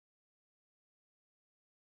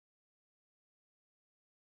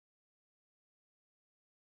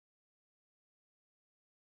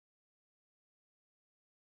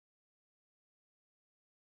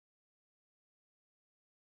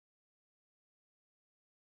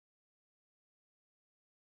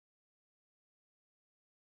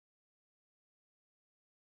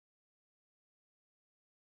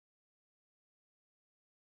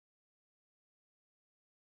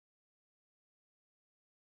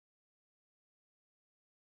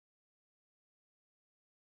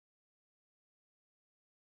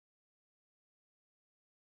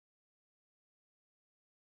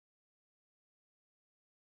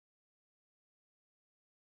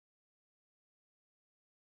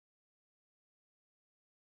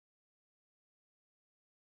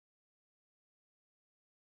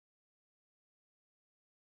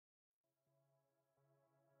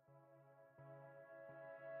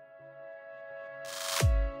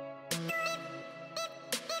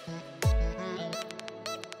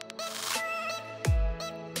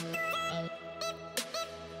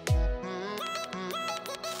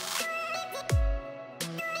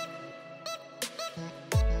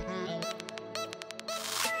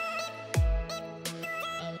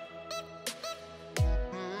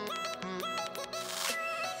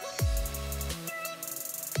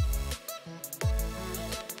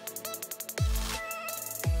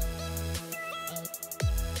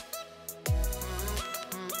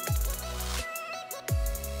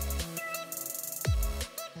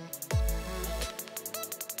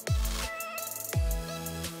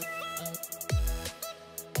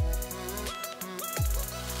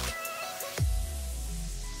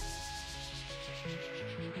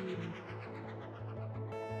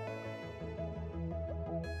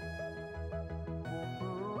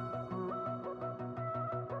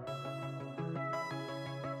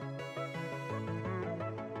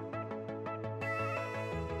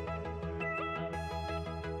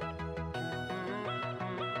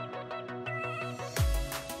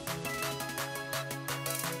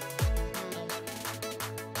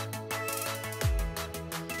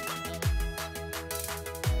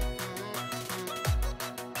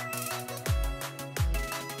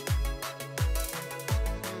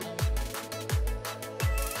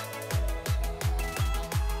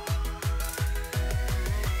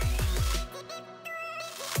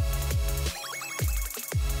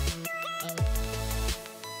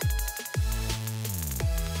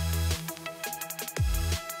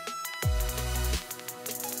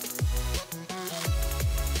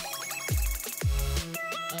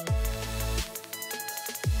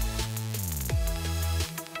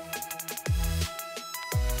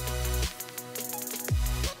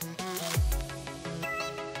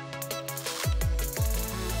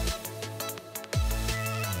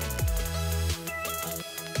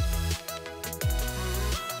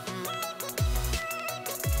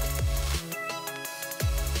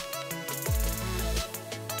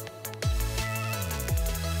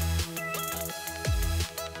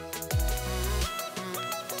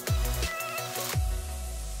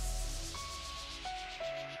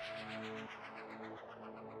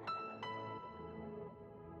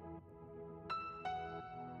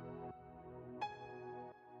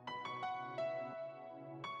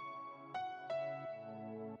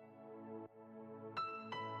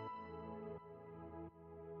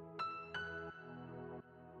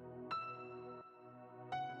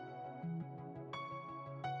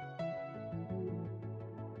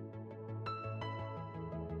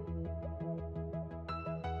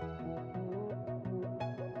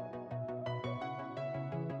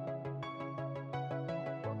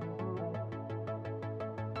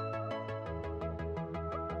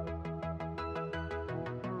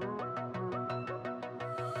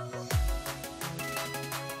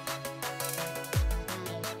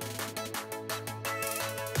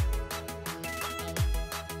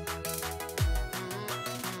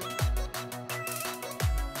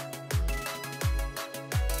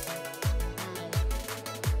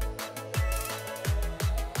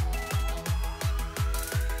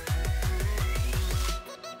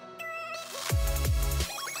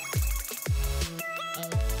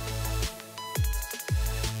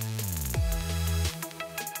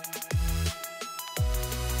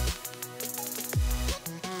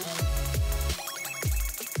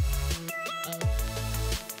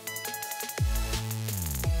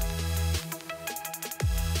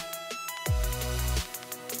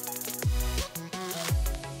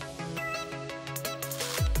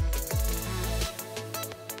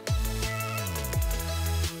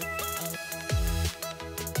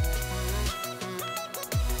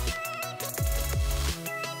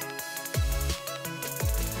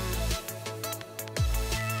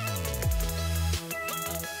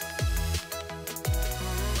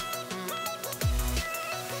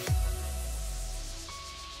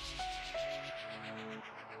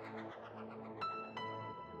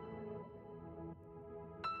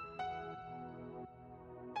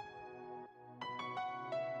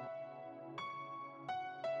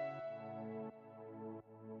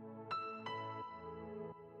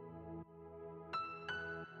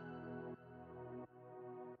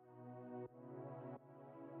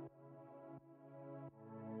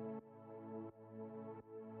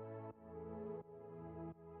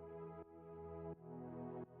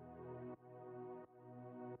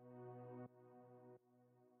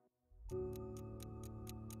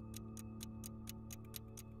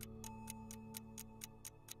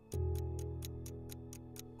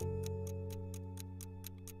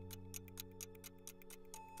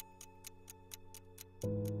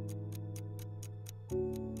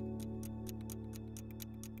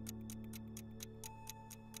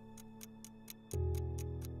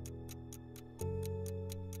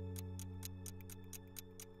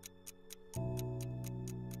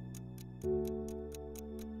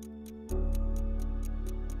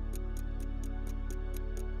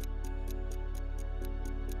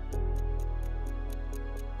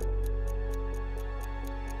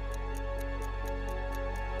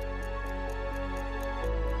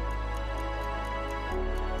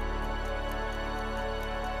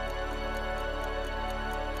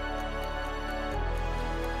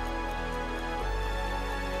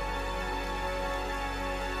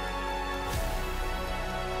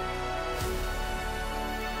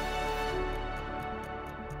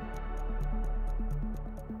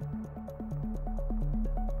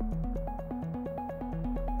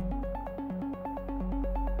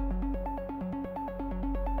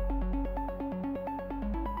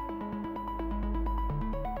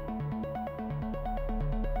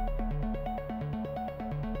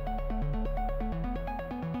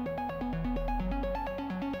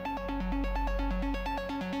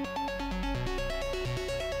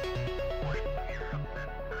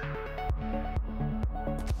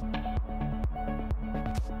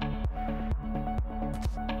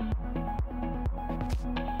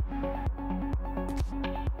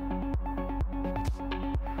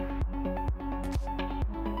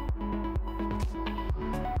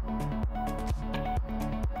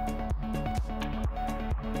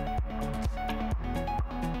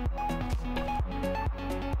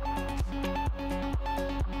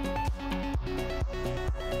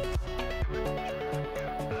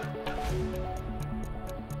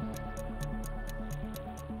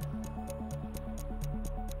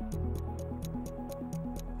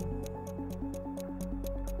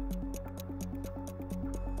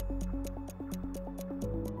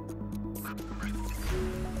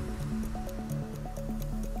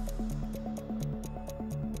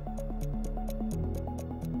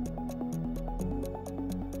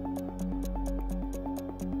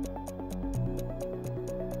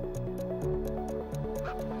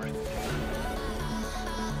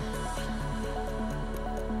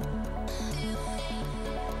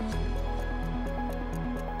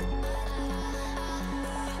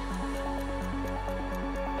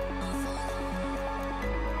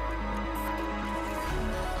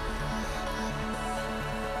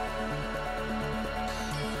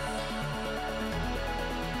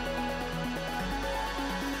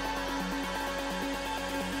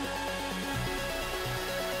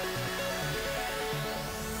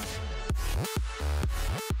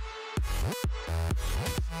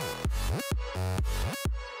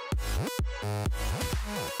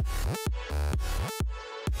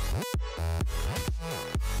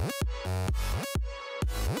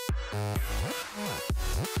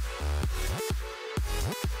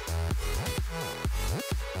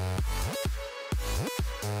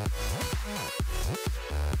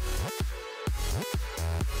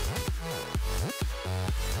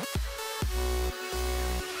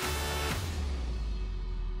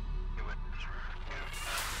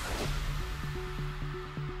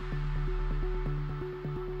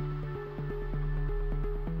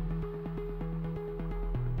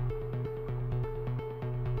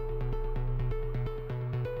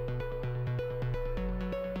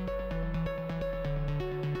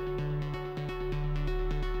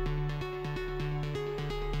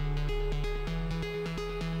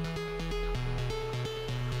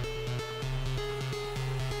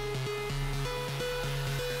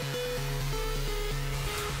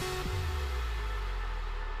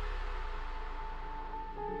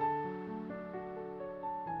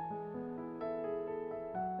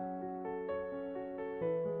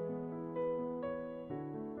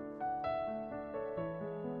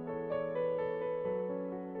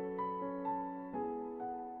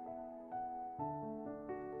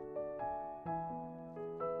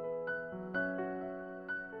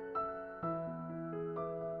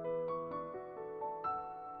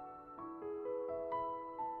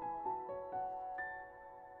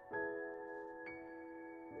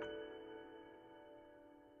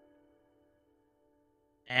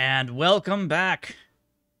And welcome back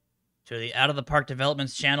to the Out of the Park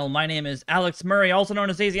Developments channel. My name is Alex Murray, also known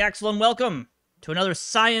as Daisy Axel, and welcome to another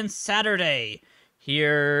Science Saturday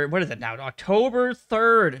here. What is it now? October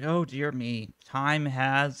 3rd. Oh, dear me. Time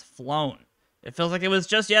has flown. It feels like it was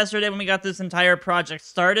just yesterday when we got this entire project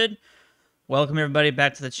started, Welcome everybody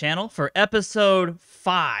back to the channel for episode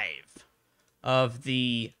 5 of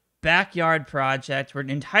the Backyard Project. We're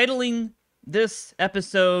entitling this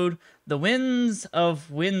episode The Winds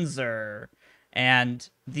of Windsor. And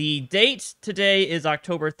the date today is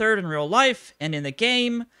October 3rd in real life, and in the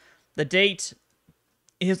game, the date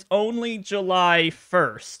is only July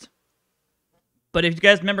 1st. But if you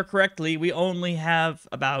guys remember correctly, we only have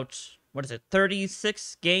about,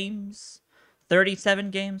 36 games?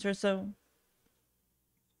 37 games or so?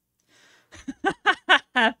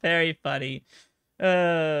 Very funny.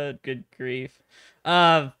 Good grief.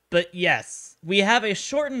 But yes, we have a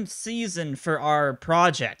shortened season for our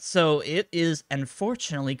project, so it is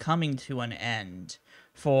unfortunately coming to an end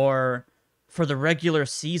for the regular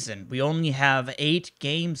season. We only have 8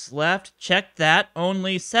 games left. Check that,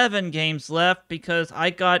 only 7 games left because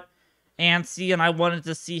I got antsy and I wanted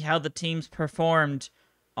to see how the teams performed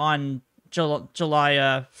on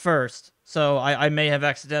July 1st. So I may have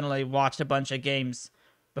accidentally watched a bunch of games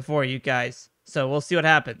before you guys. So we'll see what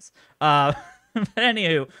happens. But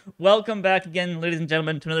anywho, welcome back again, ladies and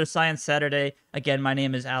gentlemen, to another Science Saturday. Again, my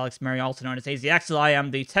name is Alex Murray, also known as AZ Axel. I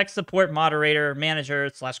am the tech support moderator, manager,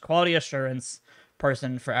 / quality assurance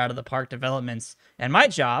person for Out of the Park Developments. And my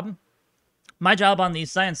job on these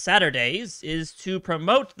Science Saturdays is to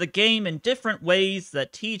promote the game in different ways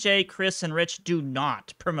that TJ, Chris, and Rich do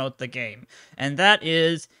not promote the game. And that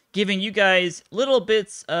is giving you guys little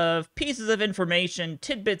bits of pieces of information,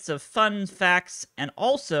 tidbits of fun facts, and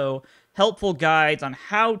also helpful guides on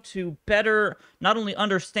how to better not only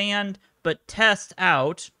understand, but test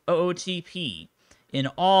out OOTP in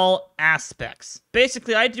all aspects.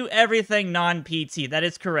 Basically, I do everything non-PT. That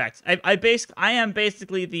is correct. I am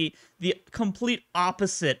basically the complete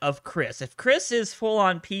opposite of Chris. If Chris is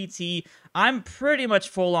full-on PT, I'm pretty much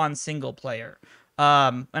full-on single player.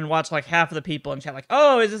 And watch like half of the people in chat like,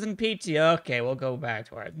 oh, is this in PT? Okay, we'll go back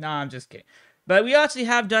to it. No, I'm just kidding. But we actually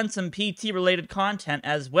have done some PT-related content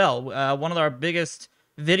as well. One of our biggest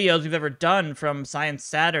videos we've ever done from Science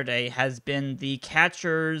Saturday has been the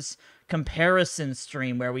catchers comparison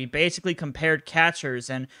stream, where we basically compared catchers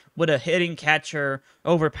and would a hitting catcher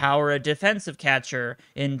overpower a defensive catcher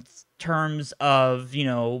in terms of, you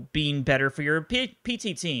know, being better for your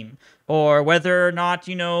PT team, or whether or not,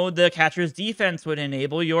 you know, the catcher's defense would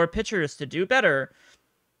enable your pitchers to do better.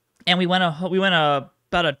 And we went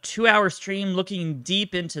about a 2-hour stream looking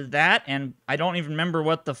deep into that, and I don't even remember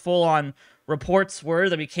what the full-on reports were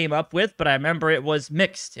that we came up with, but I remember it was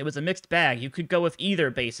mixed. It was a mixed bag. You could go with either,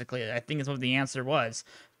 basically, I think is what the answer was.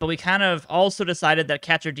 But we kind of also decided that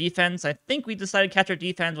catcher defense, I think we decided catcher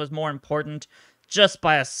defense was more important just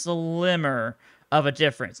by a slimmer of a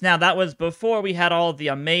difference. Now, that was before we had all the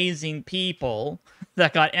amazing people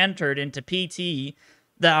that got entered into PT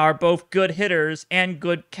that are both good hitters and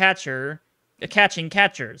good catching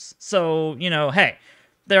catchers. So, you know, hey,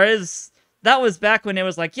 that was back when it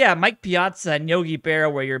was like, yeah, Mike Piazza and Yogi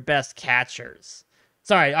Berra were your best catchers.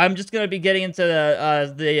 Sorry, I'm just going to be getting into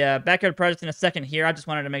the Backyard Project in a second here. I just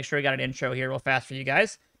wanted to make sure we got an intro here real fast for you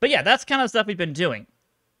guys. But yeah, that's kind of stuff we've been doing.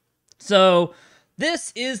 So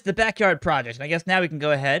this is the Backyard Project, and I guess now we can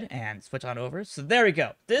go ahead and switch on over. So there we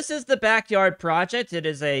go. This is the Backyard Project. It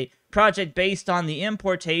is a project based on the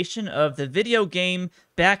importation of the video game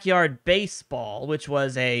Backyard Baseball, which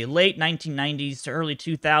was a late 1990s to early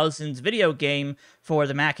 2000s video game for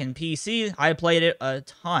the Mac and PC. I played it a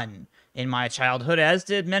ton in my childhood, as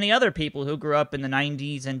did many other people who grew up in the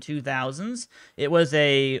 90s and 2000s. It was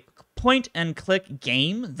a point-and-click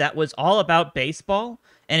game that was all about baseball,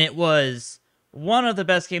 and it was one of the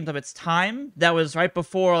best games of its time. That was right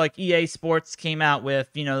before, like, EA Sports came out with,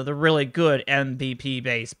 you know, the really good MVP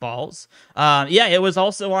baseballs. Yeah, it was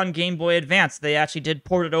also on Game Boy Advance. They actually did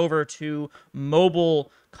port it over to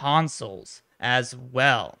mobile consoles as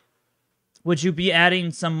well. Would you be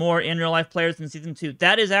adding some more in real life players in Season 2?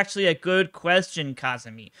 That is actually a good question,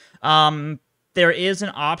 Kazumi. There is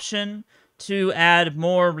an option to add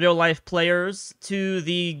more real-life players to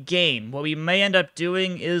the game. What we may end up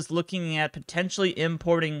doing is looking at potentially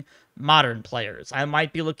importing modern players. I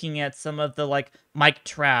might be looking at some of the, like, Mike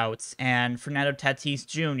Trouts and Fernando Tatis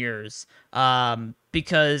Jr.'s,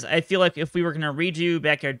 because I feel like if we were going to redo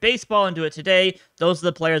Backyard Baseball and do it today, those are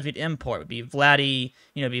the players we'd import. It would be Vladdy,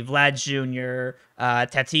 you know, it'd be Vlad Jr.,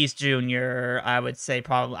 Tatis Jr., I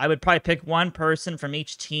would probably pick one person from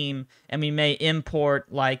each team, and we may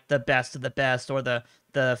import, like, the best of the best, or the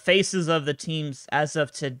faces of the teams as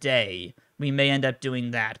of today. We may end up doing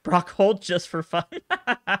that. Brock Holt just for fun.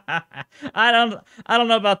 I don't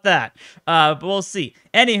know about that. But we'll see.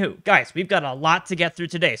 Anywho, guys, we've got a lot to get through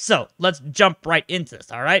today. So let's jump right into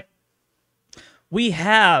this, all right? We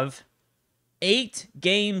have 8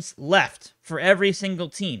 games left for every single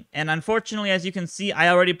team. And unfortunately, as you can see, I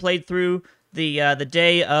already played through the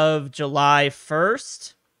day of July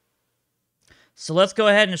 1st. So let's go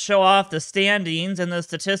ahead and show off the standings and the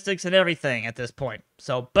statistics and everything at this point.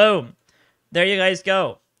 So boom, there you guys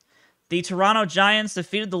go. The Toronto Giants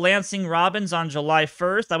defeated the Lansing Robins on July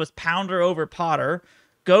 1st. That was Pounder over Potter.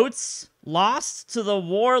 Goats lost to the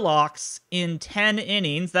Warlocks in 10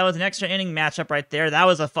 innings. That was an extra inning matchup right there. That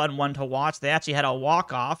was a fun one to watch. They actually had a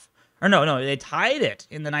walk-off. Or no, they tied it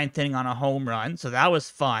in the 9th inning on a home run, so that was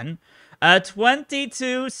fun. A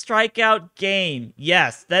 22 strikeout game.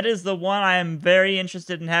 Yes, that is the one I am very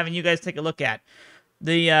interested in having you guys take a look at.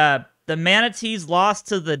 The Manatees lost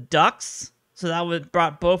to the Ducks. So that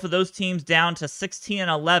brought both of those teams down to 16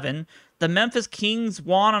 and 11. The Memphis Kings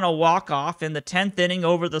won on a walk-off in the 10th inning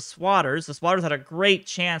over the Swatters. The Swatters had a great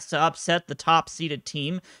chance to upset the top-seeded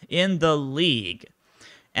team in the league.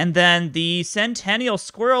 And then the Centennial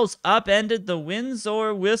Squirrels upended the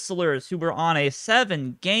Windsor Whistlers, who were on a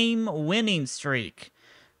 7-game winning streak.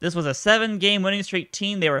 This was a 7-game winning streak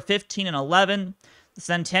team. They were 15 and 11. The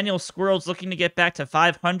Centennial Squirrels looking to get back to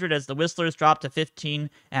 500 as the Whistlers dropped to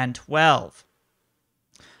 15 and 12.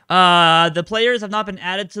 The players have not been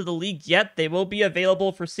added to the league yet. They will be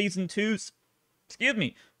available for Season 2's,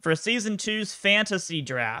 for Season 2's fantasy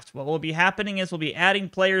draft. What will be happening is we'll be adding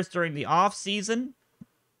players during the off-season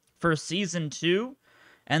for Season 2,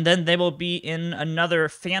 and then they will be in another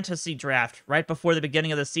fantasy draft right before the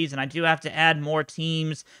beginning of the season. I do have to add more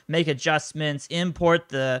teams, make adjustments, import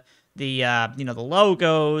the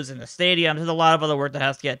logos and the stadiums. There's a lot of other work that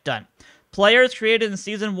has to get done. Players created in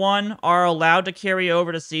Season 1 are allowed to carry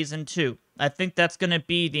over to Season 2. I think that's going to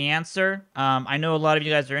be the answer. I know a lot of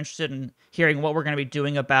you guys are interested in hearing what we're going to be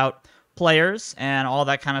doing about players and all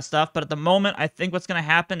that kind of stuff, but at the moment, I think what's going to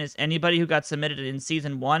happen is anybody who got submitted in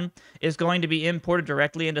Season 1 is going to be imported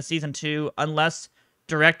directly into Season 2 unless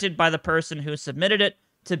directed by the person who submitted it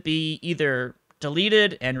to be either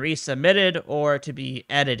deleted and resubmitted or to be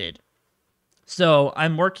edited. So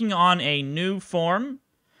I'm working on a new form.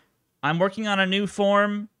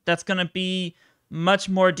 That's going to be much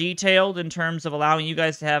more detailed in terms of allowing you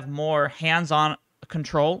guys to have more hands-on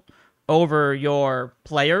control over your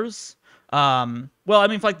players. For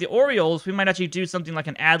like the Orioles, we might actually do something like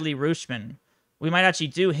an Adley Rutschman. We might actually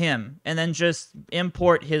do him and then just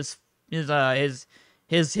import his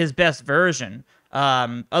best version.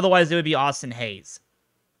 Otherwise, it would be Austin Hayes.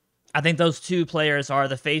 I think those two players are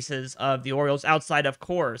the faces of the Orioles outside, of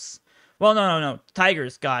course. Well, no. The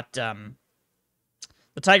Tigers got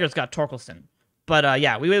Torkelson. But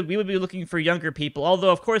yeah, we would be looking for younger people.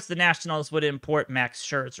 Although, of course, the Nationals would import Max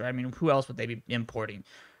Scherzer. I mean, who else would they be importing?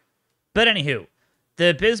 But anywho,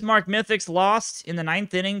 the Bismarck Mythics lost in the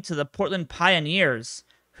 9th inning to the Portland Pioneers,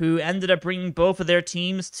 who ended up bringing both of their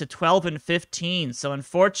teams to 12 and 15. So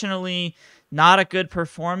unfortunately, not a good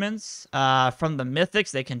performance from the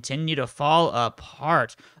Mythics. They continue to fall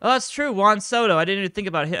apart. Oh, that's true. Juan Soto. I didn't even think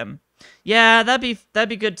about him. Yeah, that'd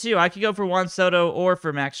be good too. I could go for Juan Soto or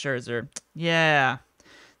for Max Scherzer. Yeah.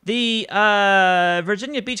 The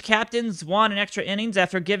Virginia Beach Captains won in extra innings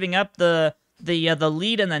after giving up the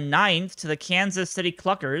lead in the 9th to the Kansas City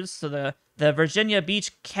Cluckers. So the Virginia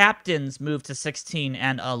Beach Captains moved to 16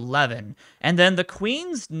 and 11. And then the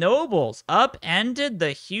Queens Nobles upended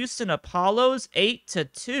the Houston Apollos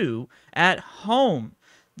 8-2 at home.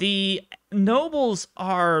 The Nobles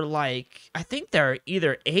are I think they're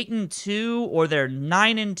either 8-2 or they're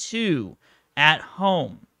 9-2 at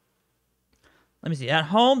home. Let me see. At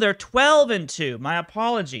home, they're 12-2. My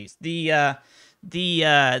apologies. The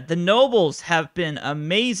Nobles have been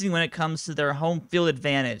amazing when it comes to their home field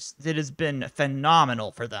advantage. It has been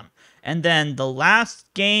phenomenal for them. And then the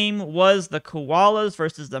last game was the Koalas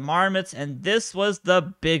versus the Marmots, and this was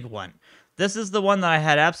the big one. This is the one that I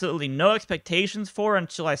had absolutely no expectations for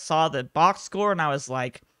until I saw the box score, and I was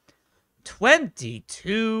like,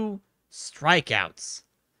 22 strikeouts.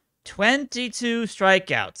 22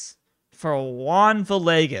 strikeouts for Juan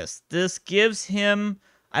Villegas. This gives him,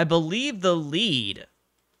 I believe, the lead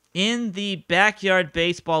in the Backyard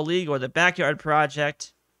Baseball League or the Backyard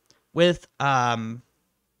Project with,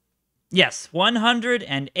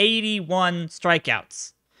 181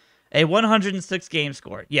 strikeouts. A 106 game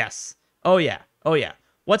score. Yes. Oh, yeah.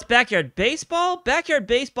 What's Backyard Baseball? Backyard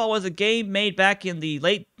Baseball was a game made back in the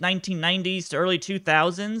late 1990s to early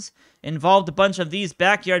 2000s. Involved a bunch of these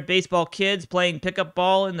backyard baseball kids playing pickup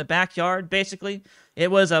ball in the backyard, basically.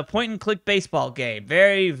 It was a point-and-click baseball game.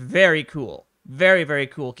 Very, very cool. Very, very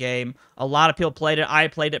cool game. A lot of people played it. I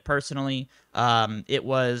played it personally. It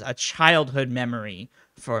was a childhood memory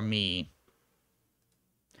for me.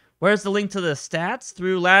 Where's the link to the stats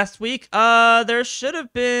through last week? There should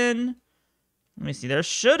have been... Let me see. There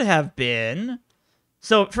should have been...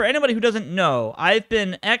 So, for anybody who doesn't know, I've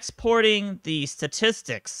been exporting the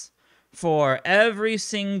statistics for every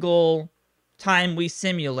single time we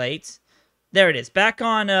simulate. There it is. Back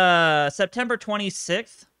on September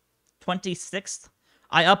 26th,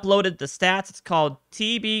 I uploaded the stats. It's called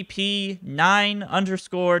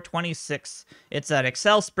TBP9_26. It's an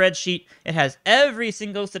Excel spreadsheet. It has every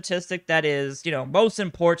single statistic that is, most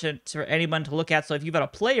important for anyone to look at. So if you have a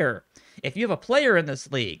player in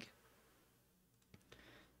this league,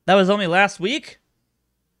 that was only last week?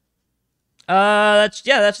 That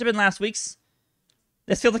should have been last week's.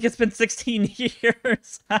 This feels like it's been 16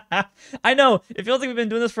 years. I know, it feels like we've been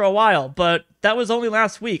doing this for a while, but that was only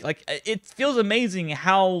last week. Like, it feels amazing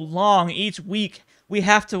how long each week we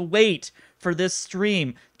have to wait for this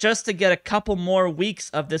stream just to get a couple more weeks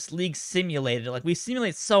of this league simulated. Like, we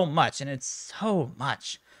simulate so much, and it's so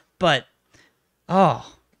much. But,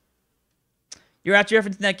 oh... You're actually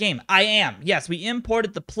referencing that game. I am. Yes, we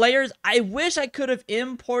imported the players. I wish I could have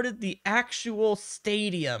imported the actual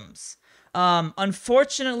stadiums.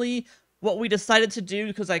 Unfortunately, what we decided to do,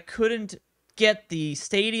 because I couldn't get the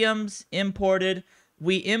stadiums imported,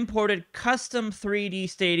 we imported custom 3D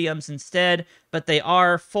stadiums instead, but they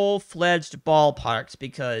are full-fledged ballparks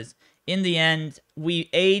because, in the end, we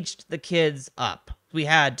aged the kids up. We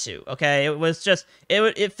had to, okay? It was just,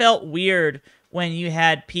 it felt weird when you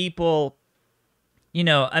had people...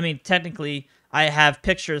 technically, I have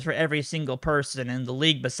pictures for every single person in the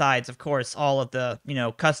league besides, of course, all of the,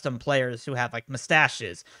 custom players who have,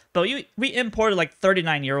 mustaches. But we imported,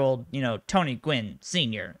 39-year-old, Tony Gwynn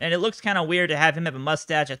Sr., and it looks kind of weird to have him have a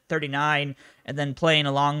mustache at 39 and then playing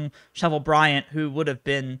along Shovel Bryant, who would have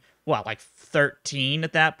been, 13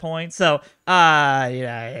 at that point. So,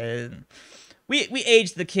 yeah... We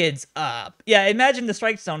aged the kids up. Yeah, imagine the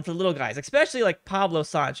strike zone for the little guys, especially Pablo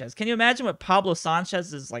Sanchez. Can you imagine what Pablo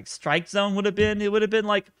Sanchez's strike zone would have been? It would have been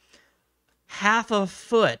half a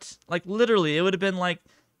foot. Literally, it would have been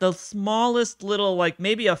the smallest little,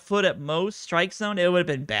 maybe a foot at most strike zone. It would have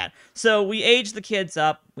been bad. So we aged the kids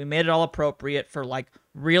up. We made it all appropriate for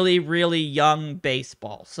really, really young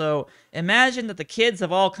baseball. So imagine that the kids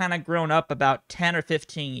have all kind of grown up about 10 or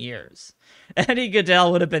 15 years. Eddie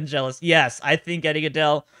Gaedel would have been jealous. Yes, I think Eddie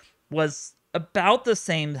Gaedel was about the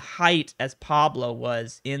same height as Pablo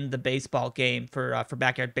was in the baseball game for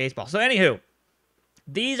Backyard Baseball. So anywho,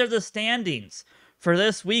 these are the standings for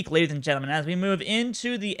this week, ladies and gentlemen. As we move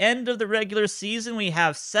into the end of the regular season, we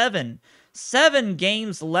have seven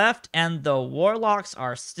games left, and the Warlocks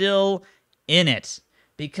are still in it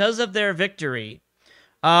because of their victory.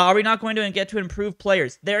 Are we not going to get to improve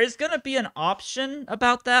players? There is going to be an option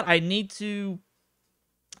about that. I need to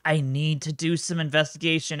do some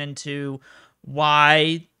investigation into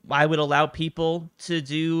why I would allow people to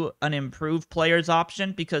do an improved players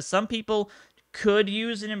option, because some people could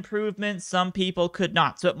use an improvement, some people could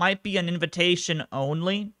not. So it might be an invitation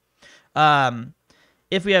only.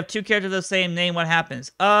 If we have two characters of the same name, what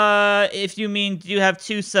happens? If you mean, do you have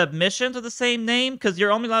two submissions of the same name? Because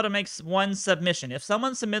you're only allowed to make one submission. If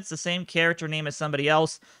someone submits the same character name as somebody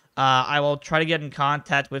else, I will try to get in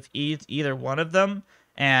contact with either one of them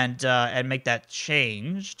and make that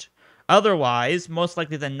changed. Otherwise, most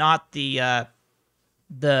likely than not, the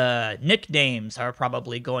nicknames are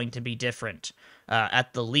probably going to be different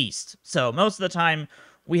at the least. So most of the time,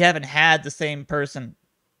 we haven't had the same person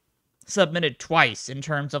submitted twice in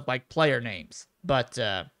terms of player names, but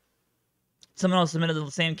someone else submitted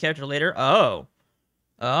the same character later. Oh,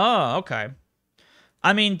 okay.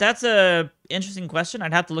 I mean, that's a interesting question.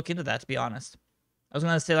 I'd have to look into that, to be honest. I was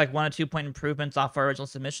gonna say 1 or 2 point improvements off our original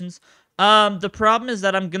submissions. The problem is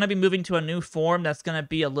that I'm gonna be moving to a new form that's gonna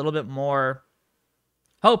be a little bit more,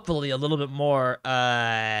 hopefully a little bit more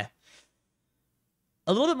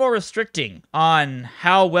restricting on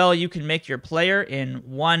how well you can make your player in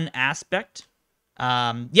one aspect.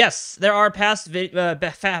 Yes, there are past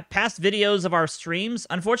videos of our streams.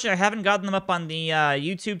 Unfortunately, I haven't gotten them up on the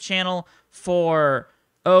YouTube channel for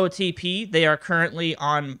OTP. They are currently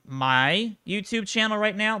on my YouTube channel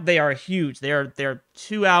right now. They are huge. They're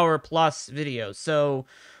 2-hour plus videos, so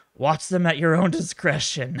watch them at your own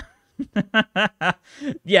discretion.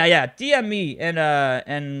 yeah, DM me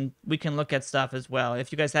and we can look at stuff as well.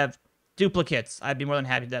 If you guys have duplicates, I'd be more than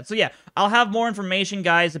happy to do that. So yeah, I'll have more information,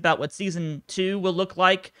 guys, about what Season 2 will look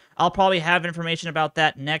like. I'll probably have information about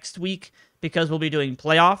that next week, because we'll be doing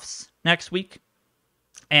playoffs next week.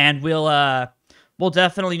 And we'll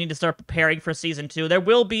definitely need to start preparing for Season 2. There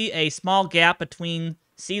will be a small gap between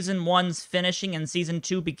Season 1's finishing and Season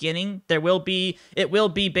 2 beginning. It will be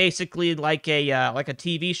basically like a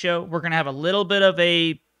TV show. We're going to have a little bit of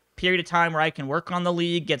a period of time where I can work on the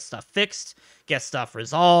league, get stuff fixed, get stuff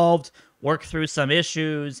resolved, work through some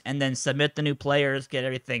issues, and then submit the new players, get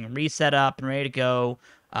everything reset up and ready to go,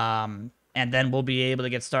 and then we'll be able to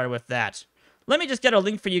get started with that. Let me just get a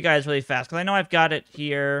link for you guys really fast, because I know I've got it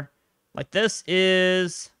here. Like, this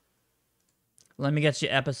is... Let me get you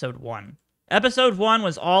episode 1. Episode 1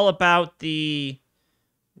 was all about the...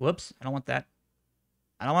 Whoops, I don't want that.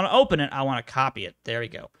 I don't want to open it, I want to copy it. There we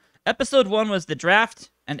go. Episode 1 was the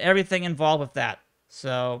draft and everything involved with that.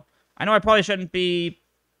 So, I know I probably shouldn't be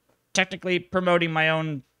technically promoting my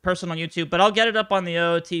own personal YouTube, but I'll get it up on the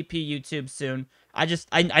OOTP YouTube soon.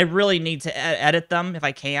 I really need to edit them if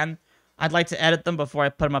I can. I'd like to edit them before I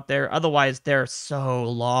put them up there. Otherwise, they're so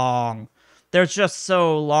long. They're just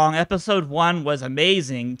so long. Episode 1 was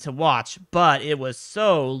amazing to watch, but it was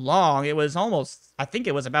so long. It was almost, I think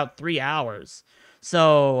it was about 3 hours.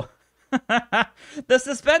 So, the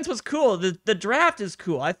suspense was cool. The draft is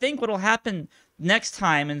cool. I think what'll happen next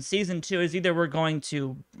time in Season 2 is either we're going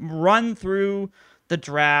to run through the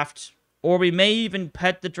draft, or we may even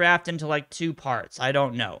put the draft into like 2 parts. I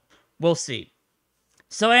don't know. We'll see.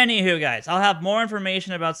 So anywho, guys, I'll have more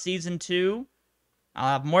information about Season 2.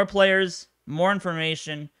 I'll have more players, more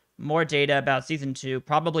information, more data about Season 2,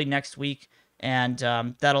 probably next week. And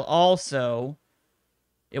that'll also...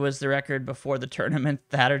 It was the record before the tournament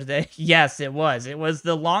Saturday. Yes, it was. It was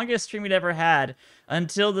the longest stream we'd ever had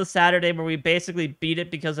until the Saturday where we basically beat it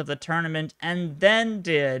because of the tournament and then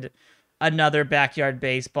did another Backyard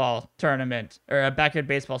Baseball tournament, or a Backyard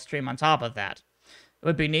Baseball stream on top of that. It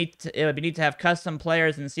would be neat to have custom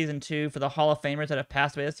players in Season 2 for the Hall of Famers that have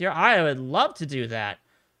passed away this year. I would love to do that.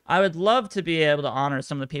 I would love to be able to honor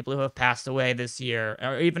some of the people who have passed away this year,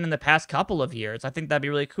 or even in the past couple of years. I think that'd be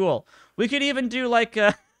really cool. We could even do like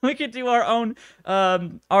we could do our own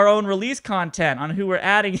release content on who we're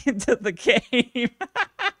adding into the game.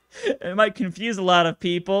 It might confuse a lot of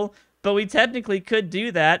people, but we technically could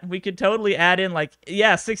do that. We could totally add in, like,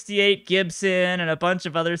 yeah, 68 Gibson and a bunch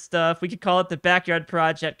of other stuff. We could call it the Backyard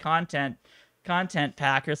Project content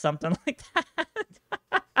pack or something like that.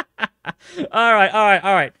 All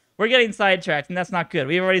right. We're getting sidetracked, and that's not good.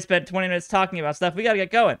 We've already spent 20 minutes talking about stuff. We gotta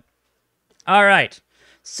get going. All right.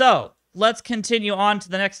 So, let's continue on to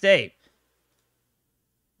the next day.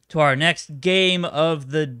 To our next game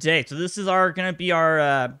of the day. So this is gonna be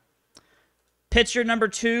our pitcher number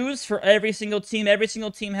 2s for every single team. Every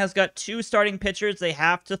single team has got 2 starting pitchers. They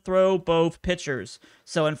have to throw both pitchers.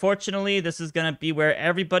 So unfortunately, this is going to be where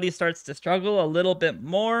everybody starts to struggle a little bit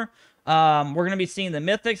more. We're going to be seeing the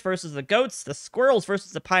Mythics versus the Goats, the Squirrels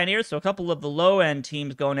versus the Pioneers, so a couple of the low-end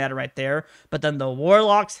teams going at it right there. But then the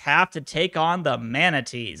Warlocks have to take on the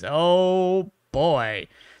Manatees. Oh, boy.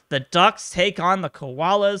 The Ducks take on the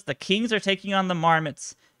Koalas, the Kings are taking on the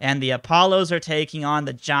Marmots, and the Apollos are taking on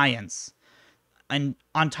the Giants. And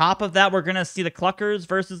on top of that, we're going to see the Cluckers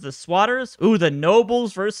versus the Swatters. Ooh, the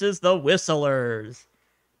Nobles versus the Whistlers.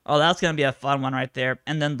 Oh, that's going to be a fun one right there.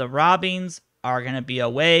 And then the Robins are going to be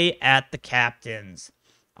away at the Captains.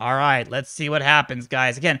 All right, let's see what happens,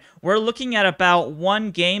 guys. Again, we're looking at about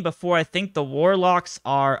 1 game before I think the Warlocks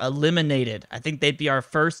are eliminated. I think they'd be our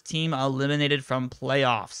first team eliminated from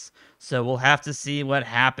playoffs. So we'll have to see what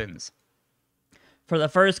happens. For the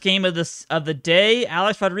first game of the day,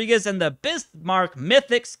 Alex Rodriguez and the Bismarck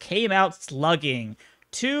Mythics came out slugging.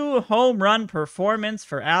 2 home run performance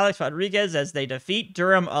for Alex Rodriguez as they defeat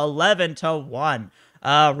Durham 11-1.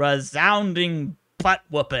 A resounding butt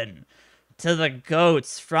whooping to the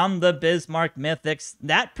Goats from the Bismarck Mythics.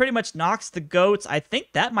 That pretty much knocks the Goats. I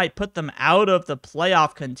think that might put them out of the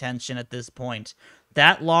playoff contention at this point.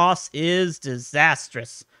 That loss is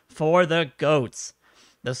disastrous for the Goats.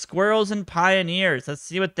 The Squirrels and Pioneers. Let's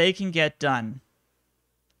see what they can get done.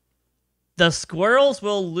 The Squirrels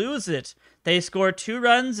will lose it. They score 2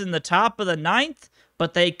 runs in the top of the 9th,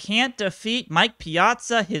 but they can't defeat Mike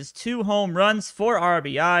Piazza, his 2 home runs, 4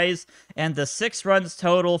 RBIs, and the 6 runs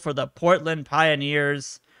total for the Portland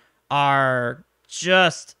Pioneers are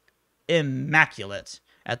just immaculate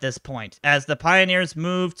at this point, as the Pioneers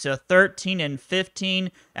move to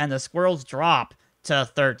 13-15, and the Squirrels drop to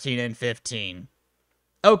 13-15.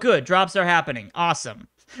 Oh, good. Drops are happening. Awesome.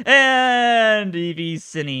 And EV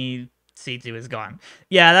Cine C2 is gone.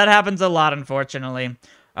 Yeah, that happens a lot, unfortunately.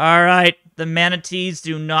 All right. The Manatees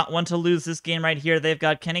do not want to lose this game right here. They've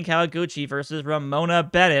got Kenny Kawaguchi versus Ramona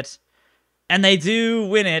Bennett. And they do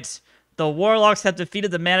win it. The Warlocks have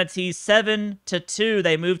defeated the Manatees 7-2.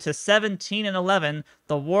 They move to 17-11.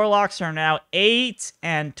 The Warlocks are now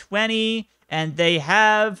 8-20. and they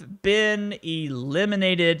have been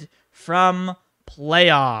eliminated from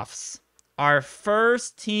playoffs. Our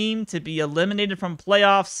first team to be eliminated from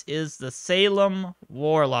playoffs is the Salem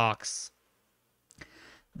Warlocks.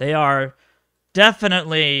 They are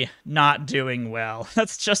definitely not doing well.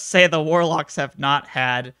 Let's just say the Warlocks have not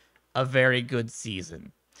had a very good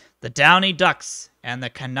season. The Downey Ducks and the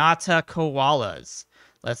Kanata Koalas.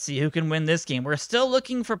 Let's see who can win this game. We're still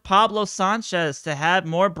looking for Pablo Sanchez to have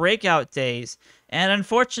more breakout days. And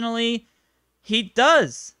unfortunately, he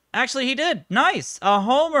does. Actually, he did. Nice. A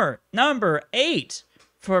homer, number 8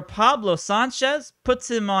 for Pablo Sanchez.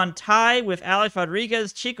 Puts him on tie with Alex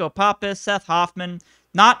Rodriguez, Chico Pappas, Seth Hoffman.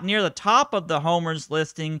 Not near the top of the homers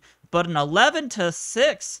listing, but an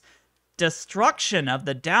 11-6 destruction of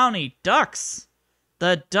the Downey Ducks.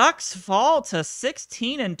 The Ducks fall to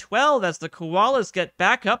 16-12 as the Koalas get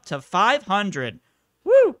back up to 500.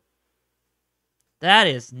 Woo! That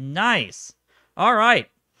is nice. All right.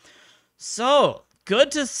 So, good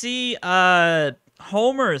to see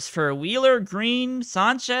homers for Wheeler, Green,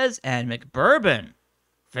 Sanchez, and McBourbon.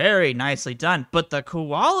 Very nicely done. But the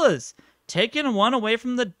Koalas taking one away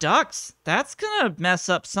from the Ducks. That's going to mess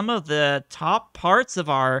up some of the top parts of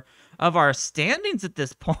our standings at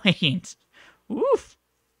this point. Oof.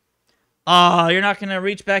 Oh, you're not gonna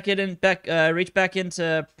reach back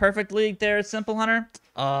into Perfect League there, Simple Hunter?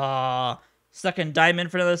 Stuck in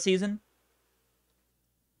Diamond for another season?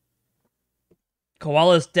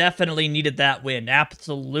 Koalas definitely needed that win.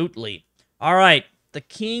 Absolutely. Alright, the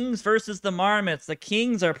Kings versus the Marmots. The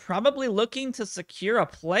Kings are probably looking to secure a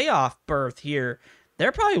playoff berth here.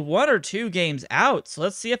 They're probably 1 or 2 games out, so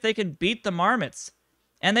let's see if they can beat the Marmots.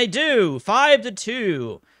 And they do!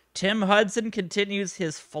 5-2. Tim Hudson continues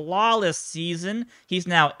his flawless season. He's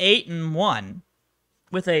now 8-1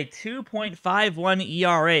 with a 2.51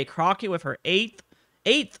 ERA. Crockett with her eighth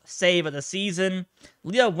save of the season.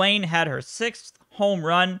 Leah Wayne had her 6th home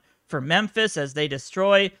run for Memphis as they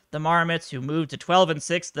destroy the Marmots, who move to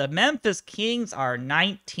 12-6. The Memphis Kings are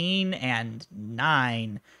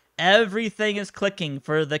 19-9. Everything is clicking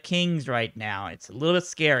for the Kings right now. It's a little bit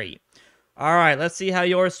scary. All right, let's see how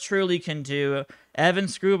yours truly can do. Evan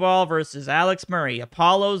Screwball versus Alex Murray.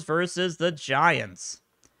 Apollos versus the Giants.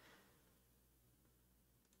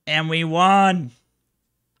 And we won.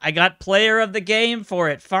 I got player of the game for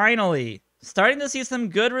it, finally. Starting to see some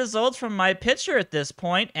good results from my pitcher at this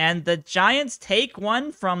point, and the Giants take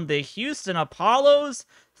one from the Houston Apollos,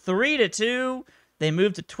 3-2. They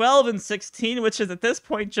move to 12-16, which is at this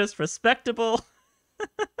point just respectable.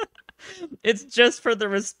 It's just for the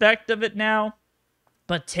respect of it now.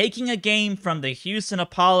 But taking a game from the Houston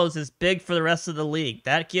Apollos is big for the rest of the league.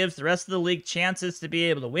 That gives the rest of the league chances to be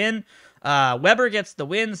able to win. Weber gets the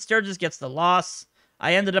win. Sturgis gets the loss.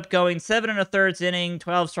 I ended up going 7 1/3 inning,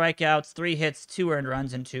 12 strikeouts, 3 hits, 2 earned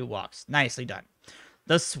runs, and 2 walks. Nicely done.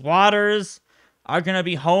 The Swatters are going to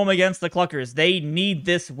be home against the Cluckers. They need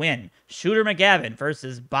this win. Shooter McGavin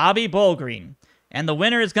versus Bobby Bullgreen. And the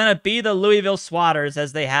winner is going to be the Louisville Swatters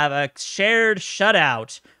as they have a shared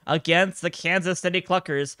shutout against the Kansas City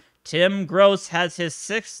Cluckers. Tim Gross has his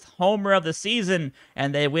 6th homer of the season,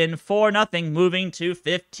 and they win 4-0, moving to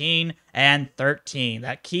 15-13.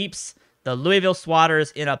 That keeps the Louisville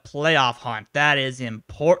Swatters in a playoff hunt. That is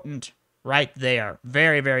important right there.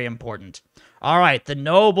 Very, very important. All right, the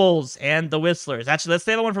Nobles and the Whistlers. Actually, let's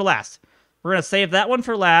save that one for last. We're going to save that one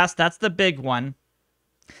for last. That's the big one.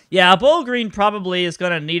 Yeah, Bullgreen probably is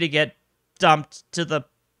going to need to get dumped to the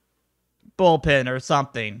bullpen or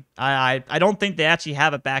something. I don't think they actually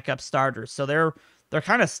have a backup starter, so they're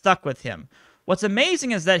kind of stuck with him. What's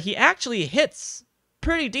amazing is that he actually hits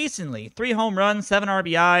pretty decently. 3 home runs, 7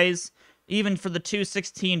 RBIs. Even for the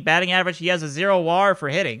 .216 batting average, he has a 0 WAR for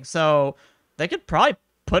hitting. So they could probably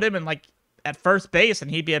put him in at first base, and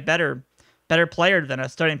he'd be a better player than a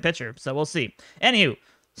starting pitcher. So we'll see. Anywho,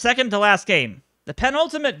 second to last game. The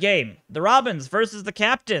penultimate game, the Robins versus the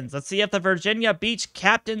Captains. Let's see if the Virginia Beach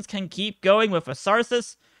Captains can keep going with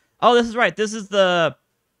Asarsis. Oh, this is right. This is going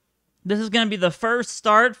to be the first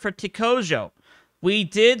start for Ticojo. We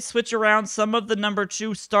did switch around some of the number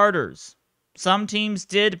 2 starters. Some teams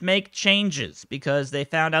did make changes because they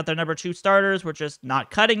found out their number 2 starters were just not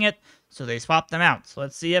cutting it, so they swapped them out. So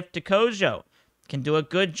let's see if Ticojo can do a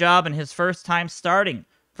good job in his first time starting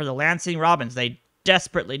for the Lansing Robins. They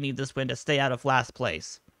desperately need this win to stay out of last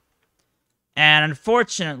place. And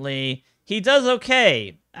unfortunately, he does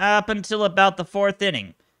okay up until about the 4th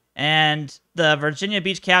inning. And the Virginia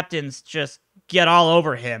Beach Captains just get all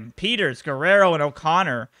over him. Peters, Guerrero, and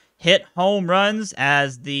O'Connor hit home runs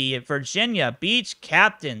as the Virginia Beach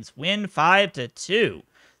Captains win 5-2.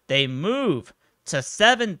 They move to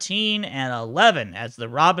 17 and 11 as the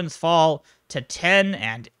Robins fall to 10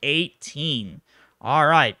 and 18. All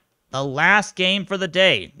right, the last game for the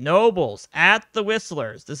day. Nobles at the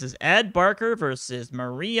Whistlers. This is Ed Barker versus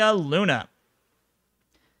Maria Luna.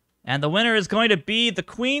 And the winner is going to be the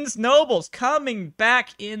Queens Nobles coming back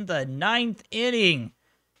in the 9th inning,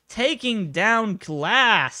 taking down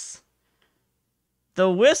Glass. The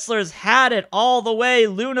Whistlers had it all the way.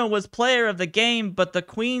 Luna was player of the game, but the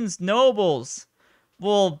Queens Nobles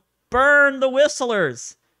will burn the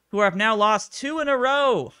Whistlers, who have now lost 2 in a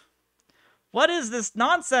row. What is this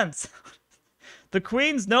nonsense? The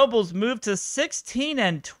Queens Nobles moved to 16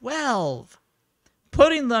 and 12,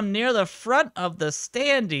 putting them near the front of the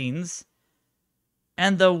standings.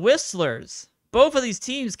 And the Whistlers, both of these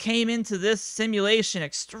teams came into this simulation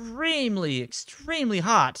extremely, extremely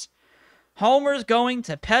hot. Homers going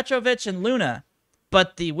to Petrovic and Luna,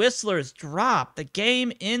 but the Whistlers dropped the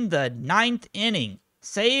game in the 9th inning.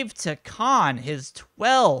 Save to Khan, his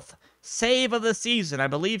 12th save of the season. I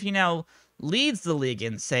believe he now leads the league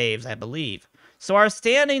in saves, I believe. So our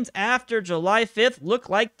standings after July 5th look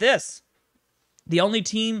like this. The only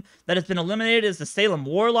team that has been eliminated is the Salem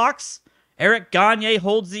Warlocks. Eric Gagne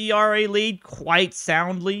holds the ERA lead quite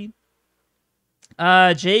soundly.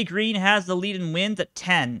 Jay Green has the lead in wins at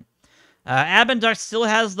 10. Abenduck still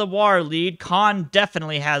has the WAR lead. Khan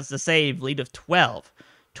definitely has the save lead of 12.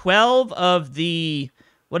 12 of the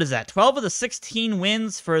 16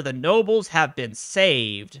 wins for the Nobles have been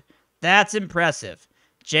saved. That's impressive.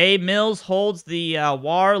 Jay Mills holds the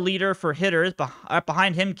WAR leader for hitters.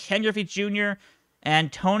 Behind him, Ken Griffey Jr.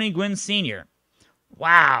 and Tony Gwynn Sr.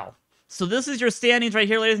 Wow. So this is your standings right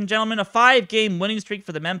here, ladies and gentlemen. A 5-game winning streak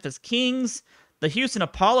for the Memphis Kings. The Houston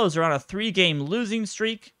Apollos are on a 3-game losing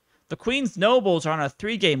streak. The Queens Nobles are on a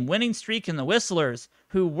 3-game winning streak, and the Whistlers,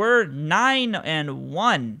 who were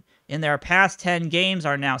 9-1 in their past 10 games,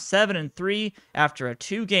 are now 7-3 after a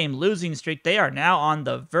 2-game losing streak. They are now on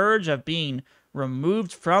the verge of being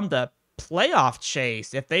removed from the playoff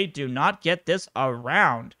chase if they do not get this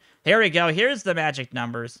around. Here we go. Here's the magic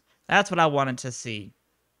numbers. That's what I wanted to see.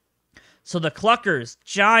 So the Cluckers,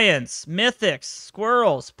 Giants, Mythics,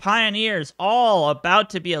 Squirrels, Pioneers, all about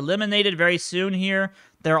to be eliminated very soon here.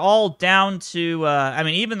 They're all down to,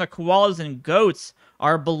 even the Koalas and Goats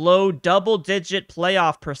are below double-digit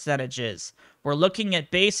playoff percentages. We're looking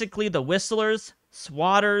at basically the Whistlers,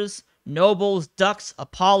 Swatters, Nobles, Ducks,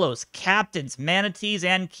 Apollos, Captains, Manatees,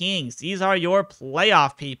 and Kings. These are your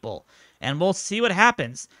playoff people, and we'll see what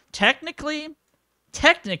happens. Technically,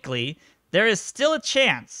 there is still a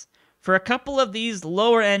chance for a couple of these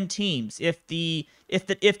lower-end teams. If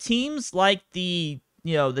teams like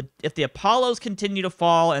if the Apollos continue to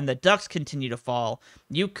fall and the Ducks continue to fall,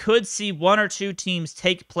 you could see 1 or 2 teams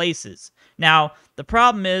take places. Now, the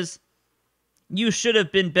problem is, you should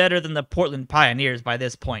have been better than the Portland Pioneers by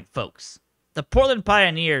this point, folks. The Portland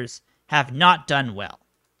Pioneers have not done well.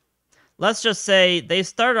 Let's just say they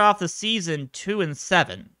started off the season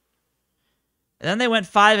 2-7. And then they went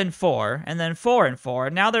 5-4, and then 4-4,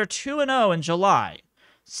 and now they're 2-0 in July.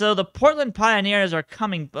 So the Portland Pioneers are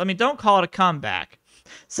coming. Don't call it a comeback.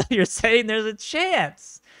 So you're saying there's a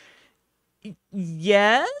chance?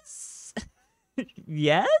 Yes?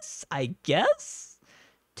 Yes, I guess?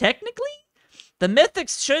 Technically? The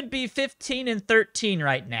Mythics should be 15-13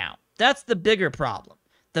 right now. That's the bigger problem.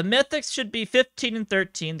 The Mythics should be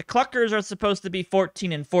 15-13. The Cluckers are supposed to be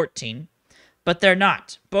 14-14, but they're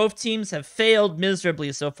not. Both teams have failed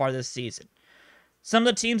miserably so far this season. Some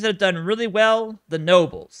of the teams that have done really well, the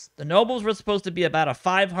Nobles. The Nobles were supposed to be about a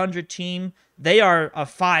 500 team. They are a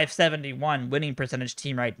 571 winning percentage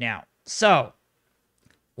team right now. So,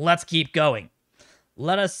 let's keep going.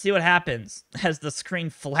 Let us see what happens as the screen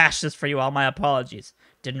flashes for you all. My apologies.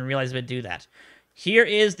 Didn't realize it would do that. Here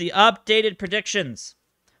is the updated predictions.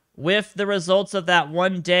 With the results of that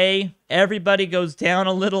one day, everybody goes down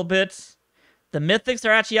a little bit. The Mythics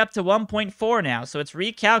are actually up to 1.4 now, so it's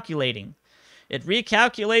recalculating. It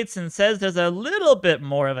recalculates and says there's a little bit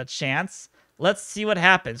more of a chance. Let's see what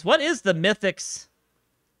happens. What is the Mythics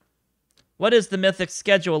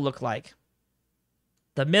schedule look like?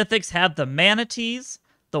 The Mythics have the Manatees,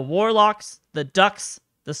 the Warlocks, the Ducks,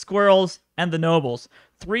 the Squirrels, and the Nobles.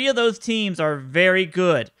 3 of those teams are very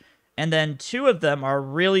good, and then 2 of them are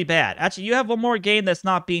really bad. Actually, you have one more game that's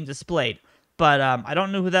not being displayed, but I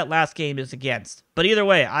don't know who that last game is against. But either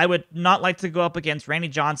way, I would not like to go up against Randy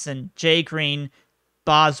Johnson, Jay Green,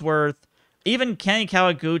 Bosworth. Even Kenny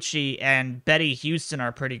Kawaguchi and Betty Houston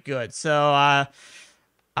are pretty good. So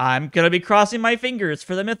I'm going to be crossing my fingers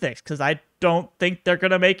for the Mythics because I don't think they're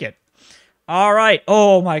going to make it. All right.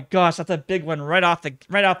 Oh my gosh, that's a big one right out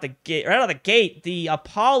of the gate. The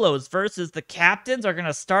Apollos versus the Captains are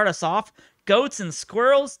gonna start us off. Goats and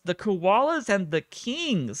Squirrels, the Koalas and the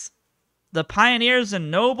Kings, the Pioneers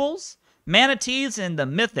and Nobles, Manatees and the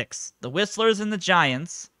Mythics, the Whistlers and the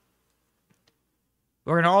Giants.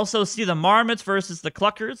 We're going to also see the Marmots versus the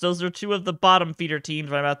Cluckers. Those are two of the bottom feeder teams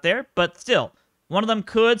right about there. But still, one of them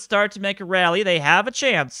could start to make a rally. They have a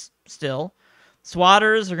chance still.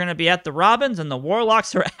 Swatters are going to be at the Robins, and the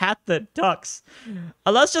Warlocks are at the Ducks.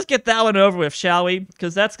 Let's just get that one over with, shall we?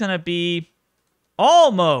 Because that's going to be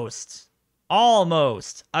almost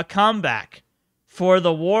a comeback for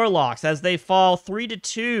the Warlocks as they fall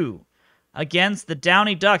 3-2 against the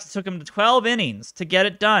Downey Ducks. It took them to 12 innings to get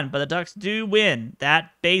it done, but the Ducks do win that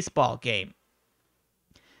baseball game.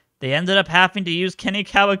 They ended up having to use Kenny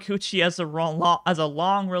Kawaguchi as a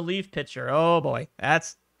long relief pitcher. Oh boy,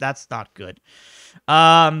 that's not good.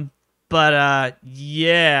 Yeah,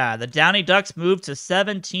 the Downey Ducks moved to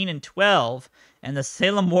 17-12, and the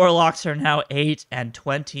Salem Warlocks are now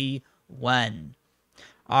 8-21.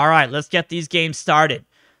 All right, let's get these games started.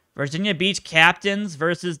 Virginia Beach Captains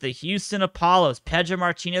versus the Houston Apollos. Pedro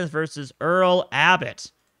Martinez versus Earl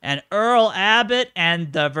Abbott. And Earl Abbott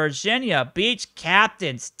and the Virginia Beach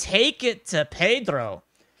Captains take it to Pedro.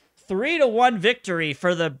 3-1 victory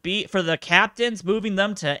for the Captains, moving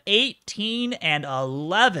them to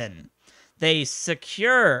 18-11. They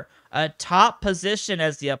secure a top position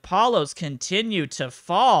as the Apollos continue to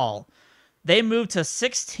fall. They move to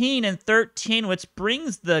 16-13, which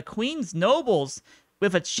brings the Queens Nobles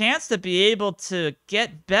with a chance to be able to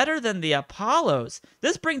get better than the Apollos.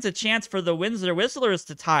 This brings a chance for the Windsor Whistlers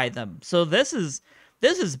to tie them. So this is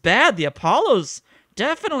bad. The Apollos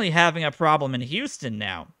definitely having a problem in Houston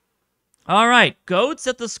now. All right, Goats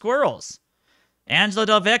at the Squirrels. Angela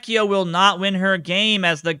Del Vecchio will not win her game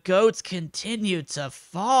as the Goats continue to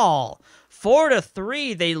fall.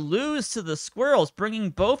 4-3, they lose to the Squirrels,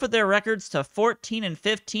 bringing both of their records to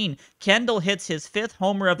 14-15. Kendall hits his 5th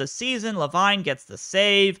homer of the season. Levine gets the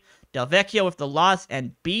save. Del Vecchio with the loss,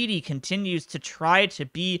 and Beatty continues to try to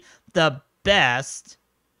be the best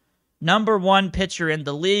 #1 pitcher in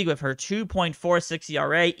the league with her 2.46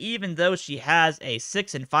 ERA. Even though she has a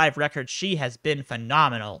 6-5 record, she has been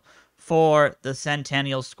phenomenal for the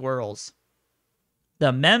Centennial Squirrels.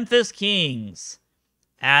 The Memphis Kings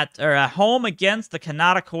at home against the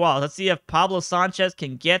Kanata Koalas. Let's see if Pablo Sanchez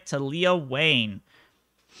can get to Leah Wayne.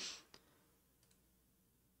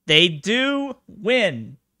 They do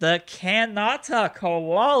win. The Kanata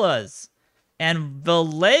Koalas and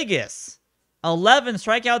Villegas, 11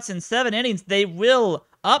 strikeouts in 7 innings. They will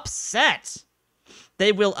upset.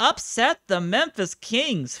 They will upset the Memphis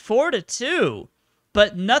Kings 4-2.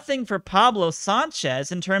 But nothing for Pablo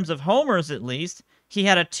Sanchez in terms of homers, at least. He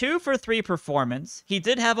had a 2-for-3 performance. He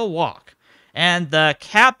did have a walk. And the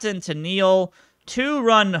Captain Tennille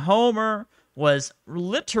 2-run homer was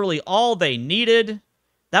literally all they needed.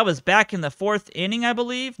 That was back in the 4th inning, I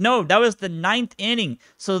believe. No, that was the 9th inning.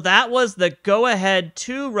 So that was the go-ahead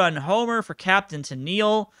 2-run homer for Captain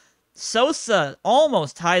Tennille. Sosa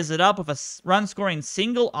almost ties it up with a run-scoring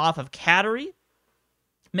single off of McCattery,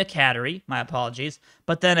 my apologies.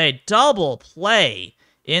 But then a double play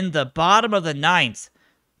in the bottom of the 9th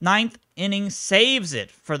inning saves it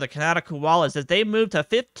for the Kanata Koalas as they move to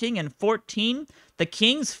 15-14. The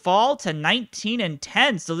Kings fall to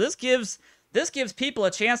 19-10. So this gives people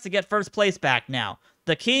a chance to get first place back now.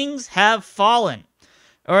 The Kings have fallen,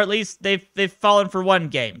 or at least they've fallen for one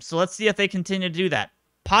game. So let's see if they continue to do that.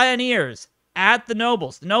 Pioneers at the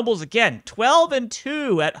Nobles. The Nobles again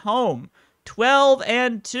 12-2 at home.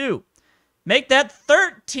 12-2. Make that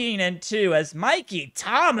 13-2 as Mikey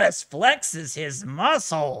Thomas flexes his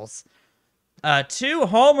muscles. A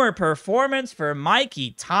 2-homer performance for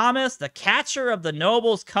Mikey Thomas. The catcher of the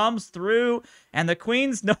Nobles comes through, and the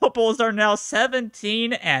Queens Nobles are now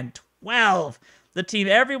 17-12. The team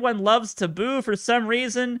everyone loves to boo for some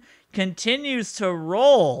reason continues to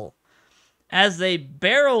roll as they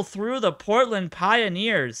barrel through the Portland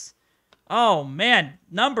Pioneers. Oh, man,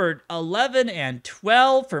 numbered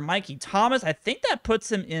 11-12 for Mikey Thomas. I think that puts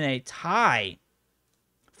him in a tie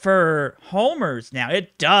for homers now.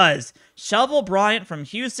 It does. Shovel Bryant from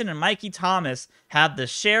Houston and Mikey Thomas have the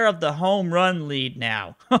share of the home run lead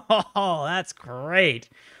now. Oh, that's great.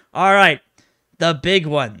 All right, the big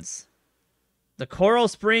ones. The Coral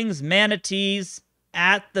Springs Manatees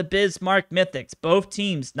at the Bismarck Mythics. Both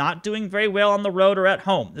teams not doing very well on the road or at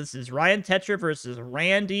home. This is Ryan Tetra versus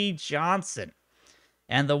Randy Johnson.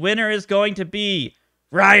 And the winner is going to be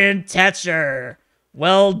Ryan Tetra.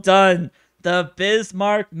 Well done. The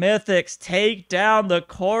Bismarck Mythics take down the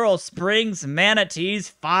Coral Springs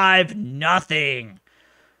Manatees 5-0.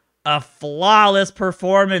 A flawless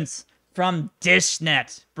performance from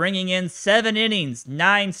Dishnet, bringing in 7 innings,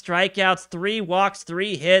 9 strikeouts, 3 walks,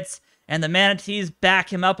 3 hits, and the Manatees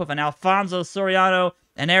back him up with an Alfonso Soriano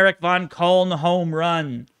and Eric Von Coln home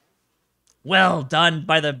run. Well done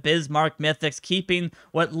by the Bismarck Mythics, keeping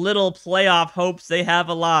what little playoff hopes they have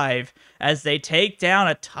alive as they take down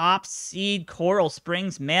a top seed Coral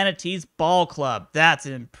Springs Manatees ball club. That's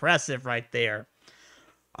impressive right there.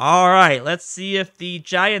 All right, let's see if the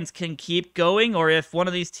Giants can keep going or if one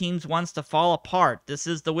of these teams wants to fall apart. This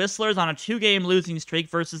is the Whistlers on a 2-game losing streak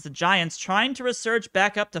versus the Giants, trying to resurge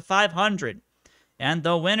back up to 500. And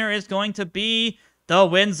the winner is going to be the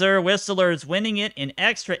Windsor Whistlers, winning it in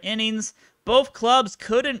extra innings. Both clubs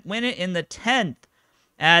couldn't win it in the 10th,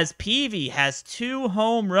 as Peavy has 2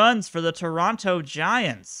 home runs for the Toronto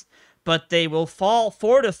Giants, but they will fall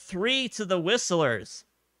 4-3 to the Whistlers.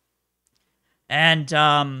 And,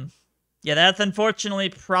 yeah, that's unfortunately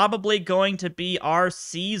probably going to be our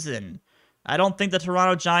season. I don't think the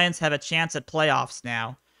Toronto Giants have a chance at playoffs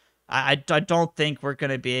now. I don't think we're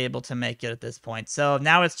going to be able to make it at this point. So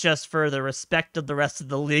now it's just for the respect of the rest of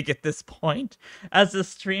the league at this point. As a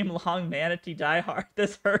stream-long Manatee diehard,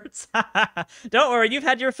 this hurts. Don't worry, you've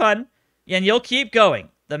had your fun, and you'll keep going.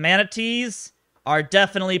 The Manatees are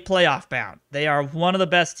definitely playoff bound. They are one of the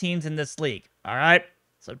best teams in this league, all right?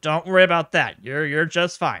 So don't worry about that. You're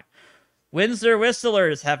just fine. Windsor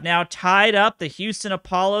Whistlers have now tied up the Houston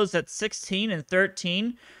Apollos at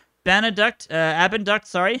 16-13.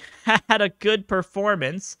 Abenduct, had a good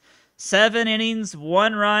performance. 7 innings,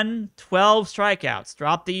 1 run, 12 strikeouts.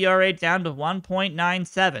 Dropped the ERA down to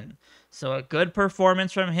 1.97. So a good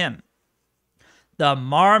performance from him. The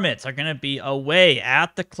Marmots are going to be away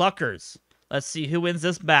at the Cluckers. Let's see who wins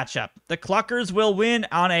this matchup. The Cluckers will win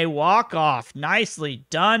on a walk-off. Nicely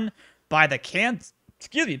done by the Kansas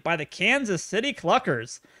City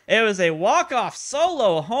Cluckers. It was a walk-off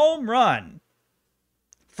solo home run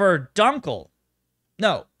for Dunkel.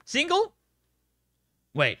 No, single?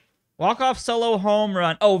 Wait, walk-off solo home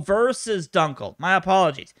run. Oh, versus Dunkel. My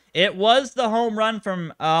apologies. It was the home run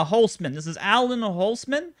from Holzman. This is Alan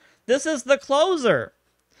Holzman. This is the closer.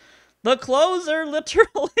 The closer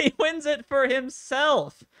literally wins it for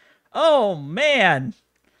himself. Oh, man.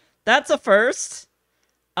 That's a first.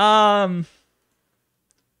 That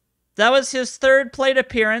was his 3rd plate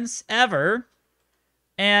appearance ever.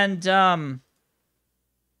 And,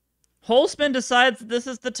 Holzman decides that this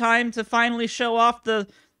is the time to finally show off the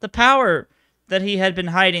power that he had been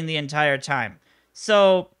hiding the entire time.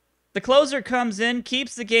 So, the closer comes in,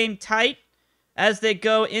 keeps the game tight as they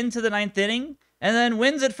go into the 9th inning, and then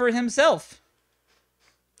wins it for himself.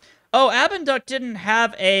 Oh, Abenduck didn't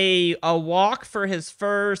have a walk for his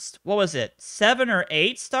first, 7 or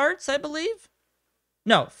 8 starts, I believe?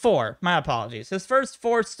 No, 4. My apologies. His first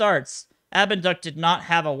 4 starts, Abenduck did not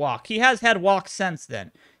have a walk. He has had walks since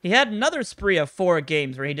then. He had another spree of 4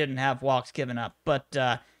 games where he didn't have walks given up. But,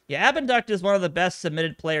 yeah, Abenduck is one of the best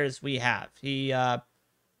submitted players we have. He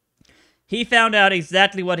found out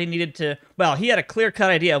exactly what he needed to... Well, he had a clear-cut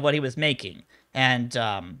idea of what he was making. And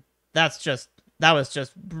that was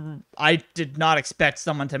just... I did not expect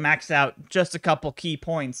someone to max out just a couple key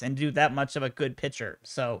points and do that much of a good pitcher.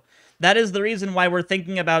 So that is the reason why we're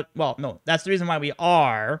thinking about... Well, no, that's the reason why we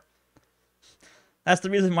are... That's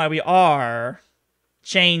the reason why we are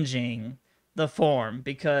changing the form,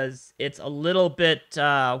 because it's a little bit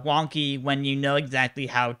wonky when you know exactly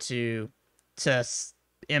how to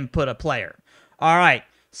input a player. All right,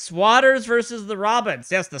 Swatters versus the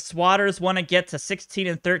Robins. Yes, the Swatters want to get to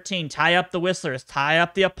 16-13, tie up the Whistlers, tie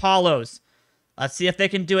up the Apollos. Let's see if they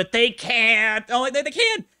can do it. They can't. Oh, they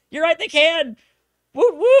can. You're right, they can.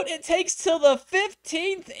 Woot woot. It takes till the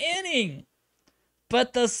 15th inning.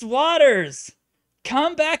 But the Swatters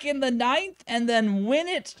come back in the 9th and then win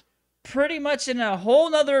it pretty much in a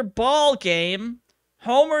whole nother ball game.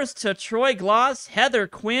 Homers to Troy Gloss, Heather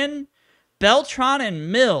Quinn, Beltran,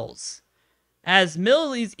 and Mills. As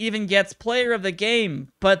Mills even gets player of the game,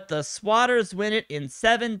 but the Swatters win it in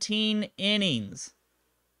 17 innings.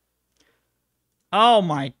 Oh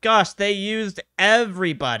my gosh, they used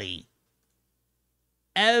everybody.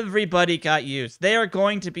 Everybody got used. They are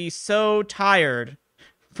going to be so tired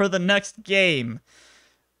for the next game.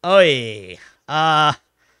 Oy. That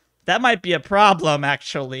might be a problem,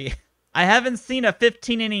 actually. I haven't seen a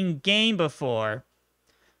 15-inning game before.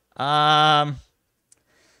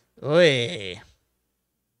 Oy.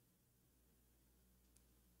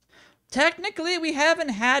 Technically, we haven't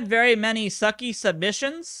had very many sucky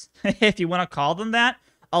submissions, if you want to call them that.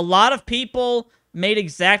 a lot of people made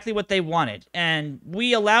exactly what they wanted, and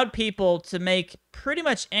we allowed people to make pretty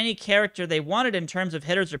much any character they wanted in terms of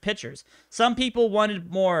hitters or pitchers. Some people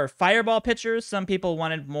wanted more fireball pitchers, some people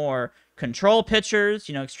wanted more control pitchers,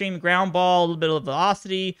 you know, extreme ground ball, a little bit of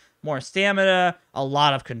velocity, more stamina, a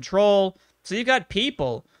lot of control. So you've got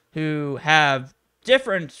people who have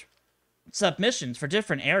different submissions for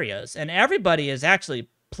different areas, and everybody is actually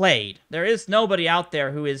played. There is nobody out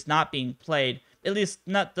there who is not being played, at least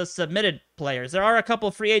not the submitted players. There are a couple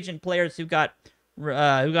free agent players who got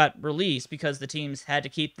released because the teams had to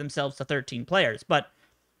keep themselves to 13 players, but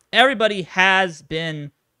everybody has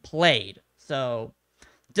been played. So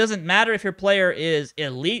it doesn't matter if your player is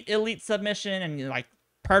elite submission and like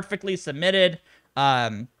perfectly submitted,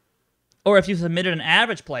 or if you submitted an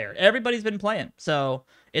average player. Everybody's been playing, so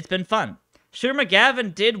it's been fun. Shooter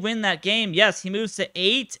McGavin did win that game. Yes, he moves to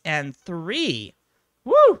 8-3.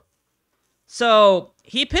 Woo! So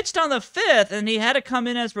he pitched on the 5th, and he had to come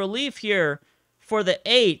in as relief here for the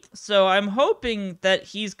 8th. So I'm hoping that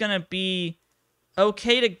he's going to be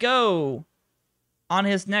okay to go on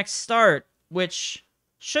his next start, which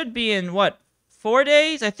should be in, what, 4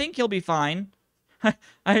 days? I think he'll be fine.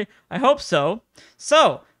 I hope so.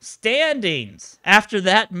 So, standings after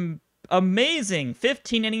that amazing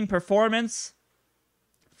 15-inning performance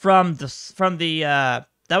from the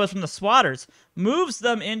Swatters moves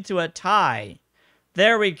them into a tie.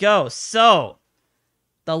 There we go. So,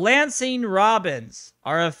 the Lansing Robins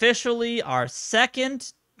are officially our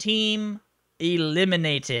second team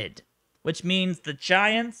eliminated, which means the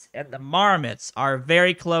Giants and the Marmots are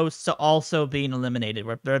very close to also being eliminated.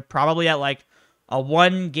 They're probably at like a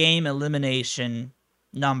 1-game elimination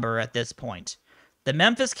number at this point. The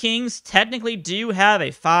Memphis Kings technically do have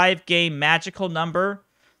a 5-game magical number.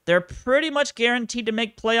 They're pretty much guaranteed to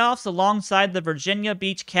make playoffs alongside the Virginia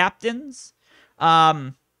Beach Captains.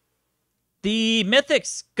 The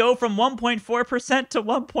Mythics go from 1.4% to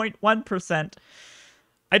 1.1%.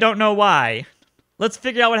 I don't know why. Let's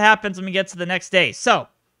figure out what happens when we get to the next day. So,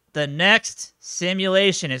 the next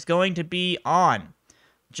simulation is going to be on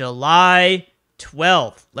July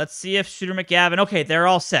 12th. Let's see if Shooter McGavin... Okay, they're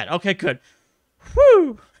all set. Okay, good.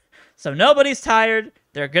 Whew! So nobody's tired.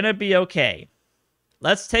 They're going to be okay.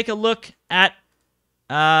 Let's take a look at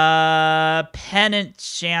pennant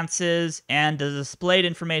chances and the displayed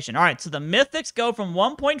information. All right, so the Mythics go from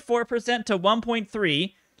 1.4% to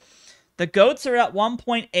 1.3%. The Goats are at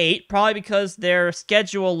 1.8%, probably because their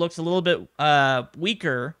schedule looks a little bit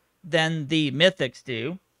weaker than the Mythics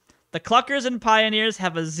do. The Cluckers and Pioneers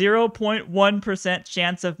have a 0.1%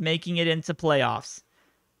 chance of making it into playoffs.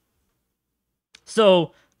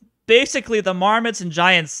 So, basically, the Marmots and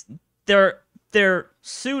Giants, they're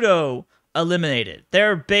pseudo-eliminated.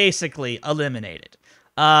 They're basically eliminated.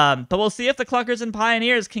 But we'll see if the Cluckers and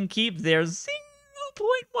Pioneers can keep their 0.1%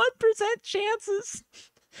 chances.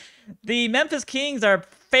 The Memphis Kings are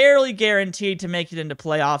fairly guaranteed to make it into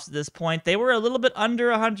playoffs at this point. They were a little bit under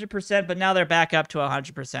 100%, but now they're back up to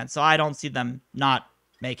 100%, so I don't see them not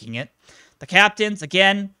making it. The Captains,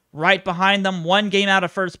 again, right behind them, 1 game out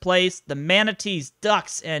of first place. The Manatees,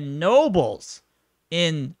 Ducks, and Nobles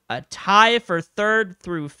in a tie for 3rd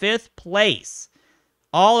through 5th place.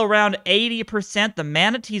 All around 80%. The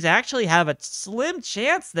Manatees actually have a slim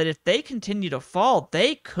chance that if they continue to fall,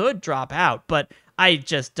 they could drop out, but I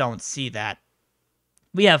just don't see that.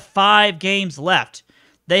 We have 5 games left.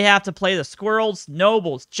 They have to play the Squirrels,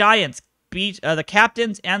 Nobles, Giants, the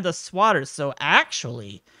Captains, and the Swatters. So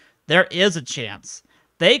actually, there is a chance.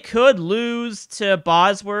 They could lose to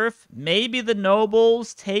Bosworth. Maybe the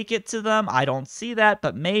Nobles take it to them. I don't see that,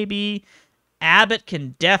 but maybe. Abbott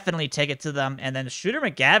can definitely take it to them. And then Shooter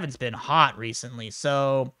McGavin's been hot recently.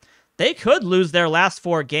 So they could lose their last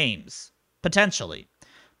 4 games. Potentially.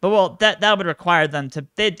 But, well, that would require them to...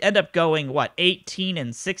 They'd end up going, what,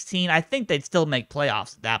 18-16? I think they'd still make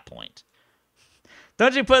playoffs at that point.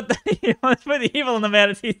 Don't you put the evil in the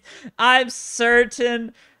Manatees? I'm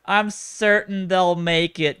certain they'll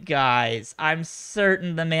make it, guys. I'm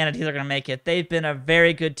certain the Manatees are going to make it. They've been a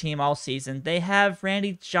very good team all season. They have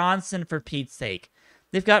Randy Johnson, for Pete's sake.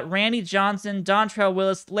 They've got Randy Johnson, Dontrell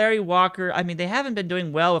Willis, Larry Walker. I mean, they haven't been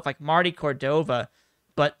doing well with, like, Marty Cordova.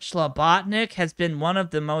 But Schlabotnik has been one of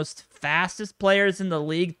the most fastest players in the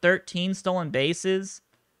league, 13 stolen bases.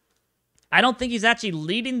 I don't think he's actually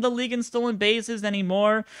leading the league in stolen bases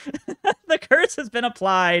anymore. The curse has been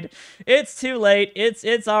applied. It's too late.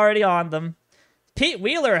 It's already on them. Pete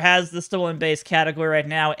Wheeler has the stolen base category right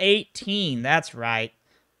now, 18. That's right.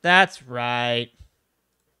 That's right.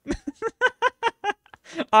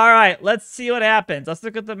 All right, let's see what happens. Let's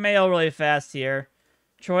look at the mail really fast here.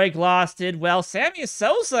 Troy Gloss did well. Sammy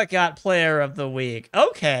Sosa got player of the week.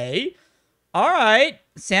 Okay. All right.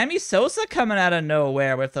 Sammy Sosa coming out of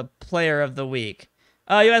nowhere with a player of the week.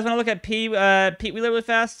 You guys want to look at Pete Wheeler really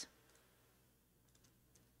fast?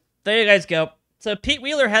 There you guys go. So Pete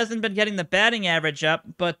Wheeler hasn't been getting the batting average up,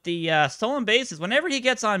 but the stolen bases, whenever he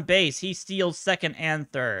gets on base, he steals second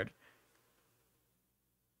and third.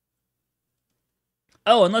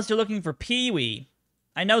 Oh, unless you're looking for Pee-wee.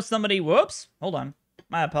 I know somebody... Whoops. Hold on.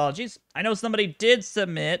 My apologies. I know somebody did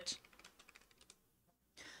submit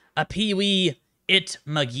a Pee-wee It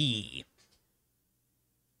McGee.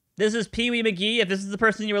 This is Pee-wee McGee. If this is the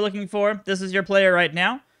person you were looking for, this is your player right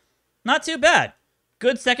now. Not too bad.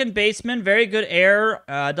 Good second baseman. Very good air.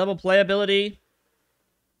 Double playability.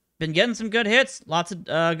 Been getting some good hits. Lots of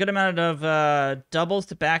good amount of doubles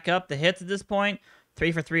to back up the hits at this point.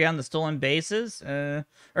 3 for 3 on the stolen bases.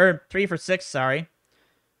 Or 3 for 6, sorry.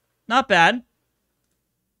 Not bad.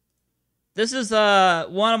 This is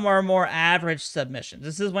one of our more average submissions.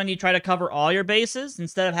 This is when you try to cover all your bases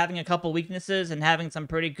instead of having a couple weaknesses and having some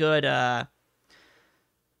pretty good...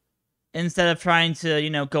 instead of trying to, you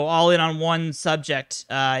know, go all in on one subject,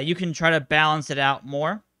 you can try to balance it out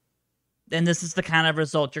more. And this is the kind of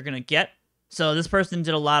result you're going to get. So this person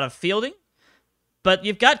did a lot of fielding. But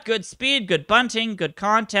you've got good speed, good bunting, good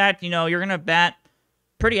contact. You know, you're going to bat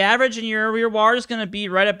pretty average, and your WAR is going to be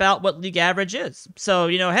right about what league average is. So,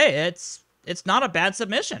 you know, hey, it's not a bad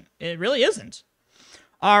submission. It really isn't.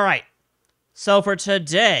 All right. So for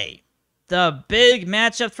today, the big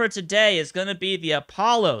matchup for today is going to be the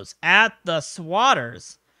Apollos at the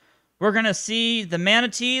Swatters. We're going to see the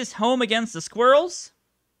Manatees home against the Squirrels.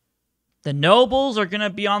 The Nobles are going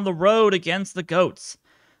to be on the road against the Goats.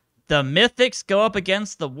 The Mythics go up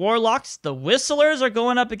against the Warlocks. The Whistlers are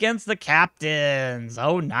going up against the Captains.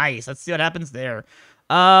 Oh, nice. Let's see what happens there.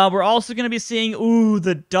 We're also going to be seeing,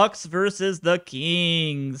 the Ducks versus the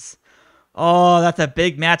Kings. Oh, that's a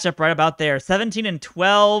big matchup right about there.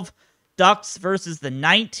 17-12 Ducks versus the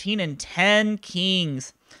 19-10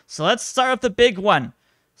 Kings. So let's start with the big one.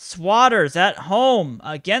 Swatters at home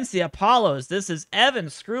against the Apollos. This is Evan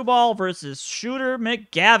Screwball versus Shooter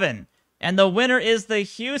McGavin. And the winner is the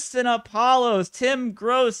Houston Apollos. Tim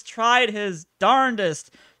Gross tried his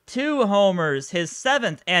darndest. 2 homers, his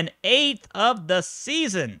 7th and 8th of the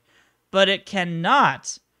season. But it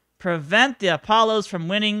cannot prevent the Apollos from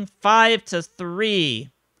winning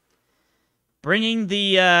 5-3. Bringing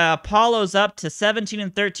the Apollos up to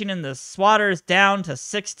 17-13 and the Swatters down to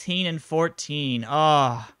 16-14.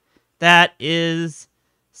 Oh, that is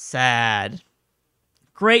sad.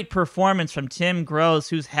 Great performance from Tim Gross,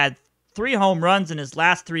 who's had 3 home runs in his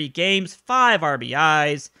last 3 games, 5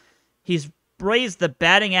 RBIs. He's raised the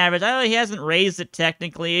batting average. I know he hasn't raised it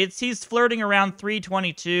technically. He's flirting around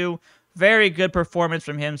 322. Very good performance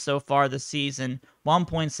from him so far this season.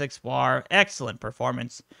 1.6 WAR. Excellent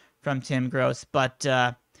performance from Tim Gross. But,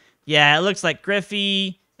 yeah, it looks like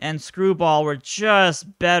Griffey and Screwball were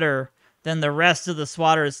just better than the rest of the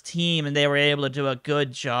Swatters team, and they were able to do a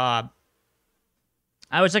good job.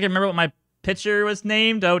 I wish I could remember what my pitcher was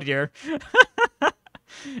named. Oh, dear.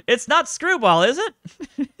 It's not Screwball, is it?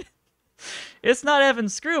 It's not Evan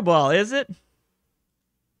Screwball, is it?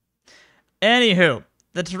 Anywho,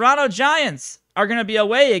 the Toronto Giants are going to be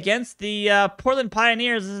away against the Portland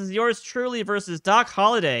Pioneers. This is yours truly versus Doc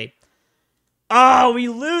Holliday. Oh, we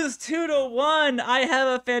lose 2-1. I have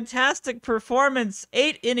a fantastic performance.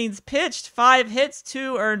 8 innings pitched, 5 hits,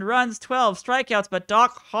 2 earned runs, 12 strikeouts, but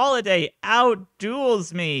Doc Holliday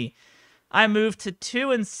outduels me. I moved to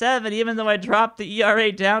 2-7, even though I dropped the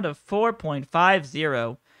ERA down to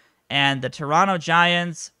 4.50. And the Toronto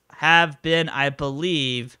Giants have been, I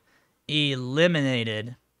believe,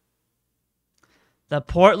 eliminated. The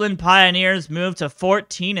Portland Pioneers moved to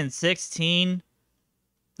 14-16.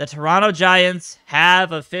 The Toronto Giants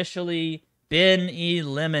have officially been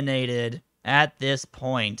eliminated at this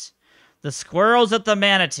point. The Squirrels at the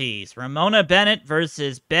Manatees. Ramona Bennett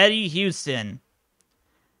versus Betty Houston.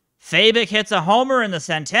 Fabic hits a homer and the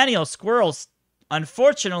Centennial Squirrels,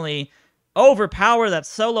 unfortunately, overpower that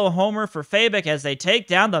solo homer for Fabic as they take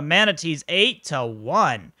down the Manatees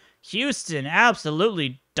 8-1. Houston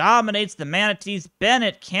absolutely dominates the Manatees.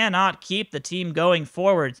 Bennett cannot keep the team going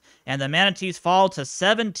forwards, and the Manatees fall to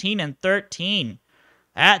 17-13.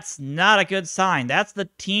 That's not a good sign. That's the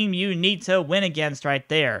team you need to win against right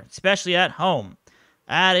there, especially at home.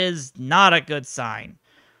 That is not a good sign.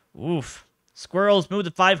 Oof. Squirrels move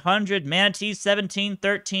to 500. Manatees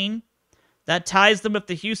 17-13. That ties them with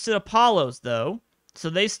the Houston Apollos, though. So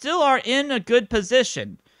they still are in a good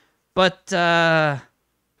position. But,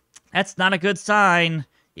 that's not a good sign.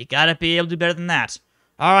 You gotta be able to do better than that.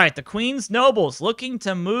 All right, the Queens Nobles looking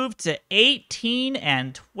to move to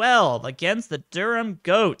 18-12 against the Durham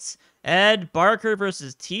Goats. Ed Barker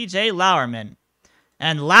versus TJ Lauerman.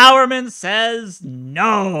 And Lauerman says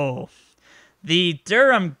no. The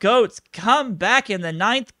Durham Goats come back in the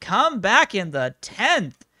 9th, come back in the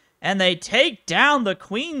 10th, and they take down the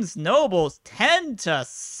Queens Nobles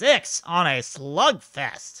 10-6 on a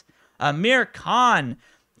slugfest. Amir Khan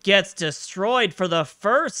gets destroyed for the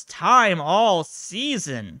first time all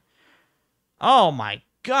season. Oh my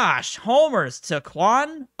gosh. Homers to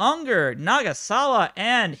Kwan, Unger, Nagasawa,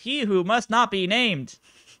 and he who must not be named.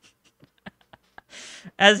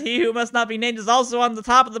 As he who must not be named is also on the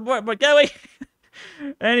top of the board. But go away.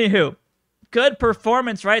 Anywho, good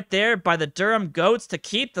performance right there by the Durham Goats to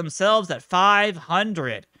keep themselves at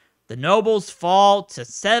 500. The Nobles fall to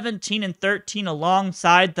 17-13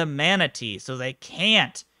 alongside the Manatee, so they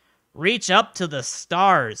can't reach up to the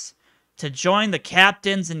stars to join the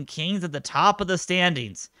captains and kings at the top of the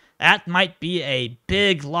standings. That might be a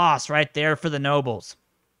big loss right there for the Nobles.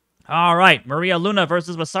 All right, Maria Luna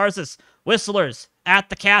versus Wasarsis. Whistlers at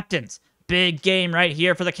the captains. Big game right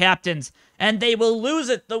here for the captains. And they will lose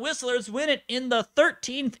it. The Whistlers win it in the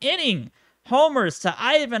 13th inning. Homers to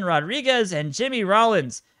Ivan Rodriguez and Jimmy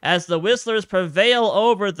Rollins as the Whistlers prevail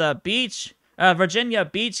over the Virginia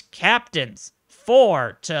Beach captains.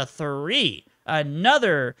 4-3.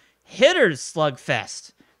 Another hitter's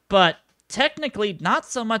slugfest. But technically not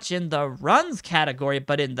so much in the runs category,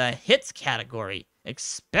 but in the hits category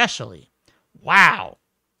especially. Wow.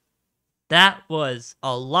 That was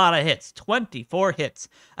a lot of hits. 24 hits.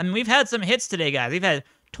 I mean, we've had some hits today, guys. We've had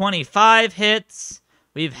 25 hits.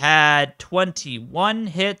 We've had 21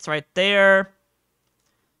 hits right there.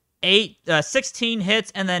 16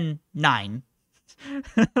 hits, and then 9.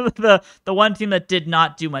 the one team that did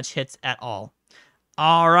not do much hits at all.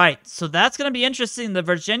 All right, so that's going to be interesting. The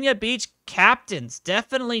Virginia Beach captains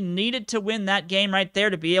definitely needed to win that game right there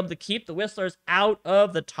to be able to keep the Whistlers out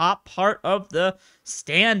of the top part of the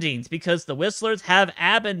standings because the Whistlers have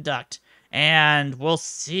abduct, and we'll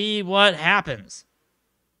see what happens.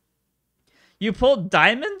 You pulled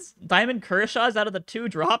Diamond Kershaw's out of the 2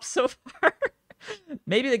 drops so far?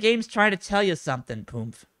 Maybe the game's trying to tell you something,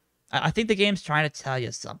 Poomph. I think the game's trying to tell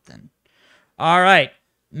you something. All right,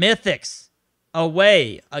 Mythics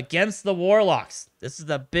away against the Warlocks. This is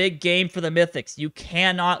a big game for the Mythics. You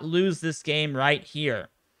cannot lose this game right here.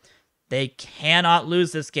 They cannot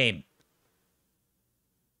lose this game.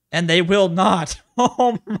 And they will not.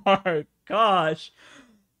 Oh my gosh.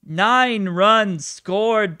 9 runs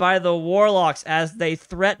scored by the Warlocks as they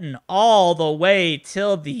threaten all the way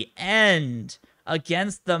till the end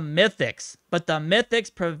against the Mythics. But the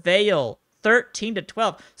Mythics prevail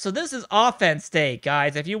 13-12. So this is offense day,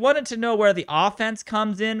 guys. If you wanted to know where the offense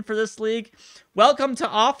comes in for this league, welcome to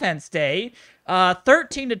offense day.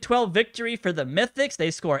 13-12 victory for the Mythics. They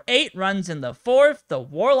score 8 runs in the 4th. The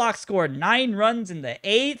Warlocks scored 9 runs in the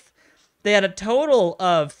 8th. They had a total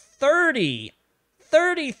of 33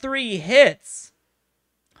 hits.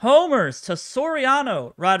 Homers to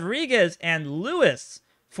Soriano, Rodriguez, and Lewis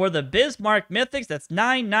for the Bismarck Mythics. That's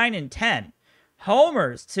 9, 9, and 10.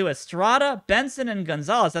 Homers to Estrada, Benson, and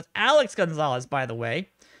Gonzalez. That's Alex Gonzalez, by the way.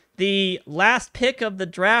 The last pick of the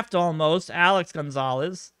draft almost, Alex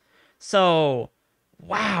Gonzalez. So,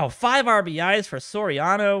 wow, 5 RBIs for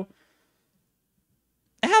Soriano.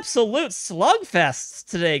 Absolute slugfests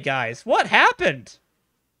today, guys. What happened?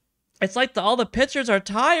 It's like all the pitchers are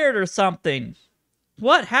tired or something.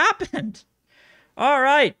 What happened? All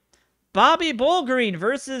right. Bobby Bullgreen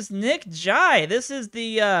versus Nick Jai. This is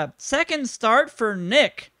the second start for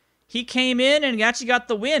Nick. He came in and actually got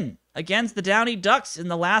the win against the Downey Ducks in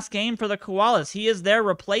the last game for the Koalas. He is their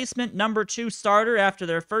replacement number 2 starter after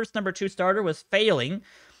their first number 2 starter was failing.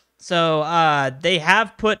 So they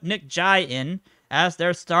have put Nick Jai in as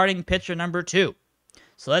their starting pitcher number 2.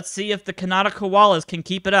 So let's see if the Kanata Koalas can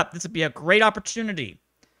keep it up. This would be a great opportunity.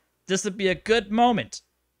 This would be a good moment.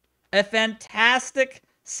 A fantastic,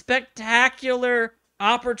 spectacular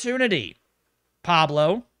opportunity.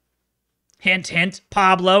 Pablo. Hint, hint.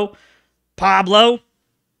 Pablo. Pablo.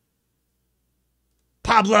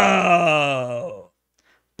 Pablo.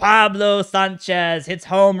 Pablo Sanchez hits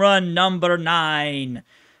home run number 9.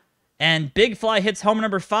 And Big Fly hits home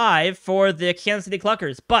number 5 for the Kansas City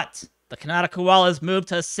Cluckers. But the Kanata Koalas move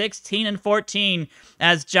to 16-14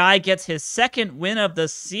 as Jai gets his second win of the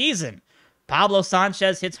season. Pablo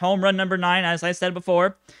Sanchez hits home run number 9, as I said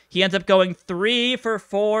before. He ends up going 3 for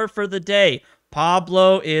 4 for the day.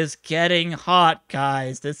 Pablo is getting hot,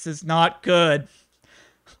 guys. This is not good.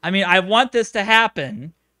 I mean, I want this to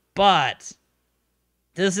happen, but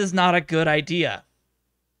this is not a good idea.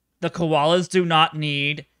 The Koalas do not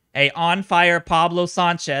need a on-fire Pablo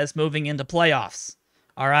Sanchez moving into playoffs.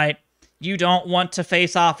 All right? You don't want to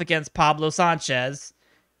face off against Pablo Sanchez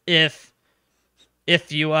if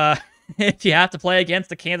you if you have to play against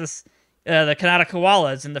the Canada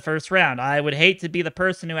Koalas in the first round. I would hate to be the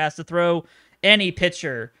person who has to throw any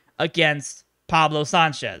pitcher against Pablo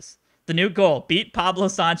Sanchez. The new goal, beat Pablo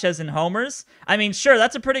Sanchez in homers. I mean, sure,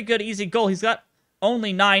 that's a pretty good, easy goal. He's got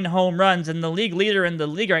only 9 home runs, and the league leader in the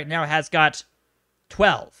league right now has got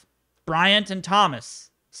 12. Bryant and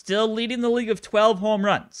Thomas still leading the league of 12 home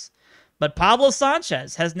runs. But Pablo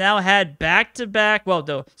Sanchez has now had back-to-back,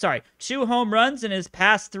 2 home runs in his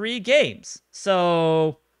past 3 games.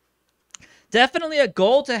 So, definitely a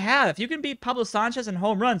goal to have. If you can beat Pablo Sanchez in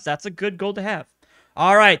home runs, that's a good goal to have.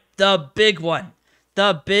 All right, the big one.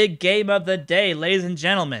 The big game of the day, ladies and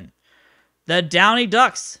gentlemen. The Downey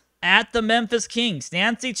Ducks at the Memphis Kings.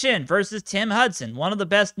 Nancy Chin versus Tim Hudson. One of the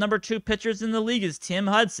best number 2 pitchers in the league is Tim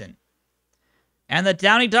Hudson. And the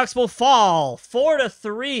Downey Ducks will fall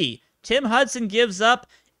 4-3. Tim Hudson gives up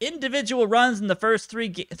individual runs in the first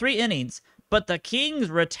 3 innings, but the Kings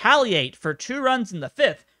retaliate for 2 runs in the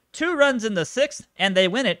 5th, 2 runs in the 6th, and they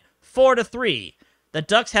win it 4-3. The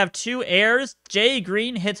Ducks have 2 errors. Jay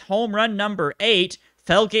Green hits home run number 8.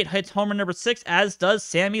 Felgate hits home run number 6, as does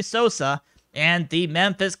Sammy Sosa. And the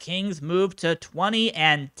Memphis Kings move to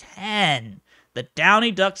 20-10. The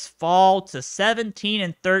Downey Ducks fall to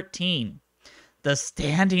 17-13. The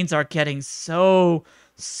standings are getting so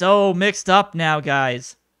mixed up now,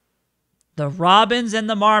 guys. The Robins and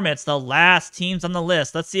the Marmots, the last teams on the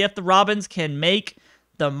list. Let's see if the Robins can make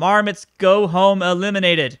the Marmots go home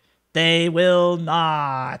eliminated. They will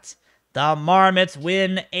not. The Marmots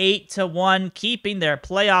win 8-1, keeping their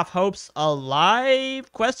playoff hopes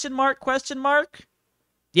alive? Question mark?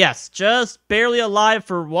 Yes, just barely alive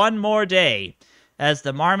for one more day, as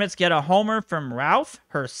the Marmots get a homer from Ralph,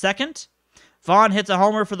 her 2nd. Vaughn hits a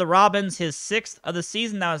homer for the Robins, his 6th of the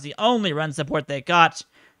season. That was the only run support they got.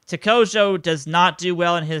 Tekojo does not do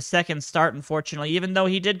well in his 2nd start, unfortunately. Even though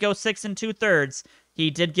he did go 6 2/3,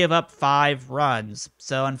 he did give up 5 runs.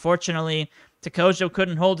 So, unfortunately, Tekojo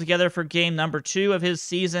couldn't hold together for game number 2 of his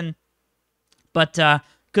season. But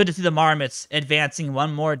good to see the Marmots advancing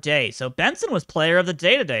one more day. So, Benson was player of the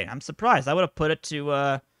day today. I'm surprised. I would have put it to,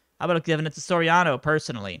 I would have given it to Soriano,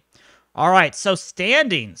 personally. All right, so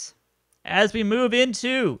standings. As we move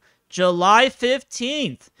into July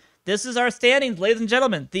 15th. This is our standings, ladies and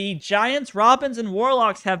gentlemen. The Giants, Robins, and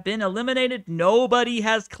Warlocks have been eliminated. Nobody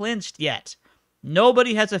has clinched yet.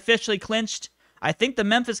 Nobody has officially clinched. I think the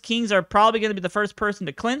Memphis Kings are probably going to be the first person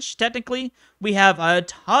to clinch, technically. We have a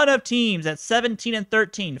ton of teams at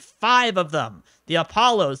 17-13. 5 of them. The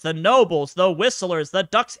Apollos, the Nobles, the Whistlers, the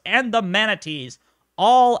Ducks, and the Manatees.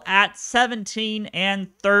 All at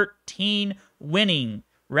 17-13 winning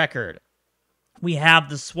record. We have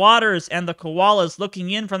the Swatters and the Koalas looking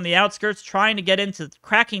in from the outskirts, trying to get into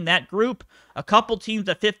cracking that group. A couple teams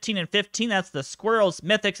at 15-15. That's the Squirrels,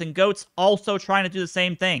 Mythics, and Goats also trying to do the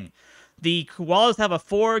same thing. The Koalas have a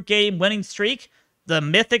 4-game winning streak. The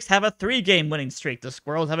Mythics have a 3-game winning streak. The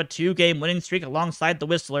Squirrels have a 2-game winning streak alongside the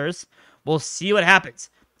Whistlers. We'll see what happens.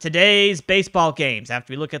 Today's baseball games,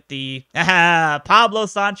 after we look at the... Pablo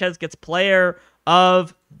Sanchez gets player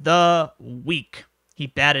of the week. He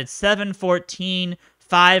batted .714,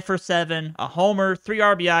 5 for 7, a homer, 3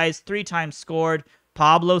 RBIs, 3 times scored.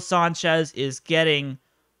 Pablo Sanchez is getting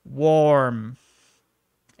warm.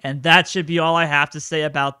 And that should be all I have to say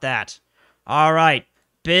about that. All right,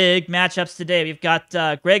 big matchups today. We've got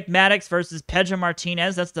Greg Maddux versus Pedro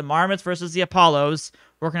Martinez. That's the Marmots versus the Apollos.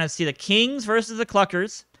 We're going to see the Kings versus the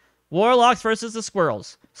Cluckers. Warlocks versus the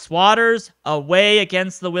Squirrels. Swatters away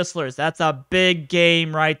against the Whistlers. That's a big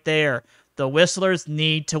game right there. The Whistlers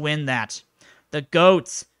need to win that. The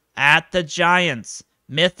Goats at the Giants.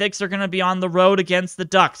 Mythics are going to be on the road against the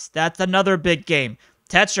Ducks. That's another big game.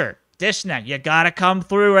 Tetcher, Dishnet, you got to come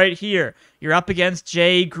through right here. You're up against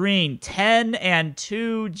Jay Green.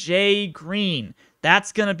 10-2 Jay Green.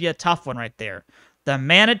 That's going to be a tough one right there. The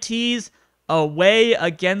Manatees away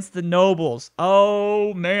against the Nobles.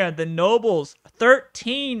 Oh, man, the Nobles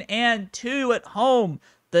 13-2 at home.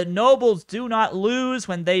 The Nobles do not lose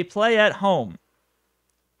when they play at home.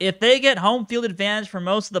 If they get home field advantage for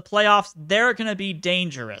most of the playoffs, they're going to be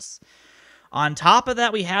dangerous. On top of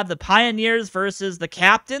that, we have the Pioneers versus the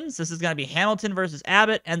Captains. This is going to be Hamilton versus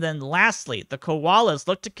Abbott. And then lastly, the Koalas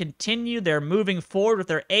look to continue their moving forward with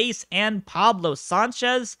their ace and Pablo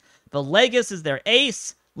Sanchez. Villegas is their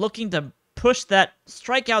ace, looking to push that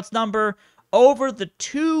strikeouts number over the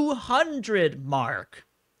 200 mark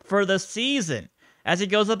for the season, as he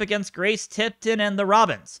goes up against Grace Tipton and the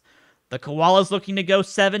Robins. The Koalas looking to go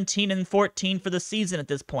 17-14 for the season at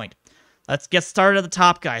this point. Let's get started at the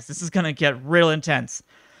top, guys. This is going to get real intense.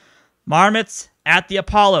 Marmots at the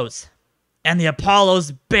Apollos. And the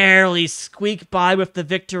Apollos barely squeak by with the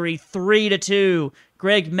victory 3-2.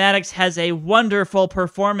 Greg Maddux has a wonderful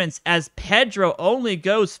performance as Pedro only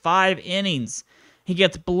goes 5 innings. He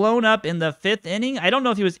gets blown up in the 5th inning. I don't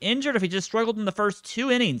know if he was injured or if he just struggled in the first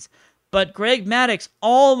 2 innings. But Greg Maddux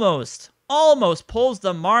almost pulls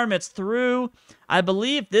the Marmots through. I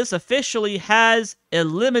believe this officially has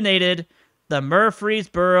eliminated the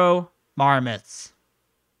Murfreesboro Marmots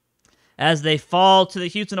as they fall to the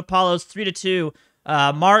Houston Apollos 3-2.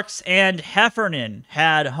 Marks and Heffernan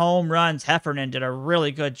had home runs. Heffernan did a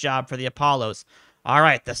really good job for the Apollos. All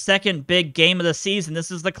right, the second big game of the season.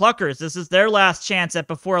 This is the Cluckers. This is their last chance at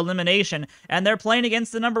before elimination, and they're playing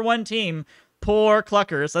against the number 1 team. Poor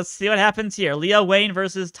Cluckers. Let's see what happens here. Leo Wayne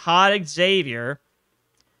versus Todd Xavier.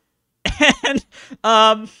 And,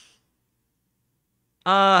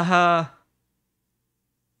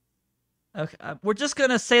 okay, we're just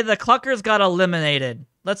gonna say the Cluckers got eliminated.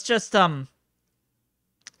 Let's just,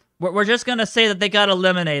 we're just gonna say that they got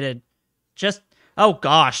eliminated. Just, oh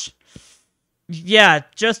gosh. Yeah,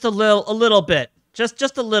 just a little bit.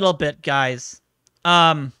 Just a little bit, guys.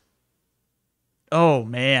 Oh,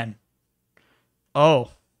 man.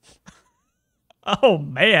 Oh. Oh,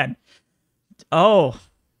 man. Oh.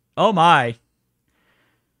 Oh, my.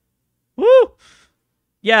 Woo!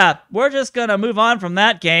 Yeah, we're just gonna move on from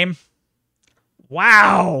that game.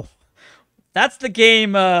 Wow! That's the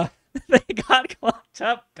game, they got clocked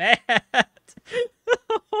up bad.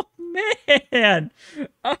 Oh, man!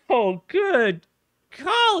 Oh, good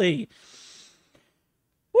golly!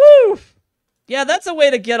 Woo! Yeah, that's a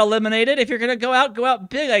way to get eliminated. If you're gonna go out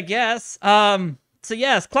big, I guess. So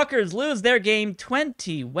yes, Cluckers lose their game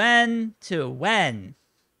 20-when.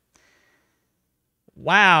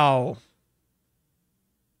 Wow.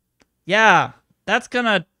 Yeah, that's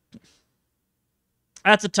a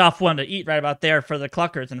tough one to eat right about there for the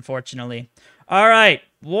Cluckers, unfortunately. All right,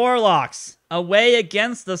 Warlocks away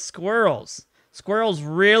against the Squirrels. Squirrels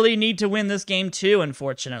really need to win this game too,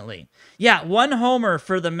 unfortunately. Yeah, 1 homer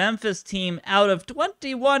for the Memphis team. Out of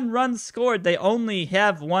 21 runs scored, they only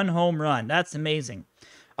have 1 home run. That's amazing.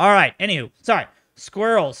 All right, anywho, sorry.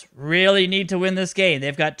 Squirrels really need to win this game.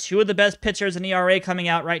 They've got 2 of the best pitchers in ERA coming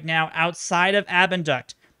out right now outside of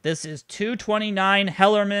Abenduct. This is 229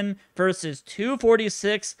 Hellerman versus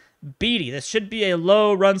 246 Beatty. This should be a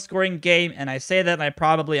low run-scoring game, and I say that and I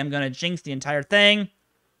probably am going to jinx the entire thing.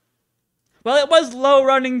 Well, it was low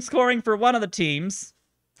running scoring for one of the teams.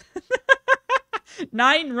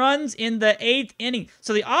 9 runs in the 8th inning.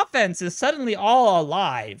 So the offense is suddenly all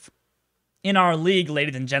alive in our league,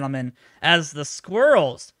 ladies and gentlemen, as the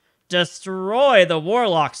Squirrels destroy the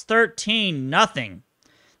Warlocks 13-0.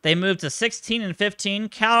 They move to 16-15.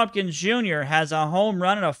 Cal Ripken Jr. has a home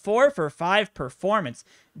run and a 4-for-5 performance.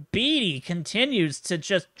 Beatty continues to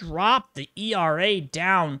just drop the ERA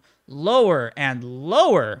down lower and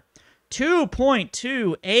lower.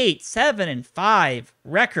 2.28, 7-5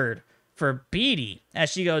 record for Beatty as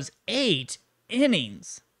she goes 8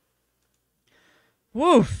 innings.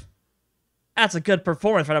 Woof. That's a good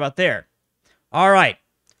performance right about there. All right.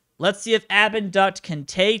 Let's see if Abenduct can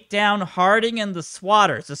take down Harding and the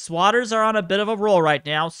Swatters. The Swatters are on a bit of a roll right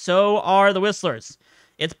now. So are the Whistlers.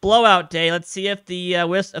 It's blowout day. Let's see if the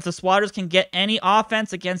Swatters can get any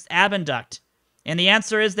offense against Abenduct. And the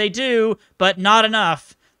answer is they do, but not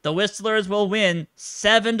enough. The Whistlers will win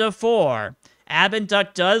 7-4.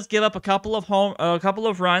 Abenduct does give up a couple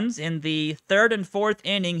of runs in the 3rd and 4th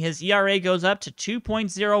inning. His ERA goes up to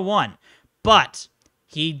 2.01, but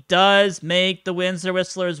he does make the Windsor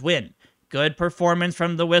Whistlers win. Good performance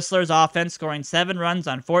from the Whistlers offense, scoring 7 runs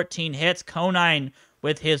on 14 hits. Conine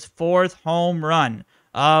with his 4th home run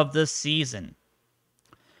of the season.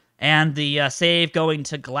 And the save going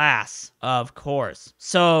to Glass, of course.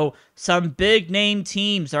 So, some big-name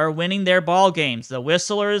teams are winning their ball games. The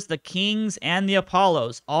Whistlers, the Kings, and the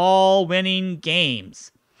Apollos, all winning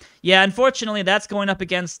games. Yeah, unfortunately, that's going up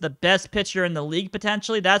against the best pitcher in the league,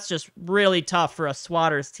 potentially. That's just really tough for a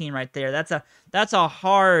Swatters team right there. That's a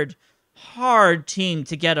hard team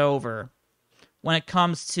to get over when it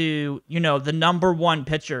comes to, the #1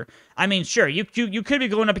 pitcher. I mean, sure, you could be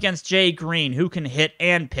going up against Jay Green, who can hit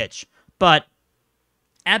and pitch, but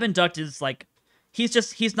Abenduct is like,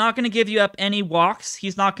 he's not going to give you up any walks.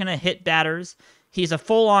 He's not going to hit batters. He's a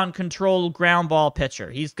full-on controlled ground ball pitcher.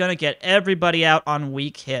 He's going to get everybody out on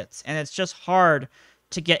weak hits, and it's just hard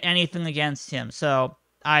to get anything against him. So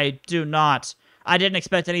I didn't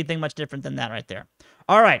expect anything much different than that right there.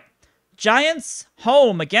 All right. Giants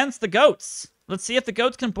home against the Goats. Let's see if the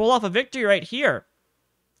Goats can pull off a victory right here.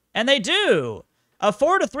 And they do. A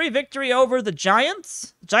 4-3 victory over the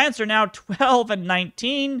Giants. The Giants are now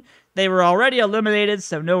 12-19. They were already eliminated,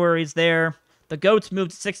 so no worries there. The Goats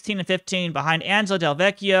moved to 16-15 behind Angela Del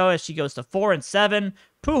Vecchio as she goes to 4-7.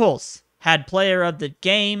 Pujols had player of the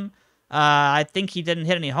game. I think he didn't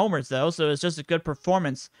hit any homers, though, so it was just a good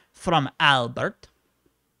performance from Albert.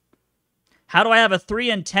 How do I have a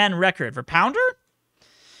 3-10 record for Pounder?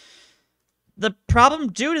 The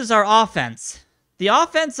problem, dude, is our offense. The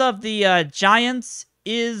offense of the Giants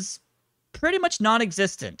is pretty much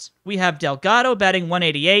non-existent. We have Delgado batting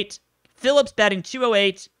 188, Phillips batting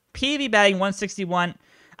 208, Peavy batting 161.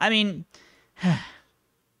 I mean,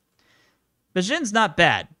 Bajin's not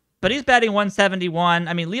bad, but he's batting 171.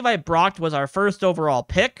 I mean, Levi Brock was our first overall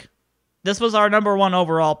pick. This was our number 1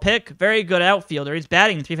 overall pick. Very good outfielder. He's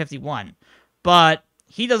batting 351. But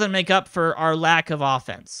he doesn't make up for our lack of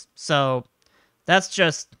offense. So that's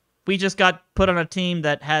just, we just got put on a team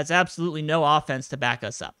that has absolutely no offense to back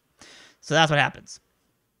us up. So that's what happens.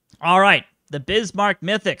 All right, the Bismarck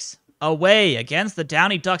Mythics away against the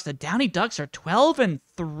Downey Ducks. The Downey Ducks are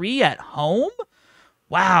 12-3 at home?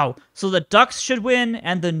 Wow. So the Ducks should win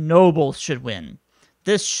and the Nobles should win.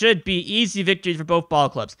 This should be easy victories for both ball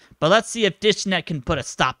clubs. But let's see if Dishnet can put a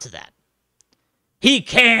stop to that. He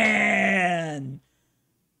can!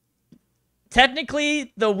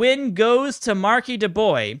 Technically, the win goes to Marky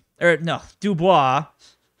Dubois. Dubois.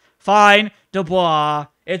 Fine, Dubois.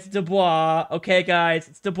 It's Dubois. Okay, guys,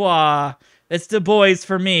 it's Dubois. It's Dubois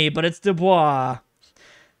for me, but it's Dubois.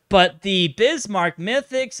 But the Bismarck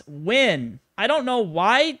Mythics win. I don't know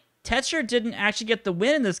why Tetcher didn't actually get the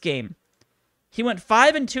win in this game. He went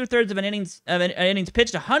 5 2/3 of an innings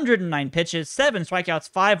pitched, 109 pitches, 7 strikeouts,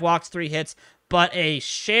 5 walks, 3 hits, but a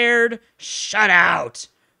shared shutout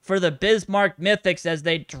for the Bismarck Mythics as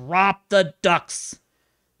they drop the Ducks.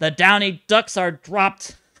 The Downey Ducks are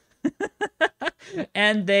dropped.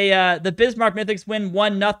 And the Bismarck Mythics win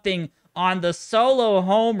 1-0 on the solo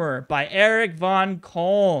homer by Eric Von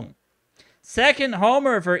Kolm. Second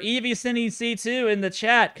homer for Evie Cine C2 in the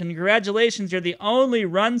chat. Congratulations, you're the only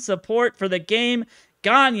run support for the game.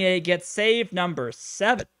 Gagne gets save number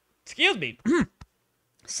 7. Excuse me.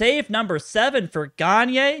 Save number 7 for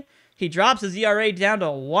Gagne. He drops his ERA down to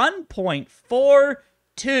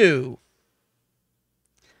 1.42.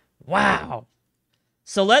 Wow.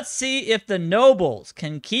 So let's see if the Nobles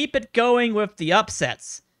can keep it going with the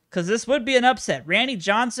upsets. Because this would be an upset. Randy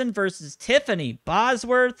Johnson versus Tiffany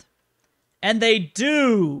Bosworth. And they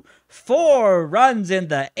do. 4 runs in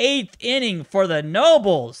the 8th inning for the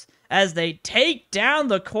Nobles as they take down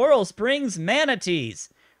the Coral Springs Manatees.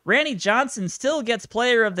 Randy Johnson still gets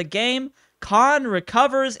player of the game. Kahn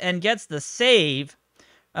recovers and gets the save.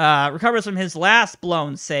 Recovers from his last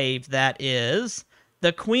blown save, that is.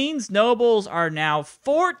 The Queens Nobles are now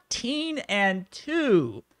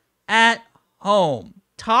 14-2 at home.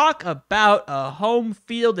 Talk about a home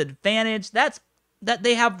field advantage. That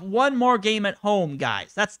they have one more game at home,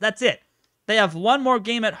 guys. That's it. They have one more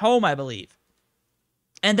game at home, I believe.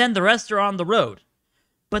 And then the rest are on the road.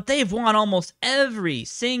 But they've won almost every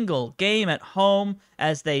single game at home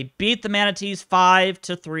as they beat the Manatees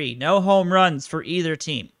 5-3. No home runs for either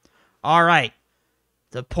team. All right.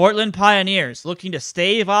 The Portland Pioneers looking to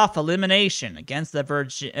stave off elimination against the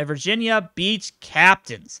Virginia Beach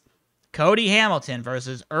Captains. Cody Hamilton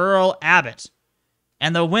versus Earl Abbott.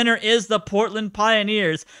 And the winner is the Portland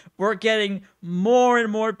Pioneers. We're getting more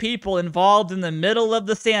and more people involved in the middle of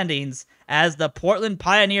the standings as the Portland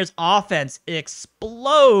Pioneers offense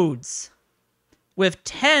explodes with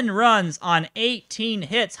 10 runs on 18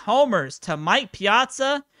 hits. Homers to Mike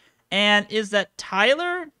Piazza. And is that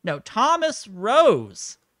Tyler? No, Thomas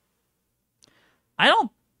Rose. I don't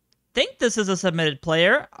think this is a submitted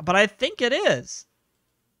player, but I think it is.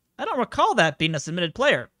 I don't recall that being a submitted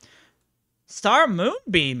player. Star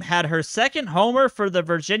Moonbeam had her second homer for the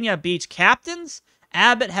Virginia Beach Captains.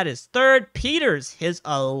 Abbott had his third, Peters his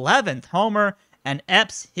 11th homer, and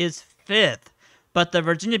Epps his 5th. But the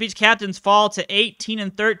Virginia Beach Captains fall to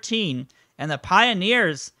 18-13, and the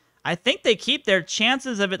Pioneers, I think they keep their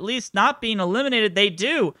chances of at least not being eliminated. They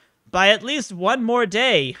do, by at least one more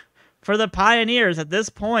day for the Pioneers at this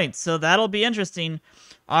point, so that'll be interesting.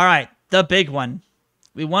 All right, the big one.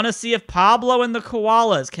 We want to see if Pablo and the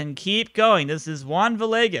Koalas can keep going. This is Juan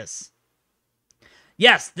Villegas.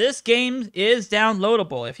 Yes, this game is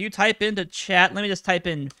downloadable. If you type into chat, let me just type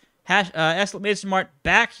in exclamation mark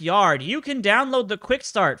backyard. You can download the quick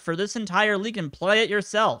start for this entire league and play it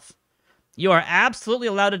yourself. You are absolutely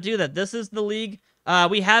allowed to do that. This is the league.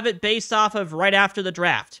 We have it based off of right after the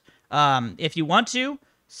draft. If you want to,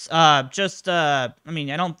 I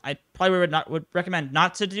probably would recommend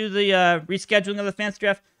not to do the rescheduling of the fantasy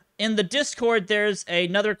draft. In the Discord, there's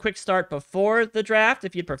another quick start before the draft,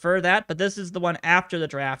 if you'd prefer that, but this is the one after the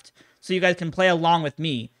draft, so you guys can play along with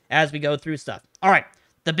me as we go through stuff. All right,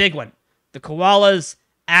 the big one. The Koalas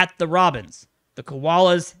at the Robins. The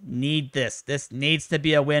Koalas need this. This needs to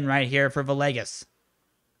be a win right here for Villegas.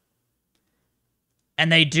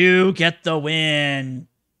 And they do get the win.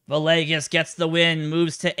 Villegas gets the win,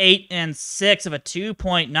 moves to 8-6 of a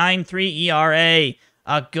 2.93 ERA.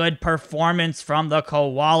 A good performance from the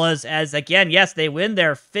Koalas as, again, yes, they win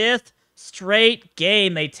their 5th straight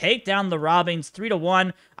game. They take down the Robins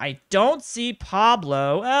 3-1. I don't see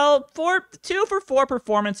Pablo. Well, 2 for 4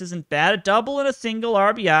 performance isn't bad. A double and a single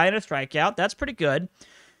RBI and a strikeout. That's pretty good.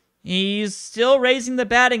 He's still raising the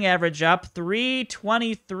batting average up.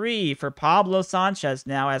 323 for Pablo Sanchez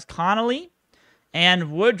now as Connolly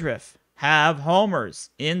and Woodruff have homers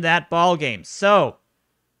in that ball game. So,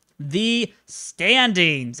 the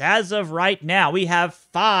standings as of right now, we have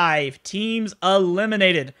 5 teams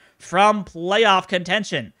eliminated from playoff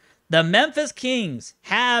contention. The Memphis Kings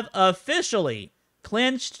have officially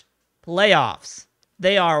clinched playoffs.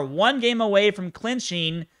 They are 1 game away from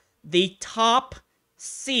clinching the top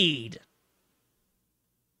seed.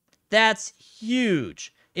 That's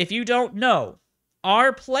huge. If you don't know,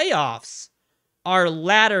 our playoffs are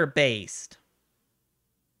ladder-based.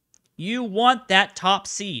 You want that top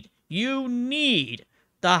seed. You need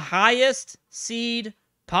the highest seed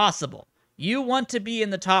possible. You want to be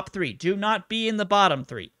in the top 3. Do not be in the bottom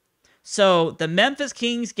 3. So the Memphis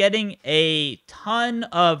Kings getting a ton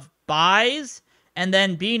of buys and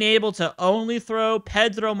then being able to only throw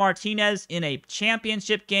Pedro Martinez in a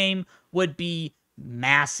championship game would be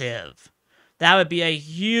massive. That would be a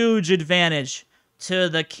huge advantage to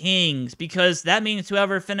the Kings, because that means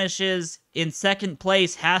whoever finishes in second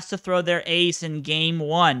place has to throw their ace in game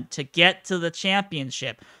 1 to get to the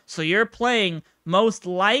championship. So you're playing most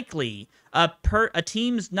likely a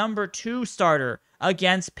team's number 2 starter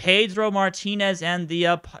against Pedro Martinez and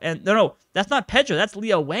no, that's not Pedro, that's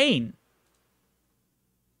Leo Wayne.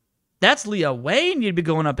 That's Leo Wayne you'd be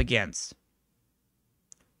going up against.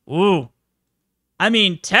 Ooh. I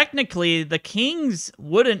mean, technically, the Kings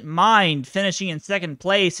wouldn't mind finishing in second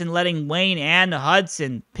place and letting Wayne and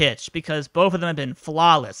Hudson pitch, because both of them have been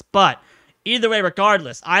flawless. But either way,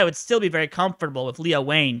 regardless, I would still be very comfortable with Leo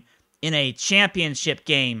Wayne in a championship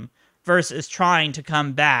game versus trying to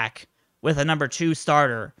come back with a number 2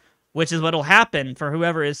 starter, which is what will happen for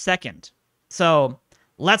whoever is second. So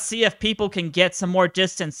let's see if people can get some more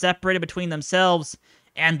distance separated between themselves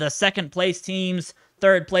and the second place teams,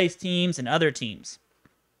 third place teams, and other teams.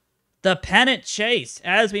 The pennant chase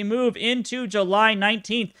as we move into July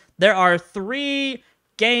 19th. There are 3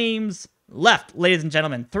 games left, ladies and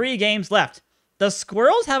gentlemen. 3 games left. The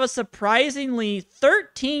Squirrels have a surprisingly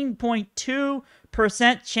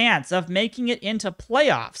 13.2% chance of making it into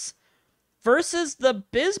playoffs versus the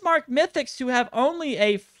Bismarck Mythics, who have only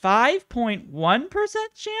a 5.1%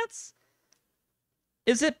 chance?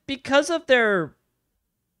 Is it because of the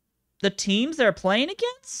teams they're playing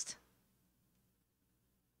against?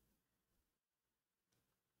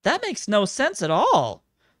 That makes no sense at all.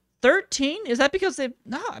 13? Is that because they've...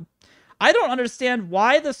 No, I don't understand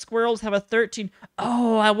why the Squirrels have a 13.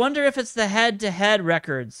 Oh, I wonder if it's the head-to-head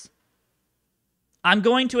records. I'm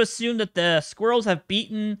going to assume that the Squirrels have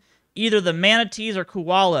beaten either the Manatees or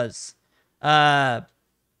Koalas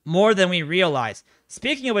more than we realize.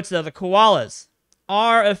 Speaking of which, though, the Koalas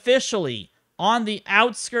are officially on the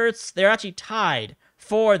outskirts. They're actually tied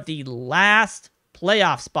for the last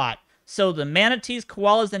playoff spot. So the Manatees,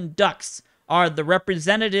 Koalas, and Ducks are the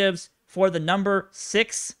representatives for the number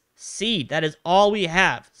 6 seed. That is all we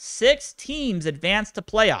have. 6 teams advance to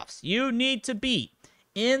playoffs. You need to be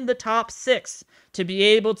in the top 6 to be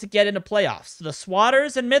able to get into playoffs. So the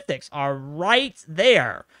Swatters and Mythics are right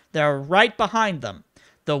there. They're right behind them.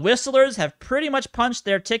 The Whistlers have pretty much punched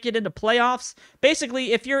their ticket into playoffs.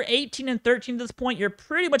 Basically, if you're 18-13 at this point, you're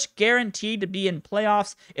pretty much guaranteed to be in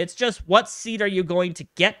playoffs. It's just what seed are you going to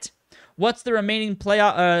get? What's the remaining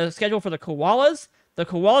playoff schedule for the Koalas? The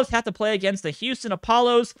Koalas have to play against the Houston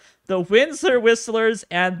Apollos, the Windsor Whistlers,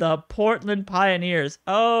 and the Portland Pioneers.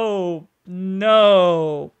 Oh,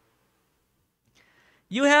 no.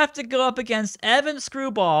 You have to go up against Evan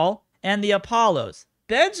Screwball and the Apollos,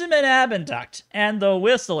 Benjamin Abenduct and the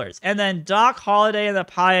Whistlers, and then Doc Holliday and the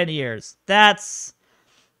Pioneers. That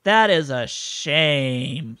is a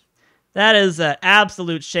shame. That is an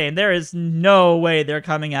absolute shame. There is no way they're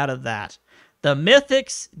coming out of that. The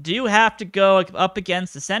Mythics do have to go up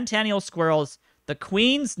against the Centennial Squirrels, the The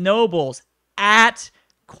Queens Nobles at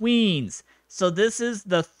Queens. So this is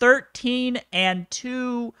the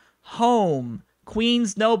 13-2 home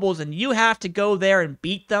Queens Nobles, and you have to go there and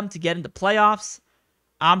beat them to get into playoffs.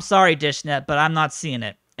 I'm sorry, Dishnet, but I'm not seeing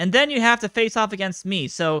it. And then you have to face off against me.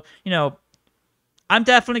 So, you know, I'm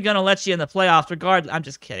definitely going to let you in the playoffs regardless. I'm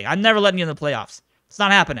just kidding. I'm never letting you in the playoffs. It's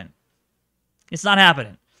not happening. It's not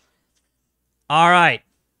happening. All right.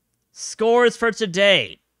 Scores for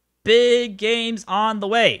today. Big games on the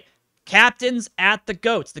way. Captains at the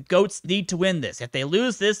Goats. The Goats need to win this. If they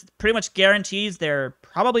lose this, pretty much guarantees they're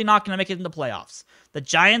probably not going to make it in the playoffs. The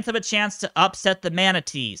Giants have a chance to upset the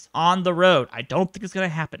Manatees on the road. I don't think it's going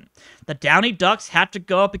to happen. The Downey Ducks had to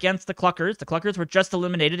go up against the Cluckers. The Cluckers were just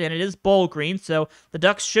eliminated, and it is Bowl Green, so the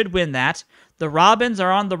Ducks should win that. The Robins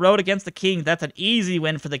are on the road against the Kings. That's an easy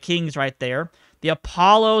win for the Kings right there. The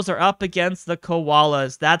Apollos are up against the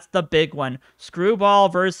Koalas. That's the big one. Screwball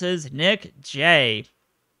versus Nick J.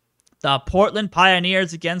 The Portland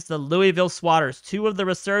Pioneers against the Louisville Swatters. Two of the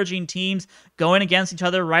resurging teams going against each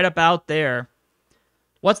other right about there.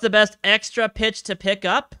 What's the best extra pitch to pick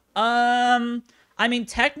up? I mean,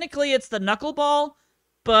 technically it's the knuckleball,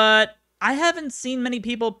 but I haven't seen many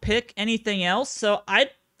people pick anything else, so I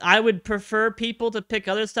would prefer people to pick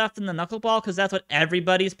other stuff than the knuckleball, because that's what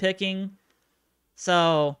everybody's picking.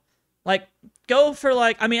 So, like, go for,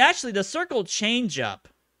 like, I mean, actually, the circle changeup.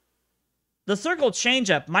 The circle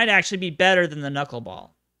changeup might actually be better than the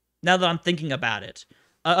knuckleball, now that I'm thinking about it.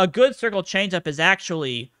 A good circle changeup is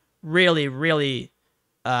actually really, really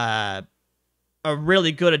a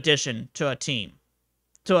really good addition to a team.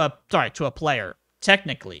 To a player,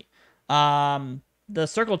 technically. The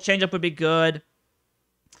circle changeup would be good.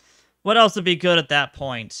 What else would be good at that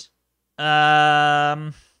point?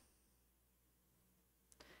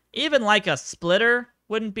 Even like a splitter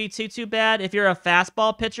wouldn't be too bad. If you're a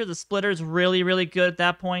fastball pitcher, the splitter's really, really good at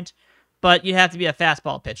that point. But you have to be a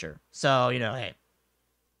fastball pitcher. So, you know, hey.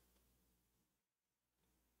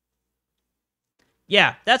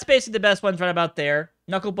 Yeah, that's basically the best ones right about there.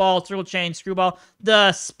 Knuckleball, circle change, screwball.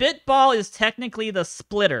 The spitball is technically the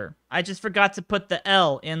splitter. I just forgot to put the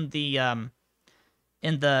L in the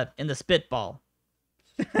spitball.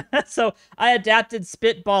 So I adapted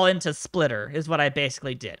spitball into splitter is what I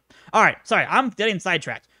basically did. All right, sorry, I'm getting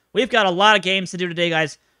sidetracked. We've got a lot of games to do today,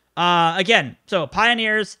 guys. Again, so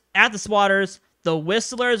Pioneers at the Swatters. The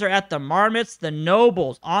Whistlers are at the Marmots. The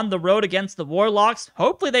Nobles on the road against the Warlocks.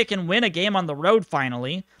 Hopefully they can win a game on the road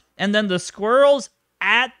finally. And then the Squirrels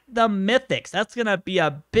at the Mythics. That's going to be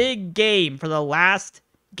a big game for the last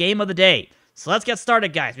game of the day. So let's get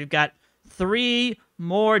started, guys. We've got 3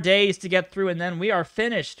 more days to get through, and then we are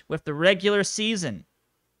finished with the regular season.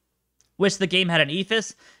 Wish the game had an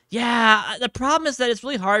eephus. Yeah, the problem is that it's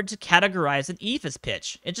really hard to categorize an eephus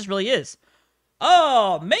pitch. It just really is.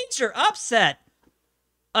 Oh, major upset.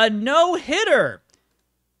 A no-hitter.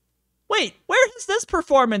 Wait, where has this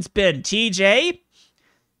performance been, TJ?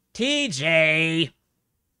 TJ.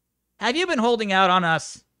 Have you been holding out on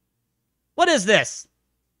us? What is this?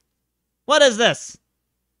 What is this?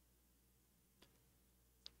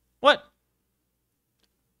 What?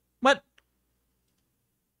 What?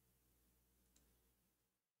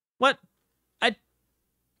 What?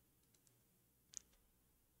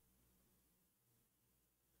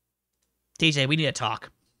 TJ, we need to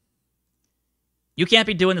talk. You can't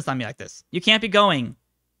be doing this on me like this. You can't be going,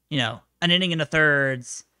 you know, an inning and a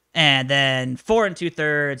thirds, and then 4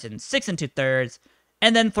 2/3, and 6 2/3,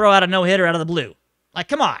 and then throw out a no-hitter out of the blue. Like,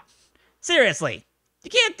 come on. Seriously.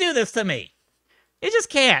 You can't do this to me. You just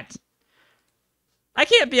can't. I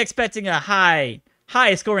can't be expecting a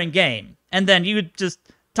high-scoring game, and then you just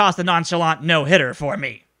toss a nonchalant no-hitter for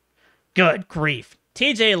me. Good grief.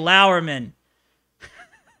 TJ Lauerman,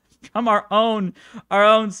 from our own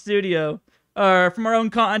studio, or from our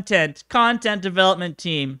own content development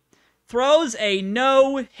team, throws a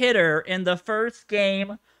no-hitter in the first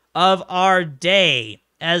game of our day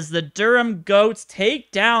as the Durham Goats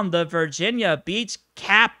take down the Virginia Beach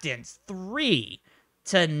Captains 3-0.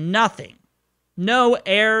 No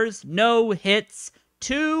errors, no hits,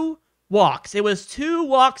 2 walks. It was 2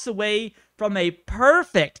 walks away from a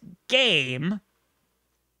perfect game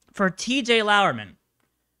for TJ Lauerman.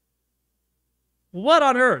 What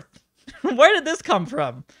on earth? Where did this come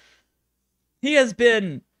from? He has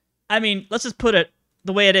been, I mean, let's just put it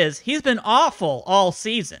the way it is. He's been awful all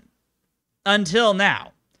season. Until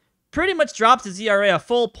now. Pretty much dropped his ERA a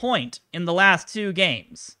full point in the last 2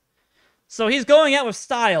 games. So he's going out with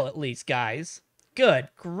style at least, guys. Good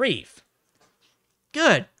grief.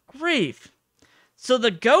 Good grief. So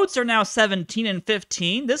the Goats are now 17 and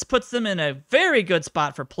 15. This puts them in a very good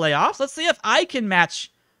spot for playoffs. Let's see if I can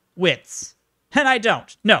match Wits. And I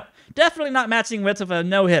don't. No, definitely not matching Wits with a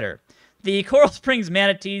no-hitter. The Coral Springs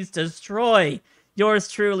Manatees destroy yours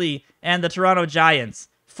truly and the Toronto Giants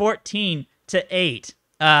 14-8.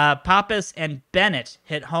 Pappas and Bennett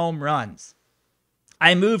hit home runs.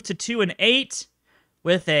 I moved to 2-8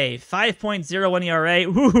 with a 5.01 ERA.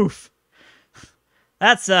 Oof.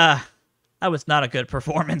 That was not a good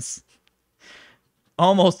performance.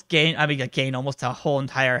 I gained almost a whole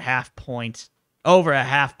entire half point. Over a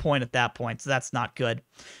half point at that point, so that's not good.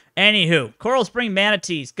 Anywho, Coral Spring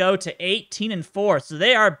Manatees go to 18-4, so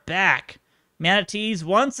they are back. Manatees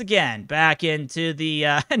once again back into the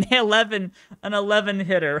an 11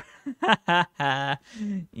 hitter.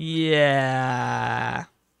 Yeah,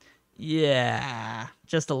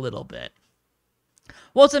 just a little bit.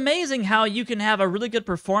 Well, it's amazing how you can have a really good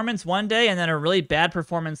performance one day and then a really bad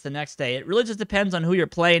performance the next day. It really just depends on who you're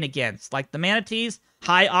playing against. Like the Manatees,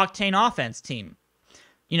 high-octane offense team.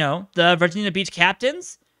 You know, the Virginia Beach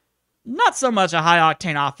Captains, not so much a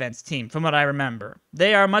high-octane offense team, from what I remember.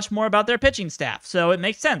 They are much more about their pitching staff, so it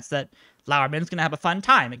makes sense that Lauerman's going to have a fun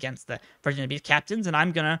time against the Virginia Beach Captains, and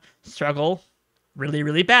I'm going to struggle really,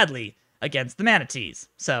 really badly against the Manatees.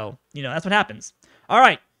 So, you know, that's what happens. All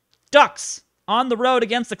right, Ducks on the road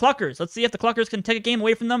against the Cluckers. Let's see if the Cluckers can take a game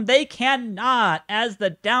away from them. They cannot, as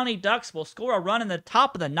the Downey Ducks will score a run in the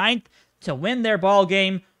top of the ninth to win their ball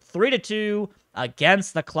game 3-2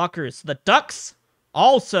 against the Cluckers. The Ducks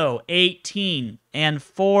also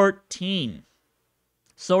 18-14.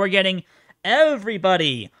 So we're getting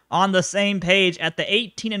everybody on the same page at the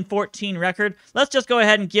 18-14 record. Let's just go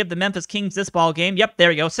ahead and give the Memphis Kings this ball game. Yep, there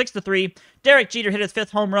we go, 6-3. Derek Jeter hit his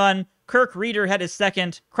 5th home run. Kirk Reeder had his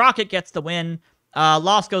 2nd. Crockett gets the win.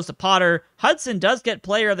 Loss goes to Potter. Hudson does get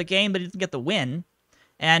player of the game, but he doesn't get the win.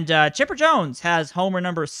 And Chipper Jones has homer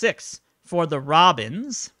number 6 for the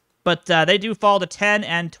Robins. But they do fall to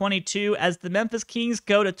 10-22 as the Memphis Kings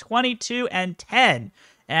go to 22-10.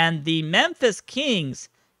 And the Memphis Kings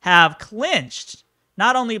have clinched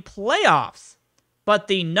not only playoffs, but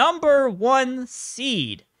the number 1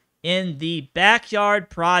 seed in the Backyard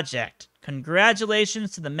Project.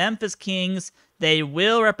 Congratulations to the Memphis Kings. They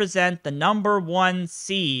will represent the number 1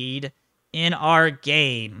 seed in our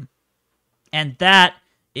game. And that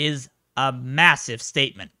is a massive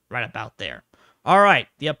statement right about there. All right,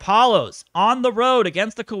 the Apollos on the road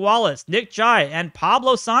against the Koalas. Nick Jai and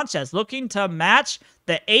Pablo Sanchez looking to match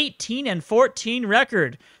the 18-14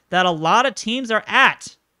 record that a lot of teams are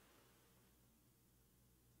at.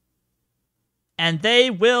 And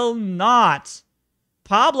they will not.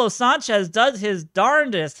 Pablo Sanchez does his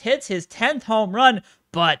darndest, hits his 10th home run,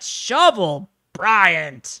 but Shovel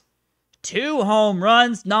Bryant, 2 home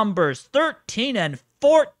runs, numbers 13 and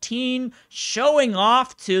 14, showing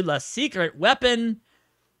off to the secret weapon,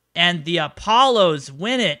 and the Apollos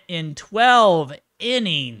win it in 12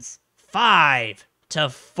 innings,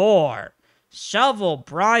 5-4. Shovel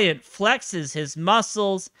Bryant flexes his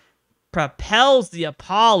muscles, propels the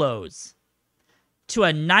Apollos to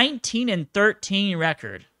a 19-13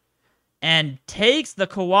 record, and takes the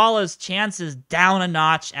Koalas' chances down a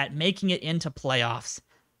notch at making it into playoffs.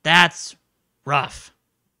 That's rough.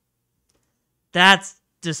 That's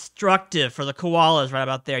destructive for the Koalas right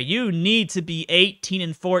about there. You need to be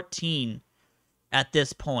 18-14 at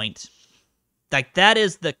this point. Like, that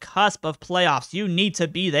is the cusp of playoffs. You need to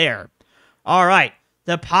be there. All right,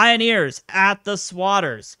 the Pioneers at the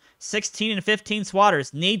Swatters. 16-15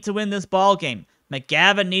 Swatters need to win this ball game.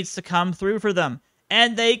 McGavin needs to come through for them,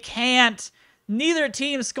 and they can't. Neither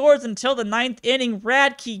team scores until the 9th inning.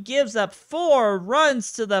 Radke gives up 4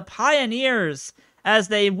 runs to the Pioneers as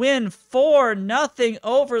they win 4-0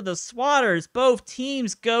 over the Swatters. Both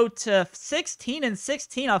teams go to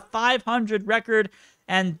 16-16, a 500 record,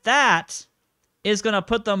 and that is going to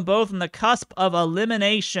put them both on the cusp of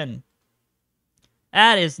elimination.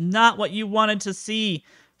 That is not what you wanted to see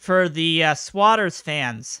for the Swatters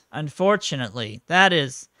fans, unfortunately. That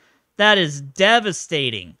is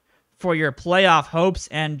devastating for your playoff hopes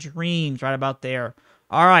and dreams right about there.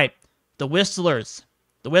 All right, the Whistlers.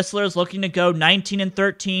 The Whistlers looking to go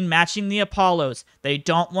 19-13, matching the Apollos. They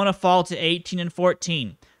don't want to fall to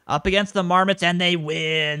 18-14. Up against the Marmots, and they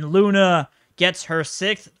win. Luna gets her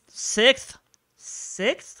sixth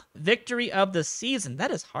victory of the season.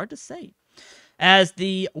 That is hard to say. As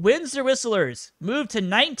the Windsor Whistlers move to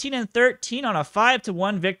 19-13 on a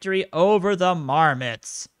 5-1 victory over the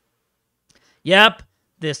Marmots. Yep,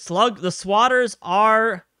 the Swatters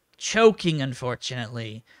are choking,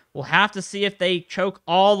 unfortunately. We'll have to see if they choke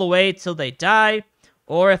all the way till they die,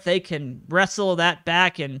 or if they can wrestle that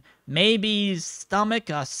back and maybe stomach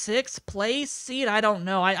a 6th place seed. I don't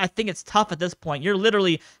know. I think it's tough at this point. You're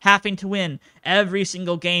literally having to win every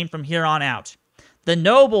single game from here on out. The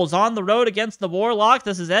Nobles on the road against the Warlocks.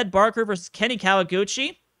 This is Ed Barker versus Kenny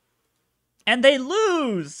Kawaguchi. And they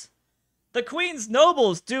lose! The Queen's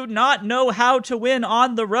Nobles do not know how to win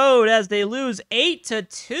on the road as they lose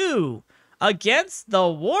 8-2 against the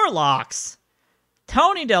Warlocks.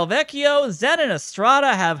 Tony Del Vecchio, Zen, and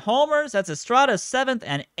Estrada have homers. That's Estrada's 7th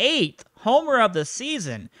and 8th homer of the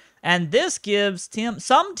season. And this gives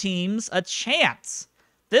some teams a chance.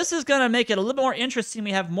 This is going to make it a little more interesting.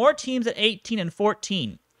 We have more teams at 18 and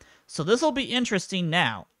 14. So this will be interesting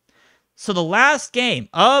now. So the last game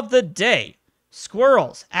of the day,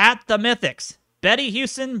 Squirrels at the Mythics. Betty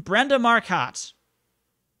Houston, Brenda Marcotte.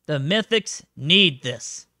 The Mythics need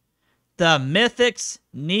this. The Mythics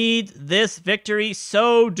need this victory,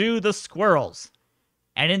 so do the Squirrels.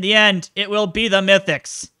 And in the end, it will be the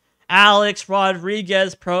Mythics. Alex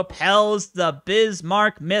Rodriguez propels the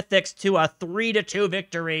Bismarck Mythics to a 3-2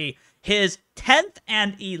 victory. His 10th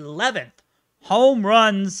and 11th home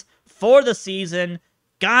runs for the season.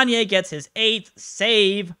 Gagne gets his 8th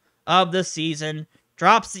save of the season.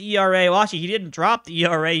 Drops the ERA. Well, actually, he didn't drop the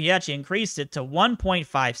ERA. He actually increased it to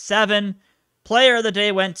 1.57. Player of the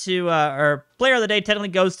day went to, player of the day technically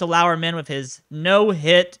goes to Lauerman with his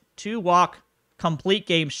no-hit, 2-walk, complete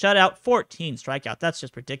game shutout, 14 strikeout. That's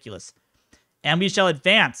just ridiculous. And we shall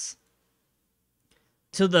advance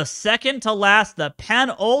to the second to last, the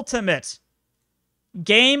penultimate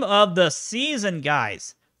game of the season,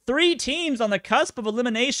 guys. 3 teams on the cusp of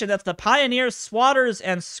elimination. That's the Pioneers, Swatters,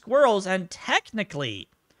 and Squirrels. And technically,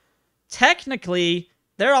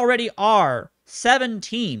 there already are 7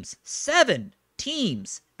 teams. 7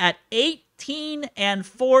 teams at 18 and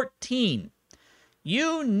 14.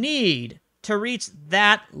 You need to reach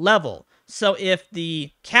that level. So if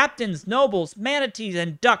the Captains, Nobles, Manatees,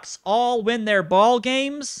 and Ducks all win their ball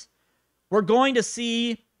games, we're going to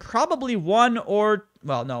see probably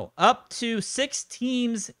up to 6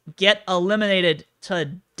 teams get eliminated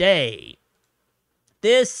today.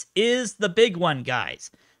 This is the big one, guys.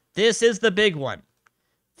 This is the big one.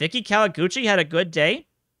 Vicky Kawaguchi had a good day.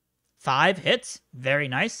 5 hits. Very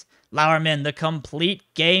nice. Lauerman, the complete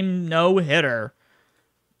game no-hitter.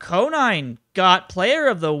 Conine got Player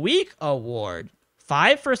of the Week award.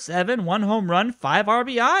 5 for 7, 1 home run, 5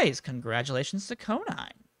 RBIs. Congratulations to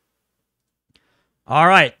Conine. All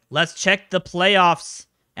right, let's check the playoffs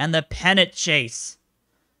and the pennant chase.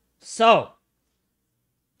 So,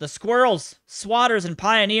 the Squirrels, Swatters, and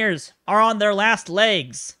Pioneers are on their last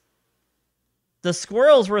legs. The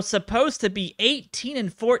Squirrels were supposed to be 18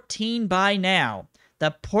 and 14 by now.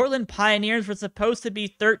 The Portland Pioneers were supposed to be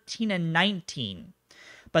 13 and 19.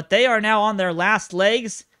 But they are now on their last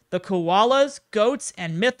legs. The Koalas, Goats,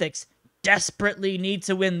 and Mythics desperately need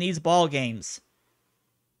to win these ball games.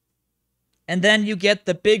 And then you get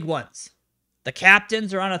the big ones. The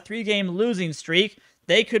Captains are on a 3-game losing streak.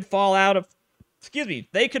 They could fall out of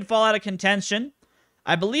contention.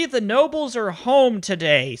 I believe the Nobles are home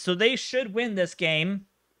today, so they should win this game,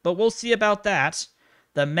 but we'll see about that.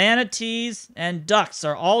 The Manatees and Ducks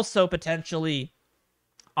are also potentially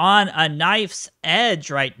on a knife's edge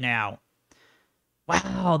right now.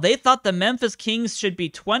 Wow, they thought the Memphis Kings should be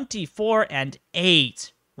 24 and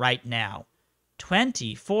 8 right now.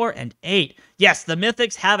 24 and 8. Yes, the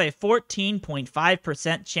Mythics have a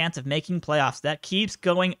 14.5% chance of making playoffs. That keeps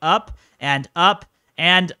going up and up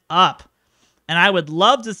and up. And I would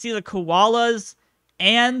love to see the Koalas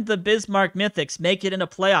and the Bismarck Mythics make it into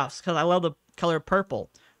playoffs because I love the color purple.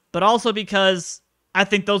 But also because I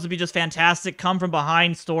think those would be just fantastic come from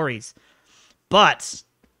behind stories. But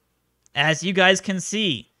as you guys can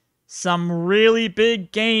see, some really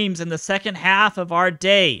big games in the second half of our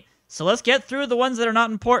day. So let's get through the ones that are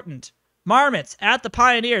not important. Marmots at the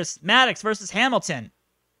Pioneers. Maddox versus Hamilton.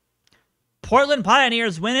 Portland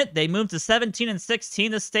Pioneers win it. They move to 17 and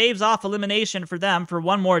 16. This staves off elimination for them for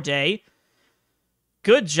one more day.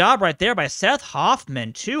 Good job right there by Seth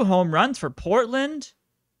Hoffman. 2 home runs for Portland.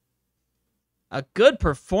 A good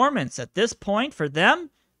performance at this point for them.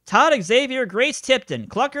 Todd Xavier, Grace Tipton.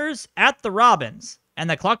 Cluckers at the Robins. And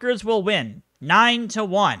the Cluckers will win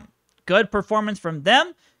 9-1. Good performance from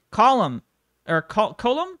them. Colum,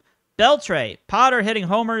 Beltre, Potter hitting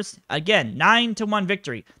homers. Again, 9-1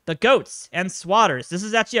 victory. The Goats and Swatters. This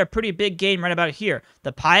is actually a pretty big game right about here.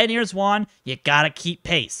 The Pioneers won. You gotta keep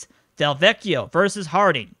pace. Del Vecchio versus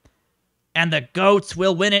Harding. And the Goats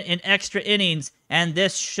will win it in extra innings. And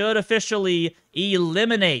this should officially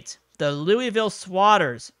eliminate the Louisville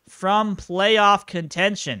Swatters from playoff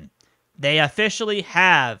contention. they officially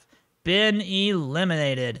have been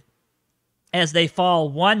eliminated as they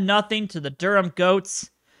fall 1-0 to the Durham Goats.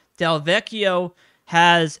 Del Vecchio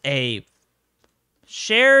has a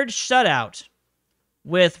shared shutout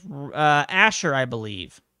with Asher, I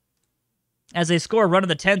believe, as they score a run in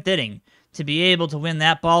the 10th inning to be able to win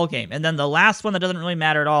that ball game. And then the last one that doesn't really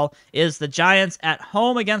matter at all is the Giants at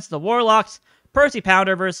home against the Warlocks. Percy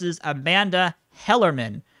Pounder versus Amanda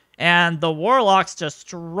Hellerman. And the Warlocks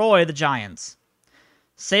destroy the Giants.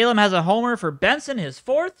 Salem has a homer for Benson, his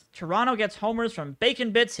 4th. Toronto gets homers from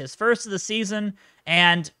Bacon Bits, his 1st of the season.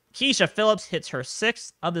 And Keisha Phillips hits her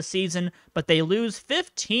 6th of the season. But they lose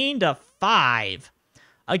 15-5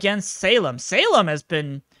 against Salem. Salem has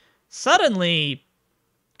been suddenly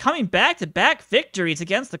coming back-to-back victories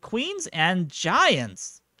against the Queens and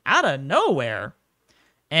Giants out of nowhere.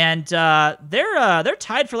 And they're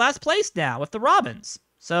tied for last place now with the Robins.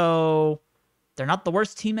 So they're not the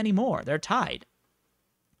worst team anymore. They're tied.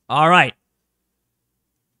 All right.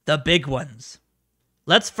 The big ones.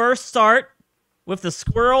 Let's first start with the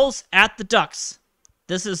Squirrels at the Ducks.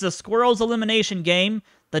 This is the Squirrels elimination game.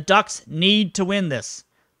 The Ducks need to win this.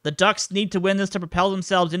 The Ducks need to win this to propel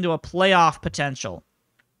themselves into a playoff potential.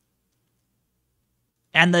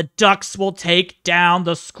 And the Ducks will take down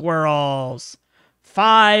the Squirrels.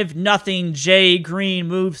 5-0. Jay Green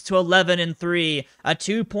moves to 11-3. A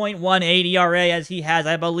 2.18 ERA as he has,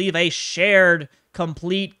 I believe, a shared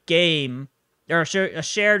complete game. Or a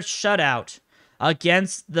shared shutout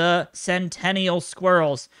against the Centennial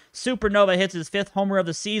Squirrels. Supernova hits his 5th homer of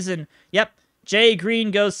the season. Yep, Jay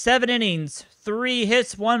Green goes 7 innings, 3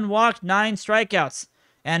 hits, 1 walk, 9 strikeouts.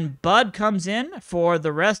 And Bud comes in for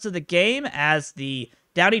the rest of the game as the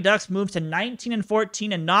Downey Ducks move to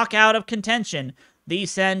 19-14 and knock out of contention the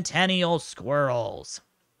Centennial Squirrels.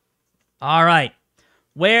 All right,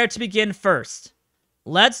 where to begin first?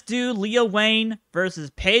 Let's do Leah Wayne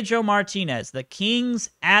versus Pedro Martinez, the Kings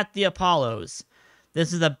at the Apollos.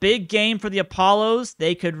 This is a big game for the Apollos.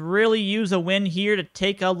 They could really use a win here to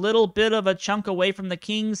take a little bit of a chunk away from the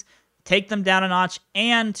Kings, take them down a notch,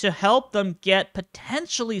 and to help them get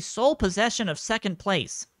potentially sole possession of second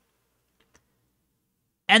place.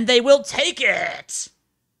 And they will take it!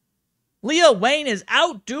 Leah Wayne is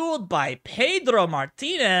outdueled by Pedro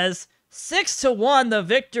Martinez. 6-1 the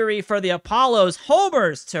victory for the Apollos.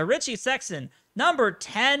 Homers to Richie Sexton. Number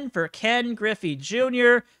 10 for Ken Griffey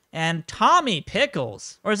Jr. And Tommy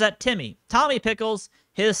Pickles. Or is that Timmy? Tommy Pickles,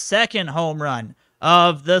 his 2nd home run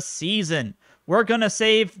of the season. We're going to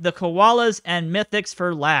save the Koalas and Mythics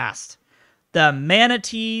for last. The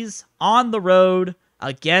Manatees on the road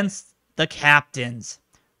against the Captains.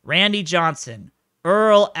 Randy Johnson,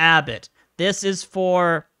 Earl Abbott. This is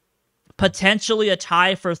for potentially a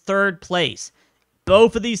tie for 3rd place.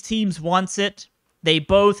 Both of these teams wants it. They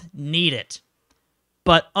both need it.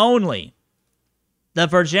 But only the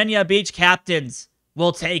Virginia Beach Captains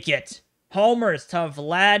will take it. Homers to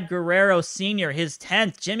Vlad Guerrero Sr., his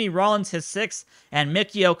 10th. Jimmy Rollins, his 6th. And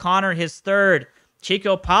Mickey O'Connor, his 3rd.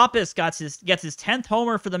 Chico Pappas gets his 10th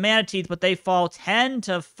homer for the Manatees, but they fall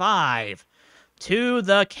 10-5. To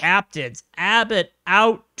the Captains. Abbott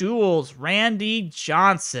outduels Randy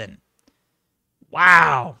Johnson.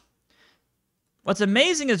 Wow. What's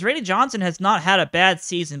amazing is Randy Johnson has not had a bad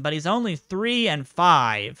season, but he's only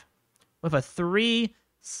 3-5 with a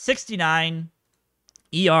 3.69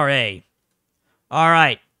 ERA. All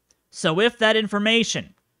right. So with that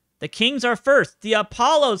information, the Kings are first. The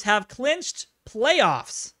Apollos have clinched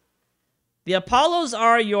playoffs. The Apollos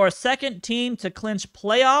are your 2nd team to clinch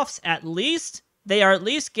playoffs at least. They are at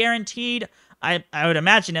least guaranteed, I would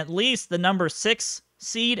imagine, at least the number 6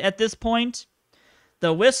 seed at this point.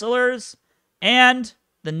 The Whistlers and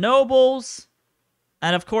the Nobles,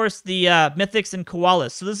 and of course the Mythics and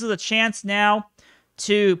Koalas. So this is a chance now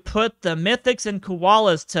to put the Mythics and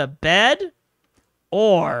Koalas to bed,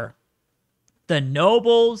 or the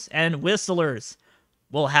Nobles and Whistlers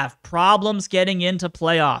will have problems getting into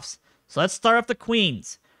playoffs. So let's start with the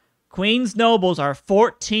Queens. Queens Nobles are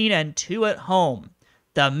 14-2 at home.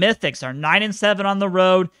 The Mythics are 9-7 on the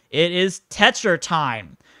road. It is Tetcher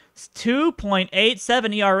time. It's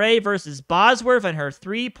 2.87 ERA versus Bosworth and her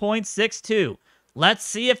 3.62. Let's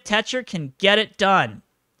see if Tetcher can get it done.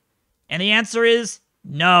 And the answer is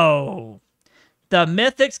no. The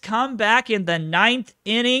Mythics come back in the 9th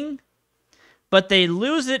inning, but they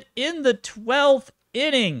lose it in the 12th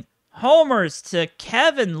inning. Homers to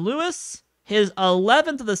Kevin Lewis, his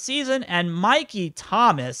 11th of the season, and Mikey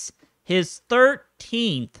Thomas, his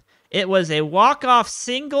 13th. It was a walk-off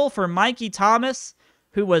single for Mikey Thomas,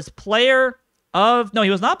 who was player of... No, he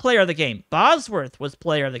was not player of the game. Bosworth was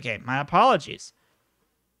player of the game. My apologies.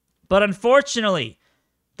 But unfortunately,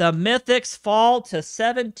 the Mythics fall to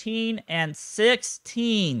 17 and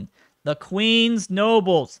 16. The Queen's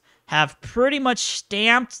Nobles have pretty much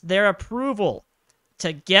stamped their approval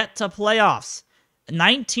to get to playoffs.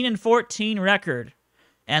 19 and 14 record.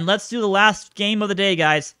 And let's do the last game of the day,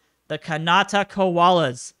 guys. The Kanata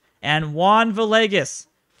Koalas and Juan Villegas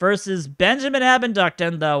versus Benjamin Abenduct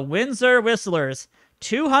and the Windsor Whistlers.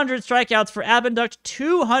 200 strikeouts for Abenduct,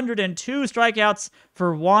 202 strikeouts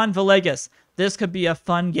for Juan Villegas. This could be a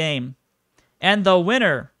fun game. And the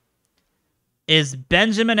winner is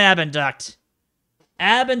Benjamin Abenduct.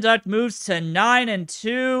 Abenduct moves to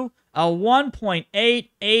 9-2, a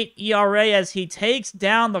 1.88 ERA as he takes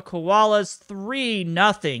down the Koalas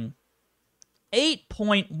 3-0.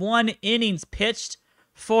 8.1 innings pitched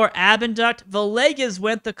for Abenduct. Villegas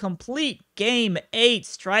went the complete game, 8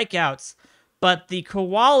 strikeouts. But the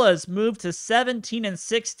Koalas moved to 17 and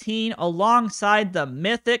 16 alongside the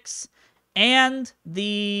Mythics and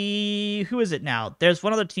the... who is it now? There's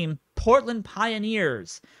one other team, Portland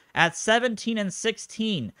Pioneers, at 17 and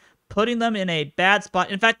 16, putting them in a bad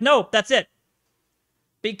spot. In fact, no, that's it.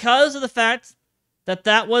 Because of the fact that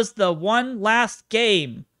that was the one last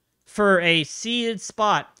game for a seeded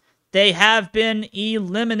spot, they have been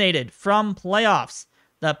eliminated from playoffs.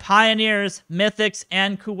 The Pioneers, Mythics,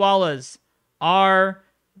 and Koalas are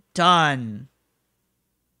done.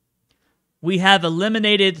 We have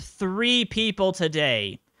eliminated 3 people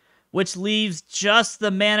today, which leaves just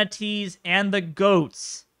the Manatees and the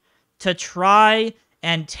Goats to try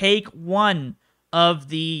and take one of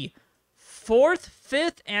the 4th,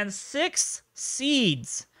 5th, and 6th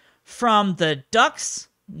seeds from the Ducks,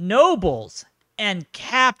 Nobles, and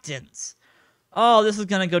Captains. Oh, this is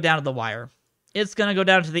going to go down to the wire. It's going to go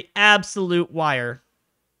down to the absolute wire.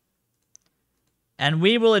 And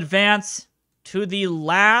we will advance to the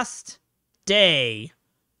last day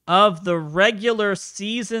of the regular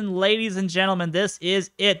season, ladies and gentlemen. This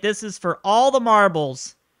is it. This is for all the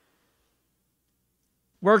marbles.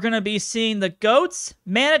 We're going to be seeing the Goats,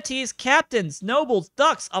 Manatees, Captains, Nobles,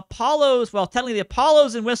 Ducks, Apollos. Well, technically the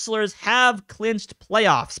Apollos and Whistlers have clinched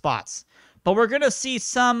playoff spots. But we're going to see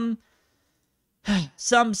some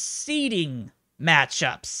seeding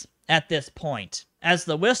matchups at this point, as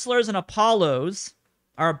the Whistlers and Apollos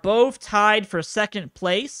are both tied for 2nd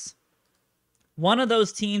place. One of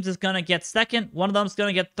those teams is going to get 2nd, one of them is going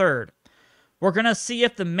to get 3rd. We're going to see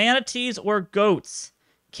if the Manatees or Goats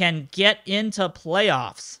can get into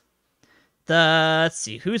playoffs. Let's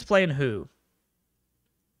see, who's playing who?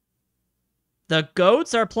 The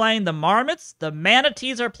Goats are playing the Marmots, the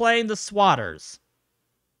Manatees are playing the Swatters.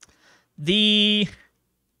 The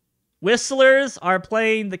Whistlers are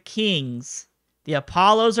playing the Kings. The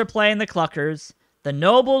Apollos are playing the Cluckers. The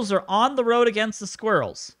Nobles are on the road against the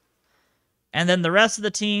Squirrels. And then the rest of the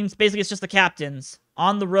teams, basically it's just the Captains,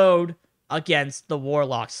 on the road against the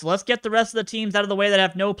Warlocks. So let's get the rest of the teams out of the way that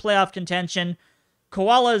have no playoff contention.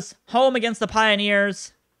 Koalas home against the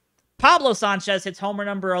Pioneers. Pablo Sanchez hits homer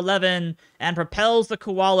number 11 and propels the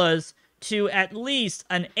Koalas to at least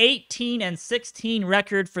an 18 and 16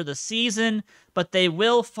 record for the season, but they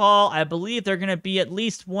will fall. I believe they're going to be at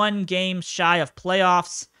least 1 game shy of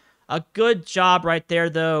playoffs. A good job right there,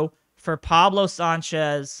 though, for Pablo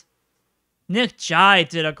Sanchez. Nick Jai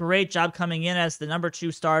did a great job coming in as the number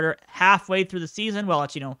 2 starter halfway through the season. Well,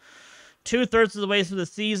 it's, 2/3 of the way through the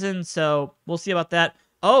season, so we'll see about that.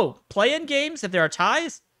 Oh, play-in games, if there are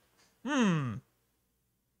ties?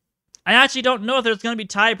 I actually don't know if there's going to be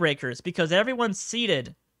tiebreakers, because everyone's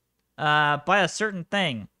seeded by a certain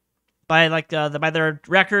thing. By by their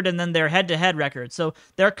record and then their head-to-head record. So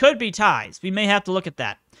there could be ties. We may have to look at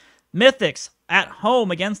that. Mythics at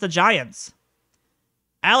home against the Giants.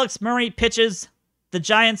 Alex Murray pitches the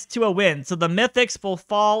Giants to a win. So the Mythics will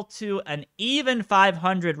fall to an even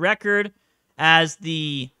 500 record as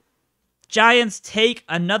the Giants take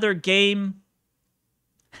another game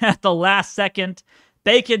at the last second.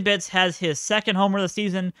 Bacon Bits has his 2nd homer of the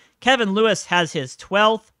season. Kevin Lewis has his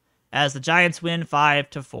 12th as the Giants win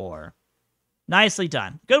 5-4. Nicely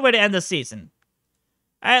done. Good way to end the season.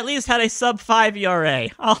 I at least had a sub-5 ERA.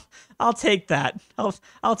 I'll take that.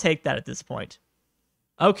 I'll take that at this point.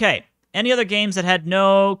 Okay. Any other games that had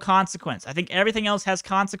no consequence? I think everything else has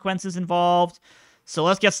consequences involved. So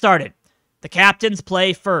let's get started. The Captains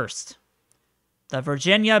play first. The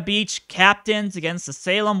Virginia Beach Captains against the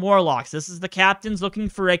Salem Warlocks. This is the Captains looking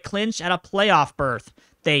for a clinch at a playoff berth.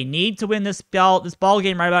 They need to win this ball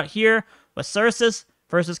game right about here with Sursus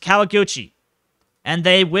versus Kawaguchi. And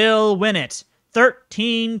they will win it.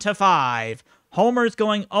 13-5. Homers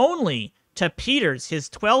going only to Peters, his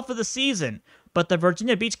 12th of the season. but the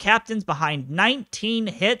Virginia Beach Captains, behind 19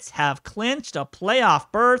 hits, have clinched a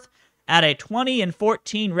playoff berth at a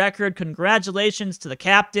 20-14 record. Congratulations to the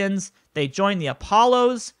Captains. They join the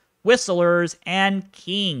Apollos, Whistlers, and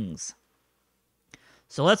Kings.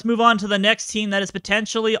 So let's move on to the next team that is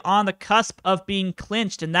potentially on the cusp of being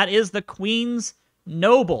clinched, and that is the Queens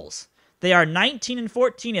Nobles. They are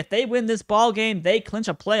 19-14. If they win this ball game, they clinch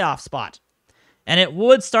a playoff spot. And it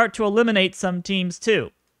would start to eliminate some teams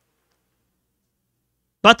too.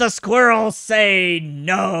 But the Squirrels say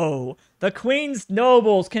no. The Queens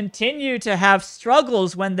Nobles continue to have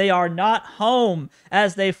struggles when they are not home,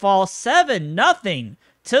 as they fall 7-0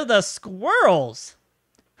 to the Squirrels,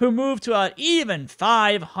 who move to an even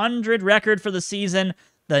 500 record for the season.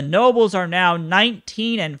 The Nobles are now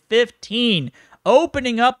 19-15,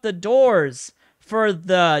 opening up the doors for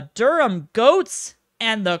the Durham Goats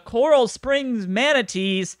and the Coral Springs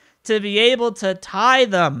Manatees to be able to tie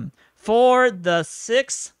them for the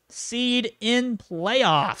 6th seed in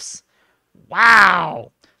playoffs.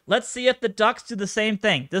 Wow. Let's see if the Ducks do the same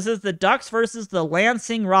thing. This is the Ducks versus the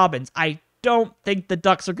Lansing Robins. I don't think the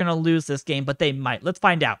Ducks are going to lose this game, but they might. Let's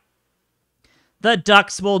find out. The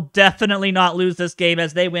Ducks will definitely not lose this game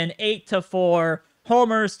as they win 8-4.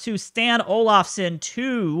 Homers to Stan Olafson,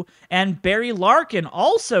 2, and Barry Larkin,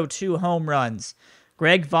 also 2 home runs.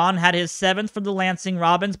 Greg Vaughn had his 7th for the Lansing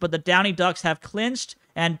Robins, but the Downey Ducks have clinched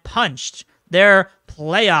and punched their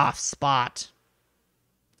playoff spot,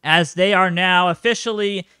 as they are now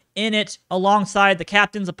officially in it alongside the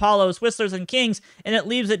Captains, Apollos, Whistlers, and Kings, and it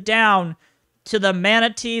leaves it down to the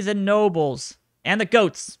Manatees and Nobles, and the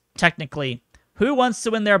Goats, technically. Who wants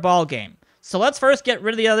to win their ball game? So let's first get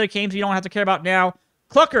rid of the other games we don't have to care about now.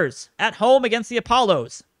 Cluckers at home against the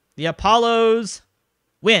Apollos. The Apollos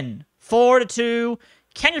win 4-2.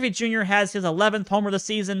 Ken Griffey Jr. has his 11th homer of the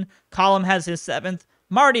season. Colum has his 7th.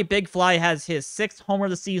 Marty Big Fly has his 6th homer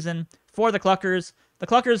of the season for the Cluckers. The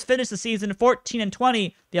Cluckers finished the season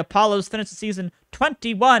 14-20. The Apollos finished the season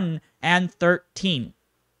 21-13.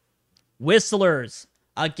 Whistlers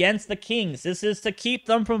against the Kings. This is to keep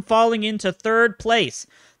them from falling into 3rd place.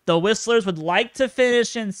 The Whistlers would like to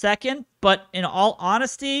finish in 2nd, but in all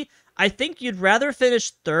honesty, I think you'd rather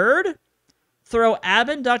finish 3rd, throw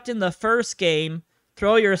Abinduct in the first game,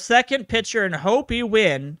 throw your 2nd pitcher and hope you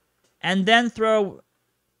win, and then throw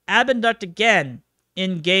Abinduct again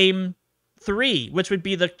in game 3, which would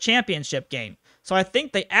be the championship game. So I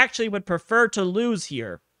think they actually would prefer to lose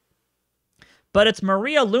here. But it's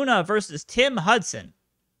Maria Luna versus Tim Hudson.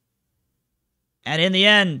 And in the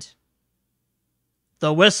end,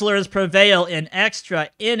 the Whistlers prevail in extra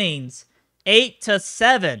innings,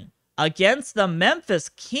 8-7 against the Memphis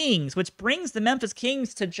Kings, which brings the Memphis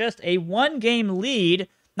Kings to just a 1-game lead.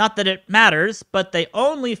 Not that it matters, but they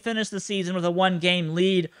only finished the season with a 1-game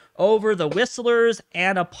lead over the Whistlers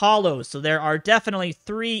and Apollos. So there are definitely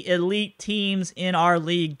 3 elite teams in our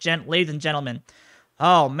league, ladies and gentlemen.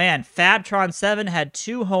 Oh man, Fabtron7 had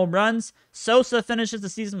 2 home runs. Sosa finishes the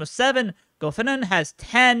season with 7. Goffinen has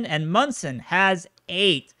 10, and Munson has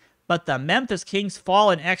 8. But the Memphis Kings fall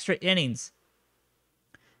in extra innings.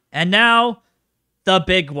 And now, the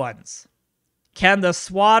big ones. Can the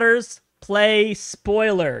Swatters play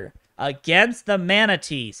spoiler against the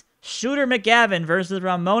Manatees? Shooter McGavin versus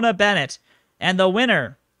Ramona Bennett. And the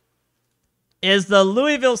winner is the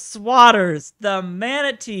Louisville Swatters. The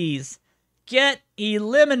Manatees get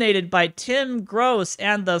eliminated by Tim Gross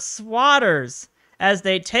and the Swatters as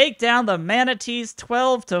they take down the Manatees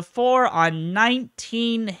 12-4 on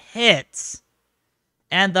 19 hits.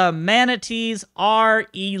 And the Manatees are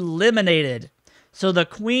eliminated. So the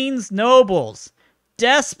Queens Nobles,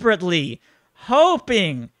 desperately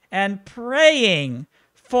hoping and praying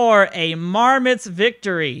for a Marmots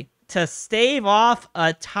victory to stave off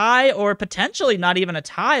a tie, or potentially not even a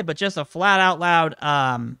tie, but just a flat out loud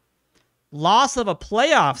loss of a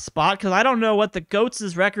playoff spot, because I don't know what the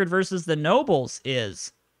Goats' record versus the Nobles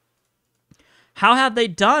is. How have they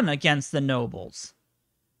done against the Nobles?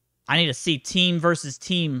 I need to see team versus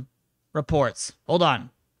team reports. Hold on.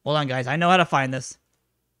 Hold on, guys. I know how to find this.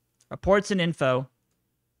 Reports and info.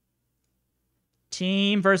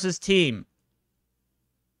 Team versus team.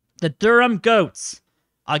 The Durham Goats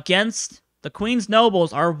against the Queens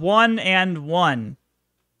Nobles are 1-1.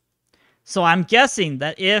 So I'm guessing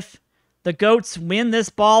that if the Goats win this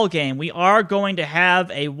ball game, we are going to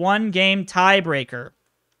have a 1-game tiebreaker,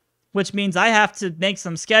 which means I have to make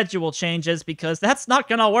some schedule changes because that's not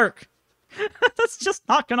going to work. That's just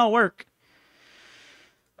not going to work.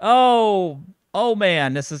 Oh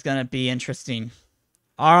man, this is going to be interesting.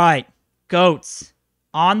 All right, Goats,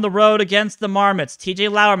 on the road against the Marmots. TJ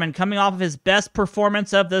Lauerman coming off of his best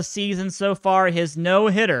performance of the season so far, his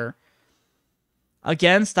no-hitter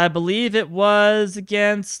against, I believe it was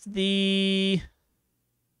against the...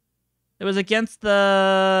 It was against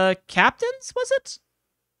the Captains, was it?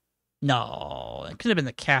 No, it could have been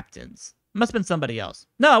the Captains. It must have been somebody else.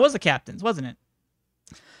 No, it was the Captains, wasn't it?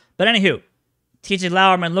 But anywho, TJ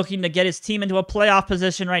Lauerman looking to get his team into a playoff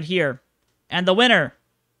position right here. And the winner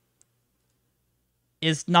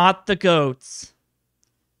is not the Goats.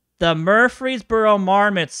 The Murfreesboro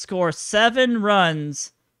Marmots score 7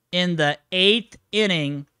 runs in the 8th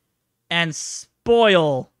inning and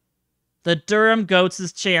spoil the Durham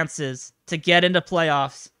Goats' chances to get into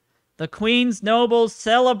playoffs. The Queens Nobles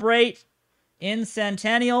celebrate in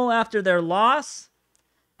Centennial after their loss,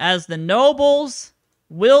 as the Nobles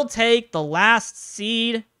will take the last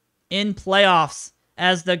seed in playoffs,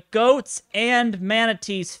 as the Goats and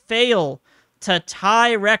Manatees fail to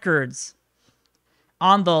tie records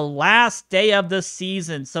on the last day of the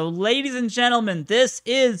season. So, ladies and gentlemen, this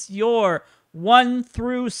is your 1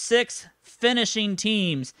 through 6 finishing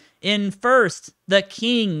teams. In first, the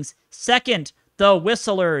Kings. Second, the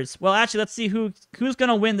Whistlers. Well, actually, let's see who's going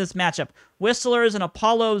to win this matchup. Whistlers and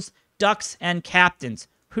Apollos, Ducks, and Captains.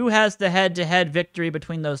 Who has the head-to-head victory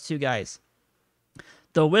between those two guys?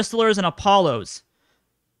 The Whistlers and Apollos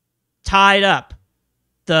tied up.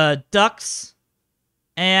 The Ducks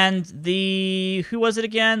and the... Who was it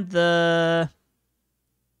again? The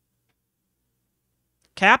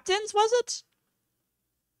Captains, was it?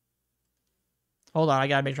 Hold on, I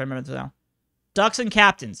gotta make sure I remember this now. Ducks and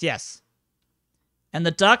Captains, yes. And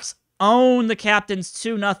the Ducks own the Captains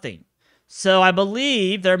 2-0. So I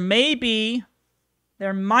believe there might be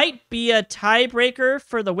a tiebreaker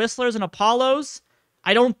for the Whistlers and Apollos.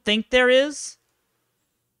 I don't think there is.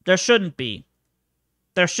 There shouldn't be.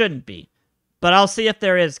 There shouldn't be. But I'll see if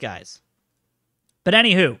there is, guys. But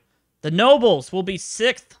anywho, the Nobles will be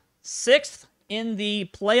sixth in the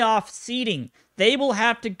playoff seeding. They will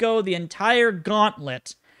have to go the entire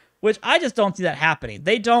gauntlet, which I just don't see that happening.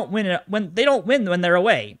 They don't win when they're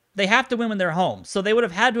away. They have to win when they're home. So they would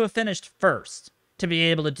have had to have finished first to be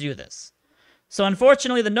able to do this. So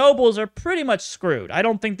unfortunately, the Nobles are pretty much screwed. I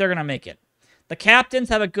don't think they're going to make it. The Captains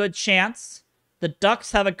have a good chance. The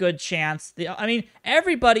Ducks have a good chance.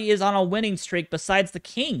 Everybody is on a winning streak besides the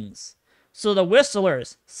Kings. So the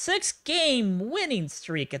Whistlers, 6-game winning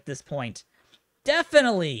streak at this point.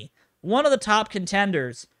 Definitely one of the top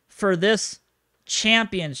contenders for this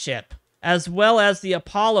championship, as well as the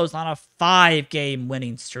Apollos on a 5-game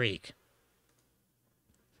winning streak.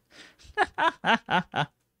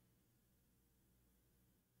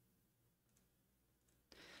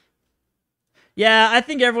 Yeah, I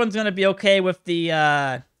think everyone's going to be okay with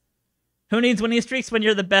the, who needs winning streaks when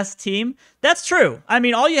you're the best team? That's true. I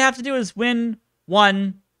mean, all you have to do is win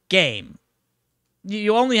one game.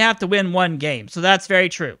 You only have to win one game, so that's very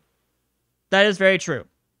true. That is very true.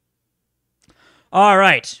 All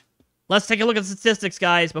right. Let's take a look at the statistics,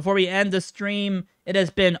 guys. Before we end the stream, it has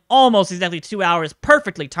been almost exactly 2 hours,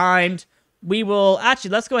 perfectly timed. We will,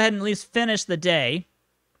 actually, let's go ahead and at least finish the day.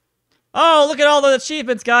 Oh, look at all the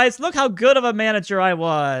achievements, guys. Look how good of a manager I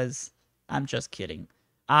was. I'm just kidding.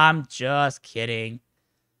 I'm just kidding.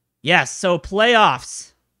 Yes, so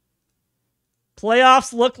playoffs.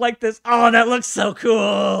 Playoffs look like this. Oh, that looks so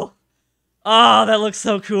cool. Oh, that looks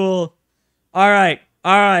so cool. All right.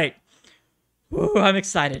 All right. Ooh, I'm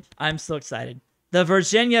excited. I'm so excited. The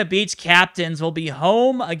Virginia Beach Captains will be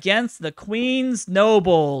home against the Queens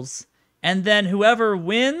Nobles. And then whoever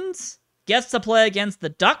wins gets to play against the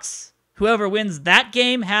Ducks. Whoever wins that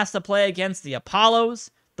game has to play against the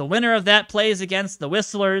Apollos. The winner of that plays against the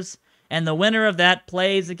Whistlers. And the winner of that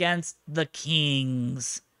plays against the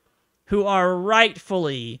Kings, who are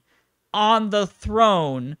rightfully on the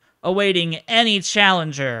throne awaiting any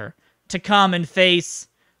challenger to come and face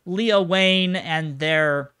Leah Wayne and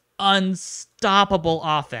their unstoppable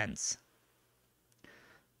offense.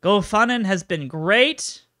 Gofanen has been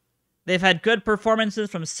great. They've had good performances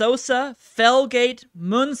from Sosa, Felgate,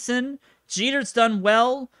 Munson. Jeter's done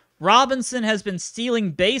well. Robinson has been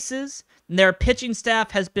stealing bases. And their pitching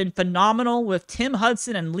staff has been phenomenal with Tim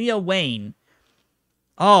Hudson and Leah Wayne.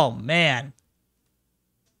 Oh, man.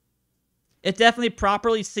 It definitely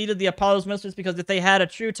properly seeded the Apollos Whistlers, because if they had a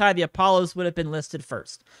true tie, the Apollos would have been listed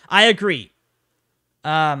first. I agree.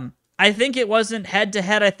 I think it wasn't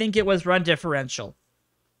head-to-head. I think it was run differential.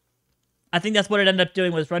 I think that's what it ended up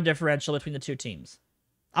doing, was run differential between the two teams.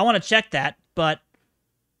 I want to check that, but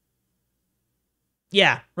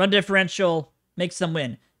yeah, run differential makes them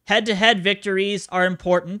win. Head-to-head victories are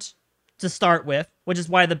important to start with, which is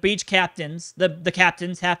why the beach captains, the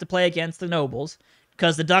captains have to play against the nobles,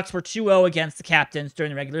 because the Ducks were 2-0 against the captains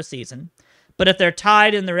during the regular season. But if they're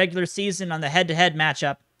tied in the regular season on the head-to-head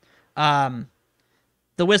matchup,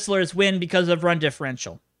 the Whistlers win because of run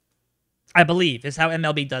differential. I believe is how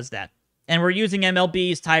MLB does that. And we're using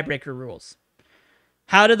MLB's tiebreaker rules.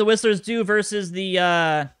 How did the Whistlers do versus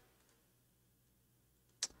the...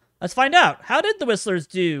 Let's find out. How did the Whistlers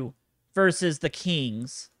do versus the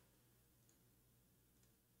Kings?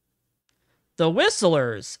 The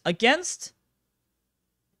Whistlers against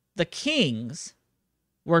the Kings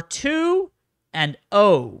were 2-0.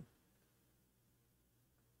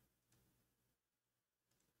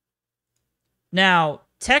 Now,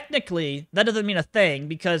 technically, that doesn't mean a thing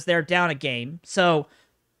because they're down a game. So,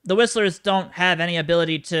 the Whistlers don't have any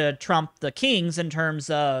ability to trump the Kings in terms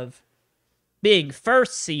of being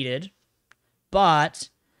first seeded. But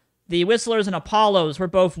the Whistlers and Apollos were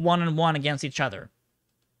both 1-1 against each other.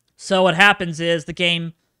 So what happens is the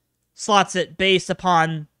game slots it based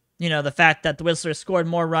upon, the fact that the Whistlers scored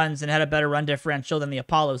more runs and had a better run differential than the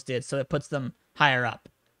Apollos did, so it puts them higher up.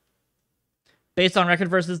 Based on record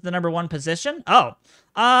versus the number 1 position? Oh.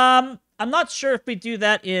 I'm not sure if we do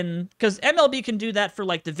that because MLB can do that for,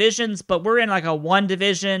 divisions, but we're in, a 1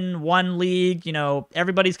 division, 1 league,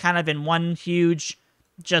 everybody's kind of in one huge,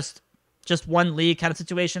 just 1 league kind of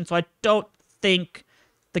situation, so I don't think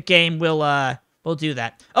the game will do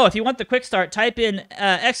that. Oh, if you want the quick start, type in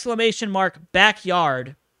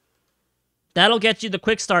 !backyard. That'll get you the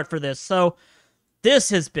quick start for this. So, this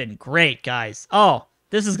has been great, guys. Oh,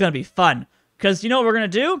 this is going to be fun. Because you know what we're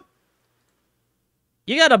going to do?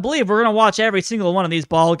 You got to believe we're going to watch every single one of these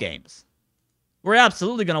ball games. We're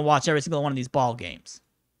absolutely going to watch every single one of these ball games.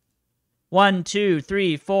 1, 2,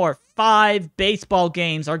 3, 4, 5 baseball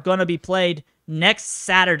games are going to be played next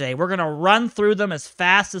Saturday. We're going to run through them as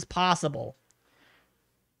fast as possible.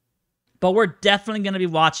 But we're definitely going to be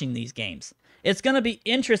watching these games. It's going to be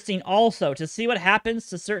interesting also to see what happens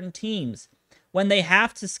to certain teams when they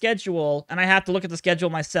have to schedule, and I have to look at the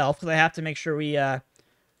schedule myself because I have to make sure we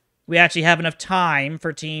actually have enough time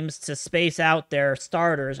for teams to space out their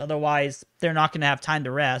starters. Otherwise, they're not going to have time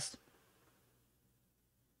to rest.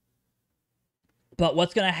 But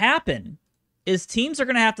what's going to happen is teams are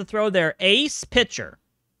going to have to throw their ace pitcher.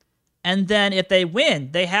 And then if they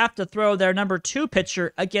win, they have to throw their number 2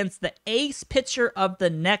 pitcher against the ace pitcher of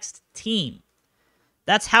the next team.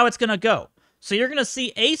 That's how it's going to go. So you're going to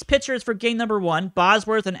see ace pitchers for game number 1,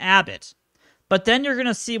 Bosworth and Abbott. But then you're going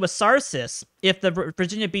to see with Sarsis if the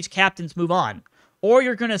Virginia Beach Captains move on. Or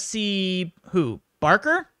you're going to see, who?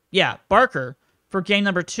 Barker? Yeah, Barker for game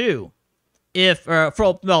number 2.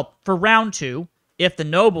 For round 2, if the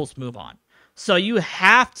Nobles move on. So you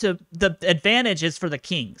have to, the advantage is for the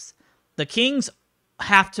Kings. The Kings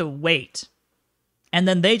have to wait. And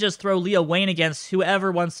then they just throw Leo Wayne against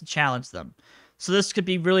whoever wants to challenge them. So this could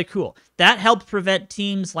be really cool. That helps prevent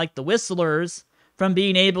teams like the Whistlers from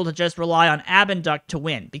being able to just rely on Abenduct to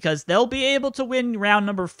win. Because they'll be able to win round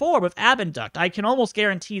number 4 with Abenduct. I can almost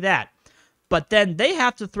guarantee that. But then they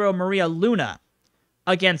have to throw Maria Luna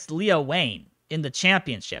against Leo Wayne in the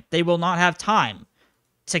championship. They will not have time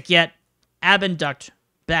to get Abenduct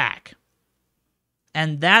back.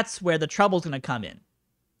 And that's where the trouble's going to come in.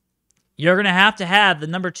 You're going to have the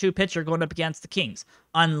number 2 pitcher going up against the Kings.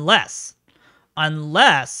 Unless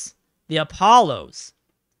the Apollos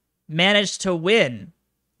manage to win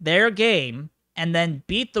their game and then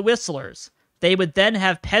beat the Whistlers. They would then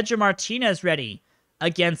have Pedro Martinez ready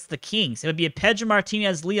against the Kings. It would be a Pedro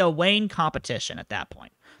Martinez-Leo Wayne competition at that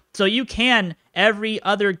point. So you can, every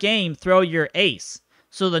other game, throw your ace.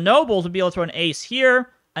 So the Nobles would be able to throw an ace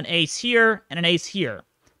here, and an ace here.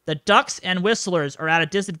 The Ducks and Whistlers are at a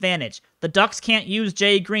disadvantage. The Ducks can't use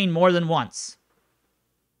Jay Green more than once.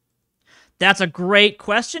 That's a great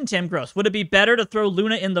question, Tim Gross. Would it be better to throw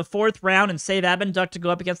Luna in the 4th round and save Abenduct to go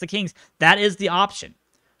up against the Kings? That is the option.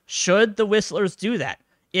 Should the Whistlers do that?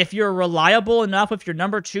 If you're reliable enough with your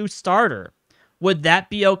number 2 starter, would that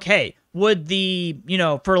be okay? Would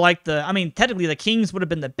technically the Kings would have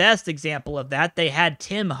been the best example of that. They had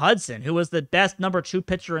Tim Hudson, who was the best number 2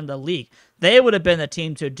 pitcher in the league. They would have been the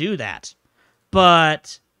team to do that.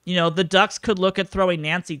 But, the Ducks could look at throwing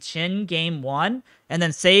Nancy Chin game 1 and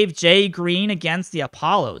then save Jay Green against the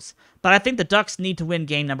Apollos. But I think the Ducks need to win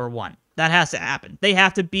game number 1. That has to happen. They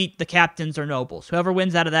have to beat the Captains or Nobles. Whoever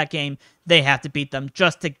wins out of that game, they have to beat them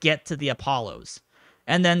just to get to the Apollos.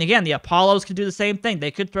 And then, again, the Apollos could do the same thing.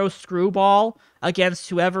 They could throw Screwball against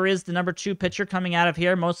whoever is the number 2 pitcher coming out of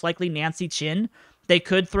here, most likely Nancy Chin. They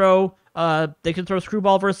could throw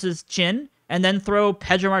Screwball versus Chin, and then throw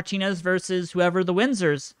Pedro Martinez versus whoever the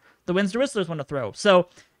Windsors the Windsor Whistlers want to throw. So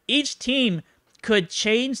each team could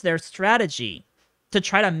change their strategy to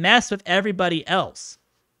try to mess with everybody else.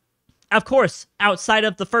 Of course, outside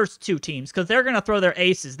of the first two teams, because they're going to throw their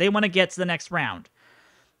aces. They want to get to the next round.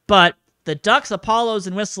 But the Ducks, Apollos,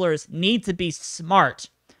 and Whistlers need to be smart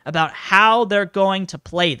about how they're going to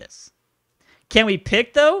play this. Can we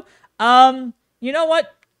pick, though? You know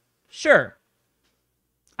what? Sure.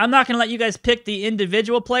 I'm not going to let you guys pick the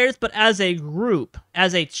individual players, but as a group,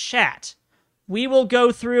 as a chat, we will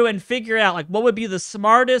go through and figure out like what would be the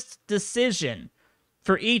smartest decision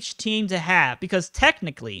for each team to have. Because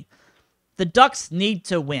technically, the Ducks need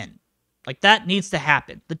to win. Like, that needs to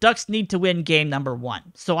happen. The Ducks need to win game number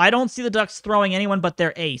 1. So I don't see the Ducks throwing anyone but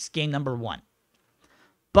their ace game number 1.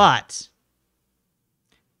 But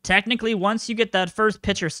technically, once you get that first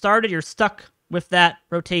pitcher started, you're stuck with that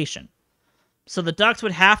rotation. So the Ducks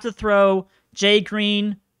would have to throw Jay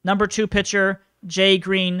Green, number 2 pitcher, Jay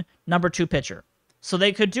Green, number 2 pitcher. So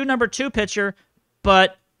they could do number 2 pitcher,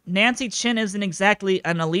 but Nancy Chin isn't exactly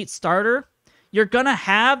an elite starter. You're going to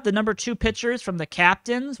have the number 2 pitchers from the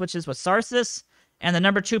Captains, which is Wasarsis, and the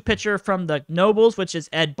number 2 pitcher from the Nobles, which is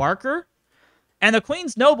Ed Barker. And the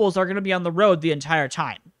Queens Nobles are going to be on the road the entire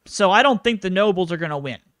time. So I don't think the Nobles are going to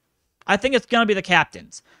win. I think it's going to be the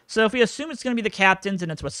Captains. So if we assume it's going to be the Captains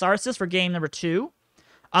and it's Wasarsis for game number 2,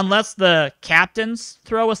 unless the Captains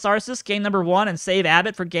throw Wasarsis game number 1 and save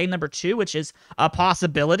Abbott for game number 2, which is a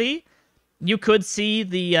possibility, you could see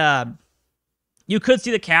the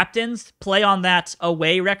Captains play on that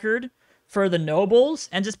away record for the Nobles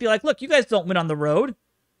and just be like, look, you guys don't win on the road.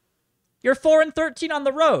 You're 4-13 on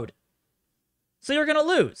the road. So you're going to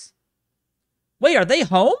lose. Wait, are they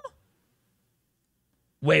home?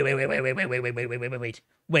 Wait.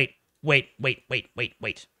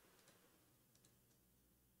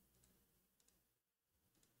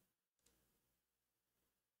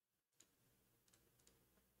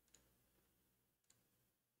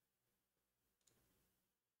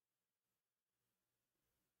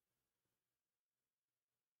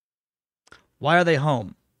 Why are they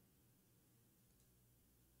home?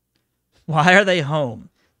 Why are they home?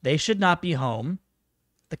 They should not be home.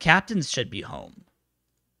 The Captains should be home.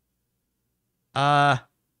 Can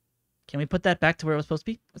we put that back to where it was supposed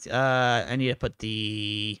to be? I need to put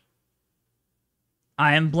the...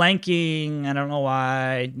 I am blanking. I don't know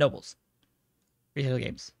why. Nobles. Retail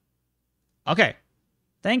games. Okay.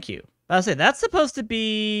 Thank you. I'll say that's supposed to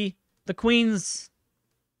be the Queens.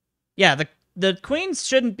 Yeah, the Queens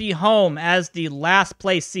shouldn't be home as the last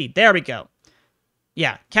place seed. There we go.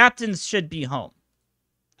 Yeah, Captains should be home.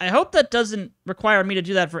 I hope that doesn't require me to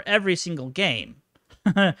do that for every single game.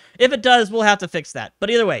 If it does, we'll have to fix that. But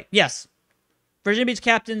either way, yes. Virginia Beach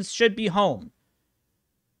Captains should be home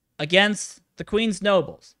against the Queens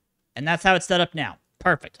Nobles. And that's how it's set up now.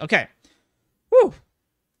 Perfect. Okay. Whew.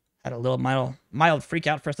 Had a little mild freak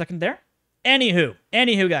out for a second there. Anywho,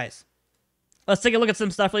 guys. Let's take a look at some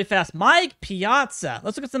stuff really fast. Mike Piazza.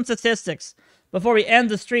 Let's look at some statistics before we end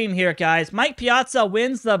the stream here, guys. Mike Piazza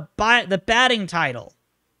wins the batting title.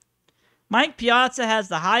 Mike Piazza has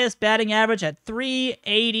the highest batting average at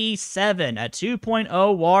 387, a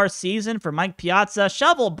 2.0 WAR season for Mike Piazza.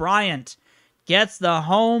 Shovel Bryant gets the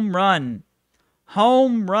home run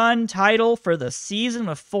title for the season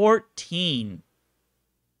with 14.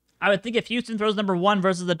 I would think if Houston throws number 1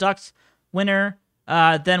 versus the Ducks winner,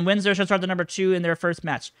 then Windsor should start the number 2 in their first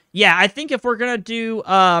match. Yeah, I think if we're going to do...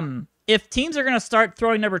 if teams are going to start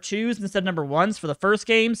throwing number 2s instead of number 1s for the first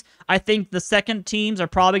games, I think the second teams are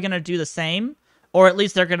probably going to do the same. Or at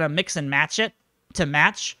least they're going to mix and match it to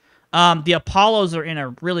match. The Apollos are in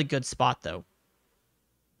a really good spot, though.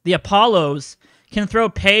 The Apollos can throw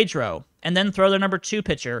Pedro and then throw their number 2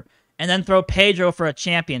 pitcher and then throw Pedro for a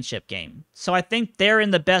championship game. So I think they're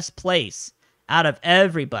in the best place out of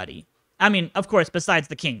everybody. I mean, of course, besides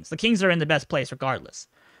the Kings. The Kings are in the best place regardless.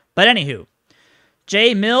 But anywho,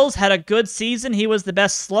 Jay Mills had a good season. He was the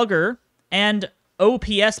best slugger and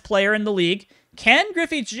OPS player in the league. Ken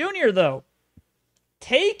Griffey Jr., though,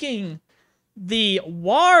 taking the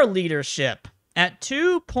WAR leadership at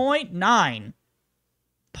 2.9.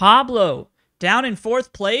 Pablo down in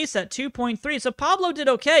 4th place at 2.3. So Pablo did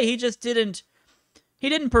okay. He just didn't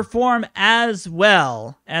perform as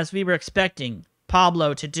well as we were expecting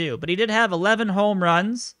Pablo to do. But he did have 11 home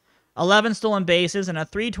runs, 11 stolen bases, and a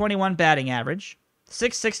 321 batting average.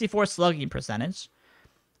 664 slugging percentage.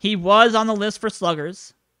 He was on the list for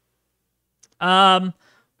sluggers. I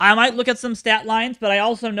might look at some stat lines, but I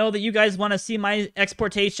also know that you guys want to see my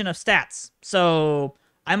exportation of stats. So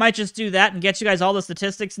I might just do that and get you guys all the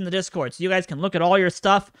statistics in the Discord so you guys can look at all your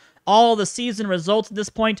stuff, all the season results at this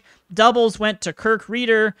point. Doubles went to Kirk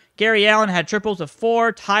Reeder. Gary Allen had triples of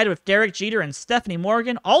 4, tied with Derek Jeter and Stephanie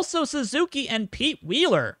Morgan. Also Suzuki and Pete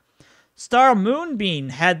Wheeler. Star Moonbeam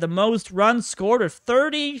had the most runs scored of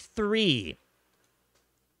 33.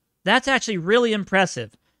 That's actually really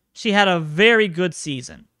impressive. She had a very good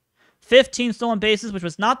season. 15 stolen bases, which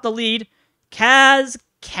was not the lead. Kaz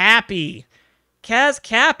Cappy. Kaz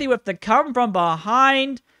Cappy with the come from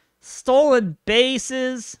behind. Stolen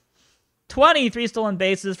bases. 23 stolen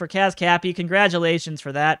bases for Kaz Cappy. Congratulations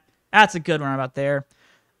for that. That's a good one about there.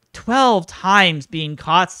 12 times being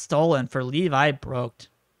caught stolen for Levi Brocht.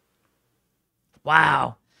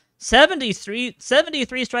 Wow. 73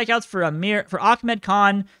 strikeouts for Ahmed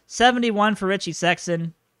Khan. 71 for Richie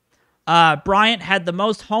Sexson. Bryant had the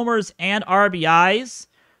most homers and RBIs.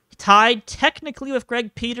 Tied technically with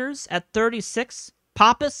Greg Peters at 36.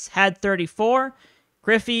 Pappas had 34.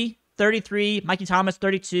 Griffey, 33. Mikey Thomas,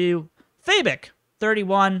 32. Fabic,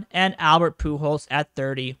 31. And Albert Pujols at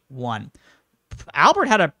 31. Albert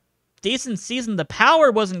had a decent season. The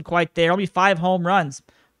power wasn't quite there. Only 5 home runs.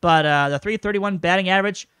 But the .331 batting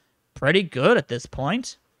average, pretty good at this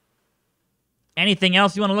point. Anything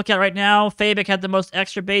else you want to look at right now? Fabic had the most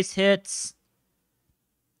extra base hits.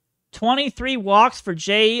 23 walks for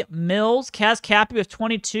Jay Mills. Kaz Cappy with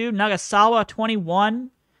 22. Nagasawa, 21.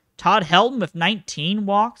 Todd Helton with 19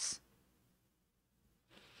 walks.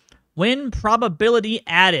 Win probability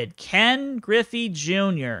added. Ken Griffey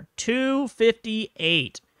Jr.,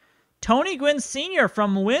 258. Tony Gwynn Sr.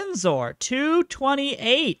 from Windsor,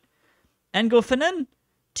 228. And Goffinen,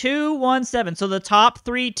 217. So the top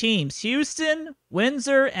 3 teams, Houston,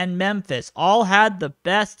 Windsor, and Memphis, all had the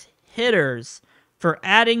best hitters for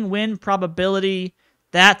adding win probability.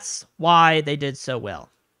 That's why they did so well.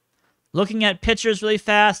 Looking at pitchers really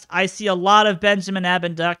fast, I see a lot of Benjamin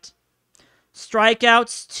Abinduct.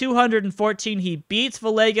 Strikeouts, 214. He beats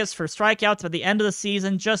Villegas for strikeouts by the end of the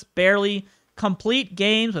season, just barely. Complete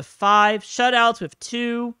games with 5. Shutouts with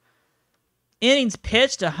 2. Innings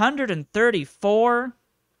pitched, 134.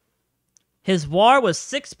 His WAR was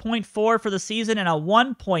 6.4 for the season and a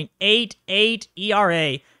 1.88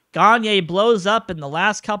 ERA. Gagne blows up in the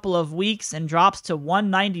last couple of weeks and drops to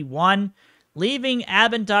 191, leaving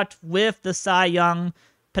Abinduct with the Cy Young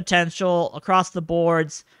potential across the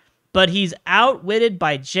boards. But he's outwitted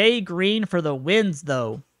by Jay Green for the wins,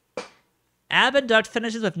 though. Abinduct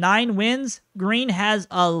finishes with 9 wins. Green has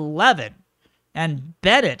 11. And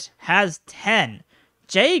Bennett has 10.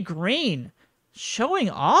 Jay Green showing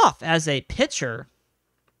off as a pitcher.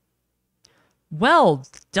 Well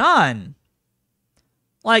done.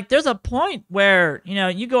 Like, there's a point where,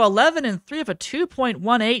 you go 11-3 with a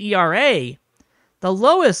 2.18 ERA. The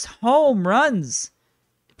lowest home runs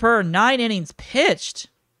per 9 innings pitched.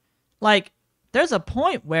 Like, there's a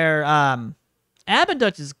point where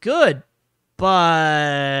Abinduct is good,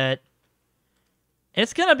 but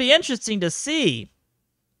it's going to be interesting to see.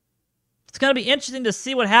 It's going to be interesting to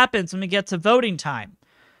see what happens when we get to voting time.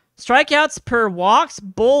 Strikeouts per walks,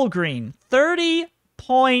 Bull Green,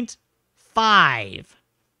 30.5.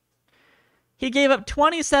 He gave up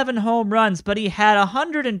 27 home runs, but he had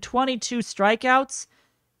 122 strikeouts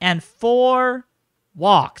and 4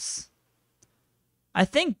 walks. I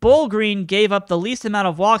think Bull Green gave up the least amount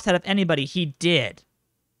of walks out of anybody. He did.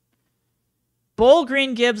 Bull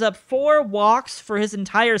Green gives up 4 walks for his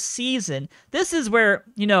entire season. This is where,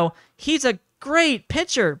 he's a great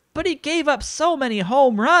pitcher, but he gave up so many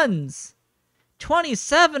home runs.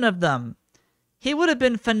 27 of them. He would have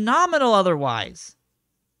been phenomenal otherwise.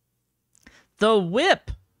 The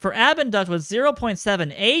whip for Abinduct was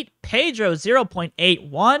 0.78, Pedro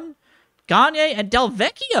 0.81, Gagne and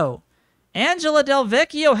Delvecchio. Angela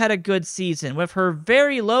Delvecchio had a good season with her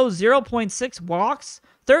very low 0.6 walks,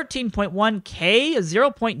 13.1 K,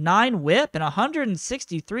 0.9 whip, and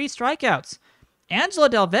 163 strikeouts.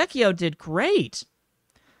 Angela Delvecchio did great.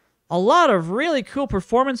 A lot of really cool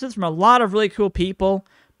performances from a lot of really cool people.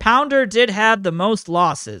 Pounder did have the most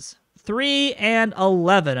losses. 3 and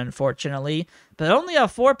 11, unfortunately, but only a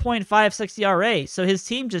 4.56 ERA, so his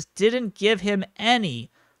team just didn't give him any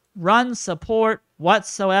run support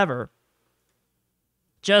whatsoever.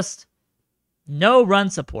 Just no run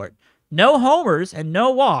support. No homers and no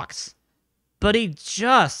walks, but he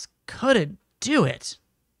just couldn't do it.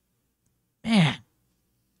 Man.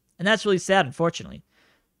 And that's really sad, unfortunately.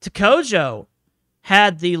 Takojo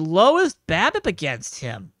had the lowest BABIP against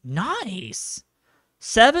him. Nice.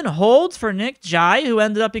 7 holds for Nick Jai, who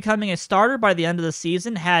ended up becoming a starter by the end of the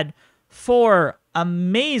season. Had 4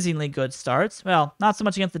 amazingly good starts. Well, not so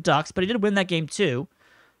much against the Ducks, but he did win that game too.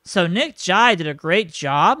 So Nick Jai did a great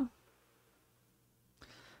job.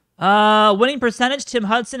 Winning percentage, Tim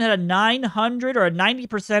Hudson had a 900 or a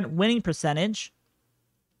 90% winning percentage.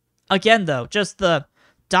 Again, though, just the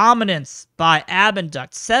dominance by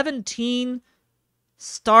Abinduct. 17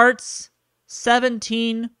 starts,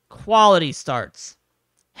 17 quality starts.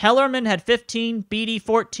 Hellerman had 15, Beatty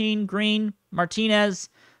 14, Green, Martinez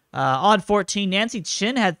odd 14. Nancy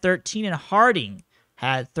Chin had 13, and Harding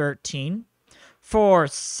had 13. For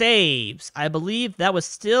saves, I believe that was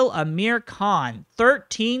still Amir Khan.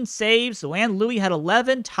 13 saves. Luan Louie had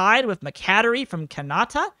 11, tied with McCattery from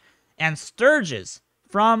Kanata and Sturgis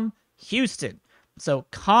from Houston. So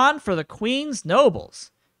Khan for the Queens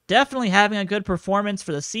Nobles. Definitely having a good performance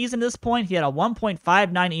for the season at this point. He had a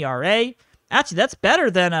 1.59 ERA. Actually, that's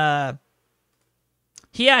better than...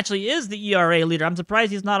 He actually is the ERA leader. I'm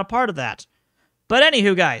surprised he's not a part of that. But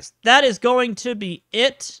anywho, guys, that is going to be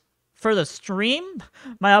it for the stream.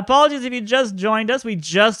 My apologies if you just joined us. We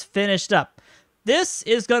just finished up. This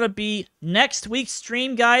is going to be next week's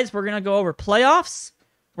stream, guys. We're going to go over playoffs.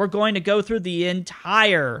 We're going to go through the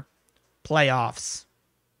entire playoffs.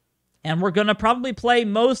 And we're going to probably play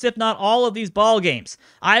most, if not all, of these ball games.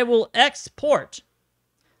 I will export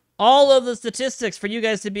all of the statistics for you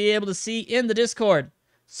guys to be able to see in the Discord.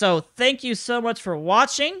 So thank you so much for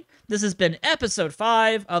watching. This has been episode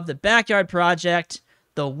 5 of the Backyard Project,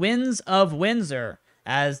 the Winds of Windsor,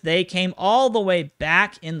 as they came all the way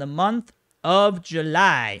back in the month of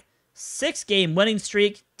July. 6-game winning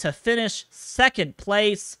streak to finish 2nd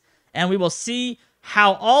place, and we will see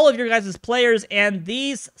how all of your guys' players and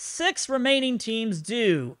these 6 remaining teams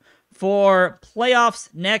do for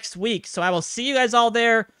playoffs next week. So I will see you guys all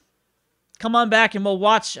there. Come on back and we'll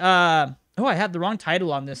watch... Oh, I have the wrong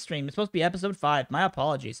title on this stream. It's supposed to be episode 5. My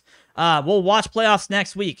apologies. We'll watch playoffs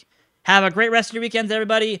next week. Have a great rest of your weekends,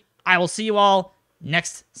 everybody. I will see you all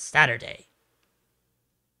next Saturday.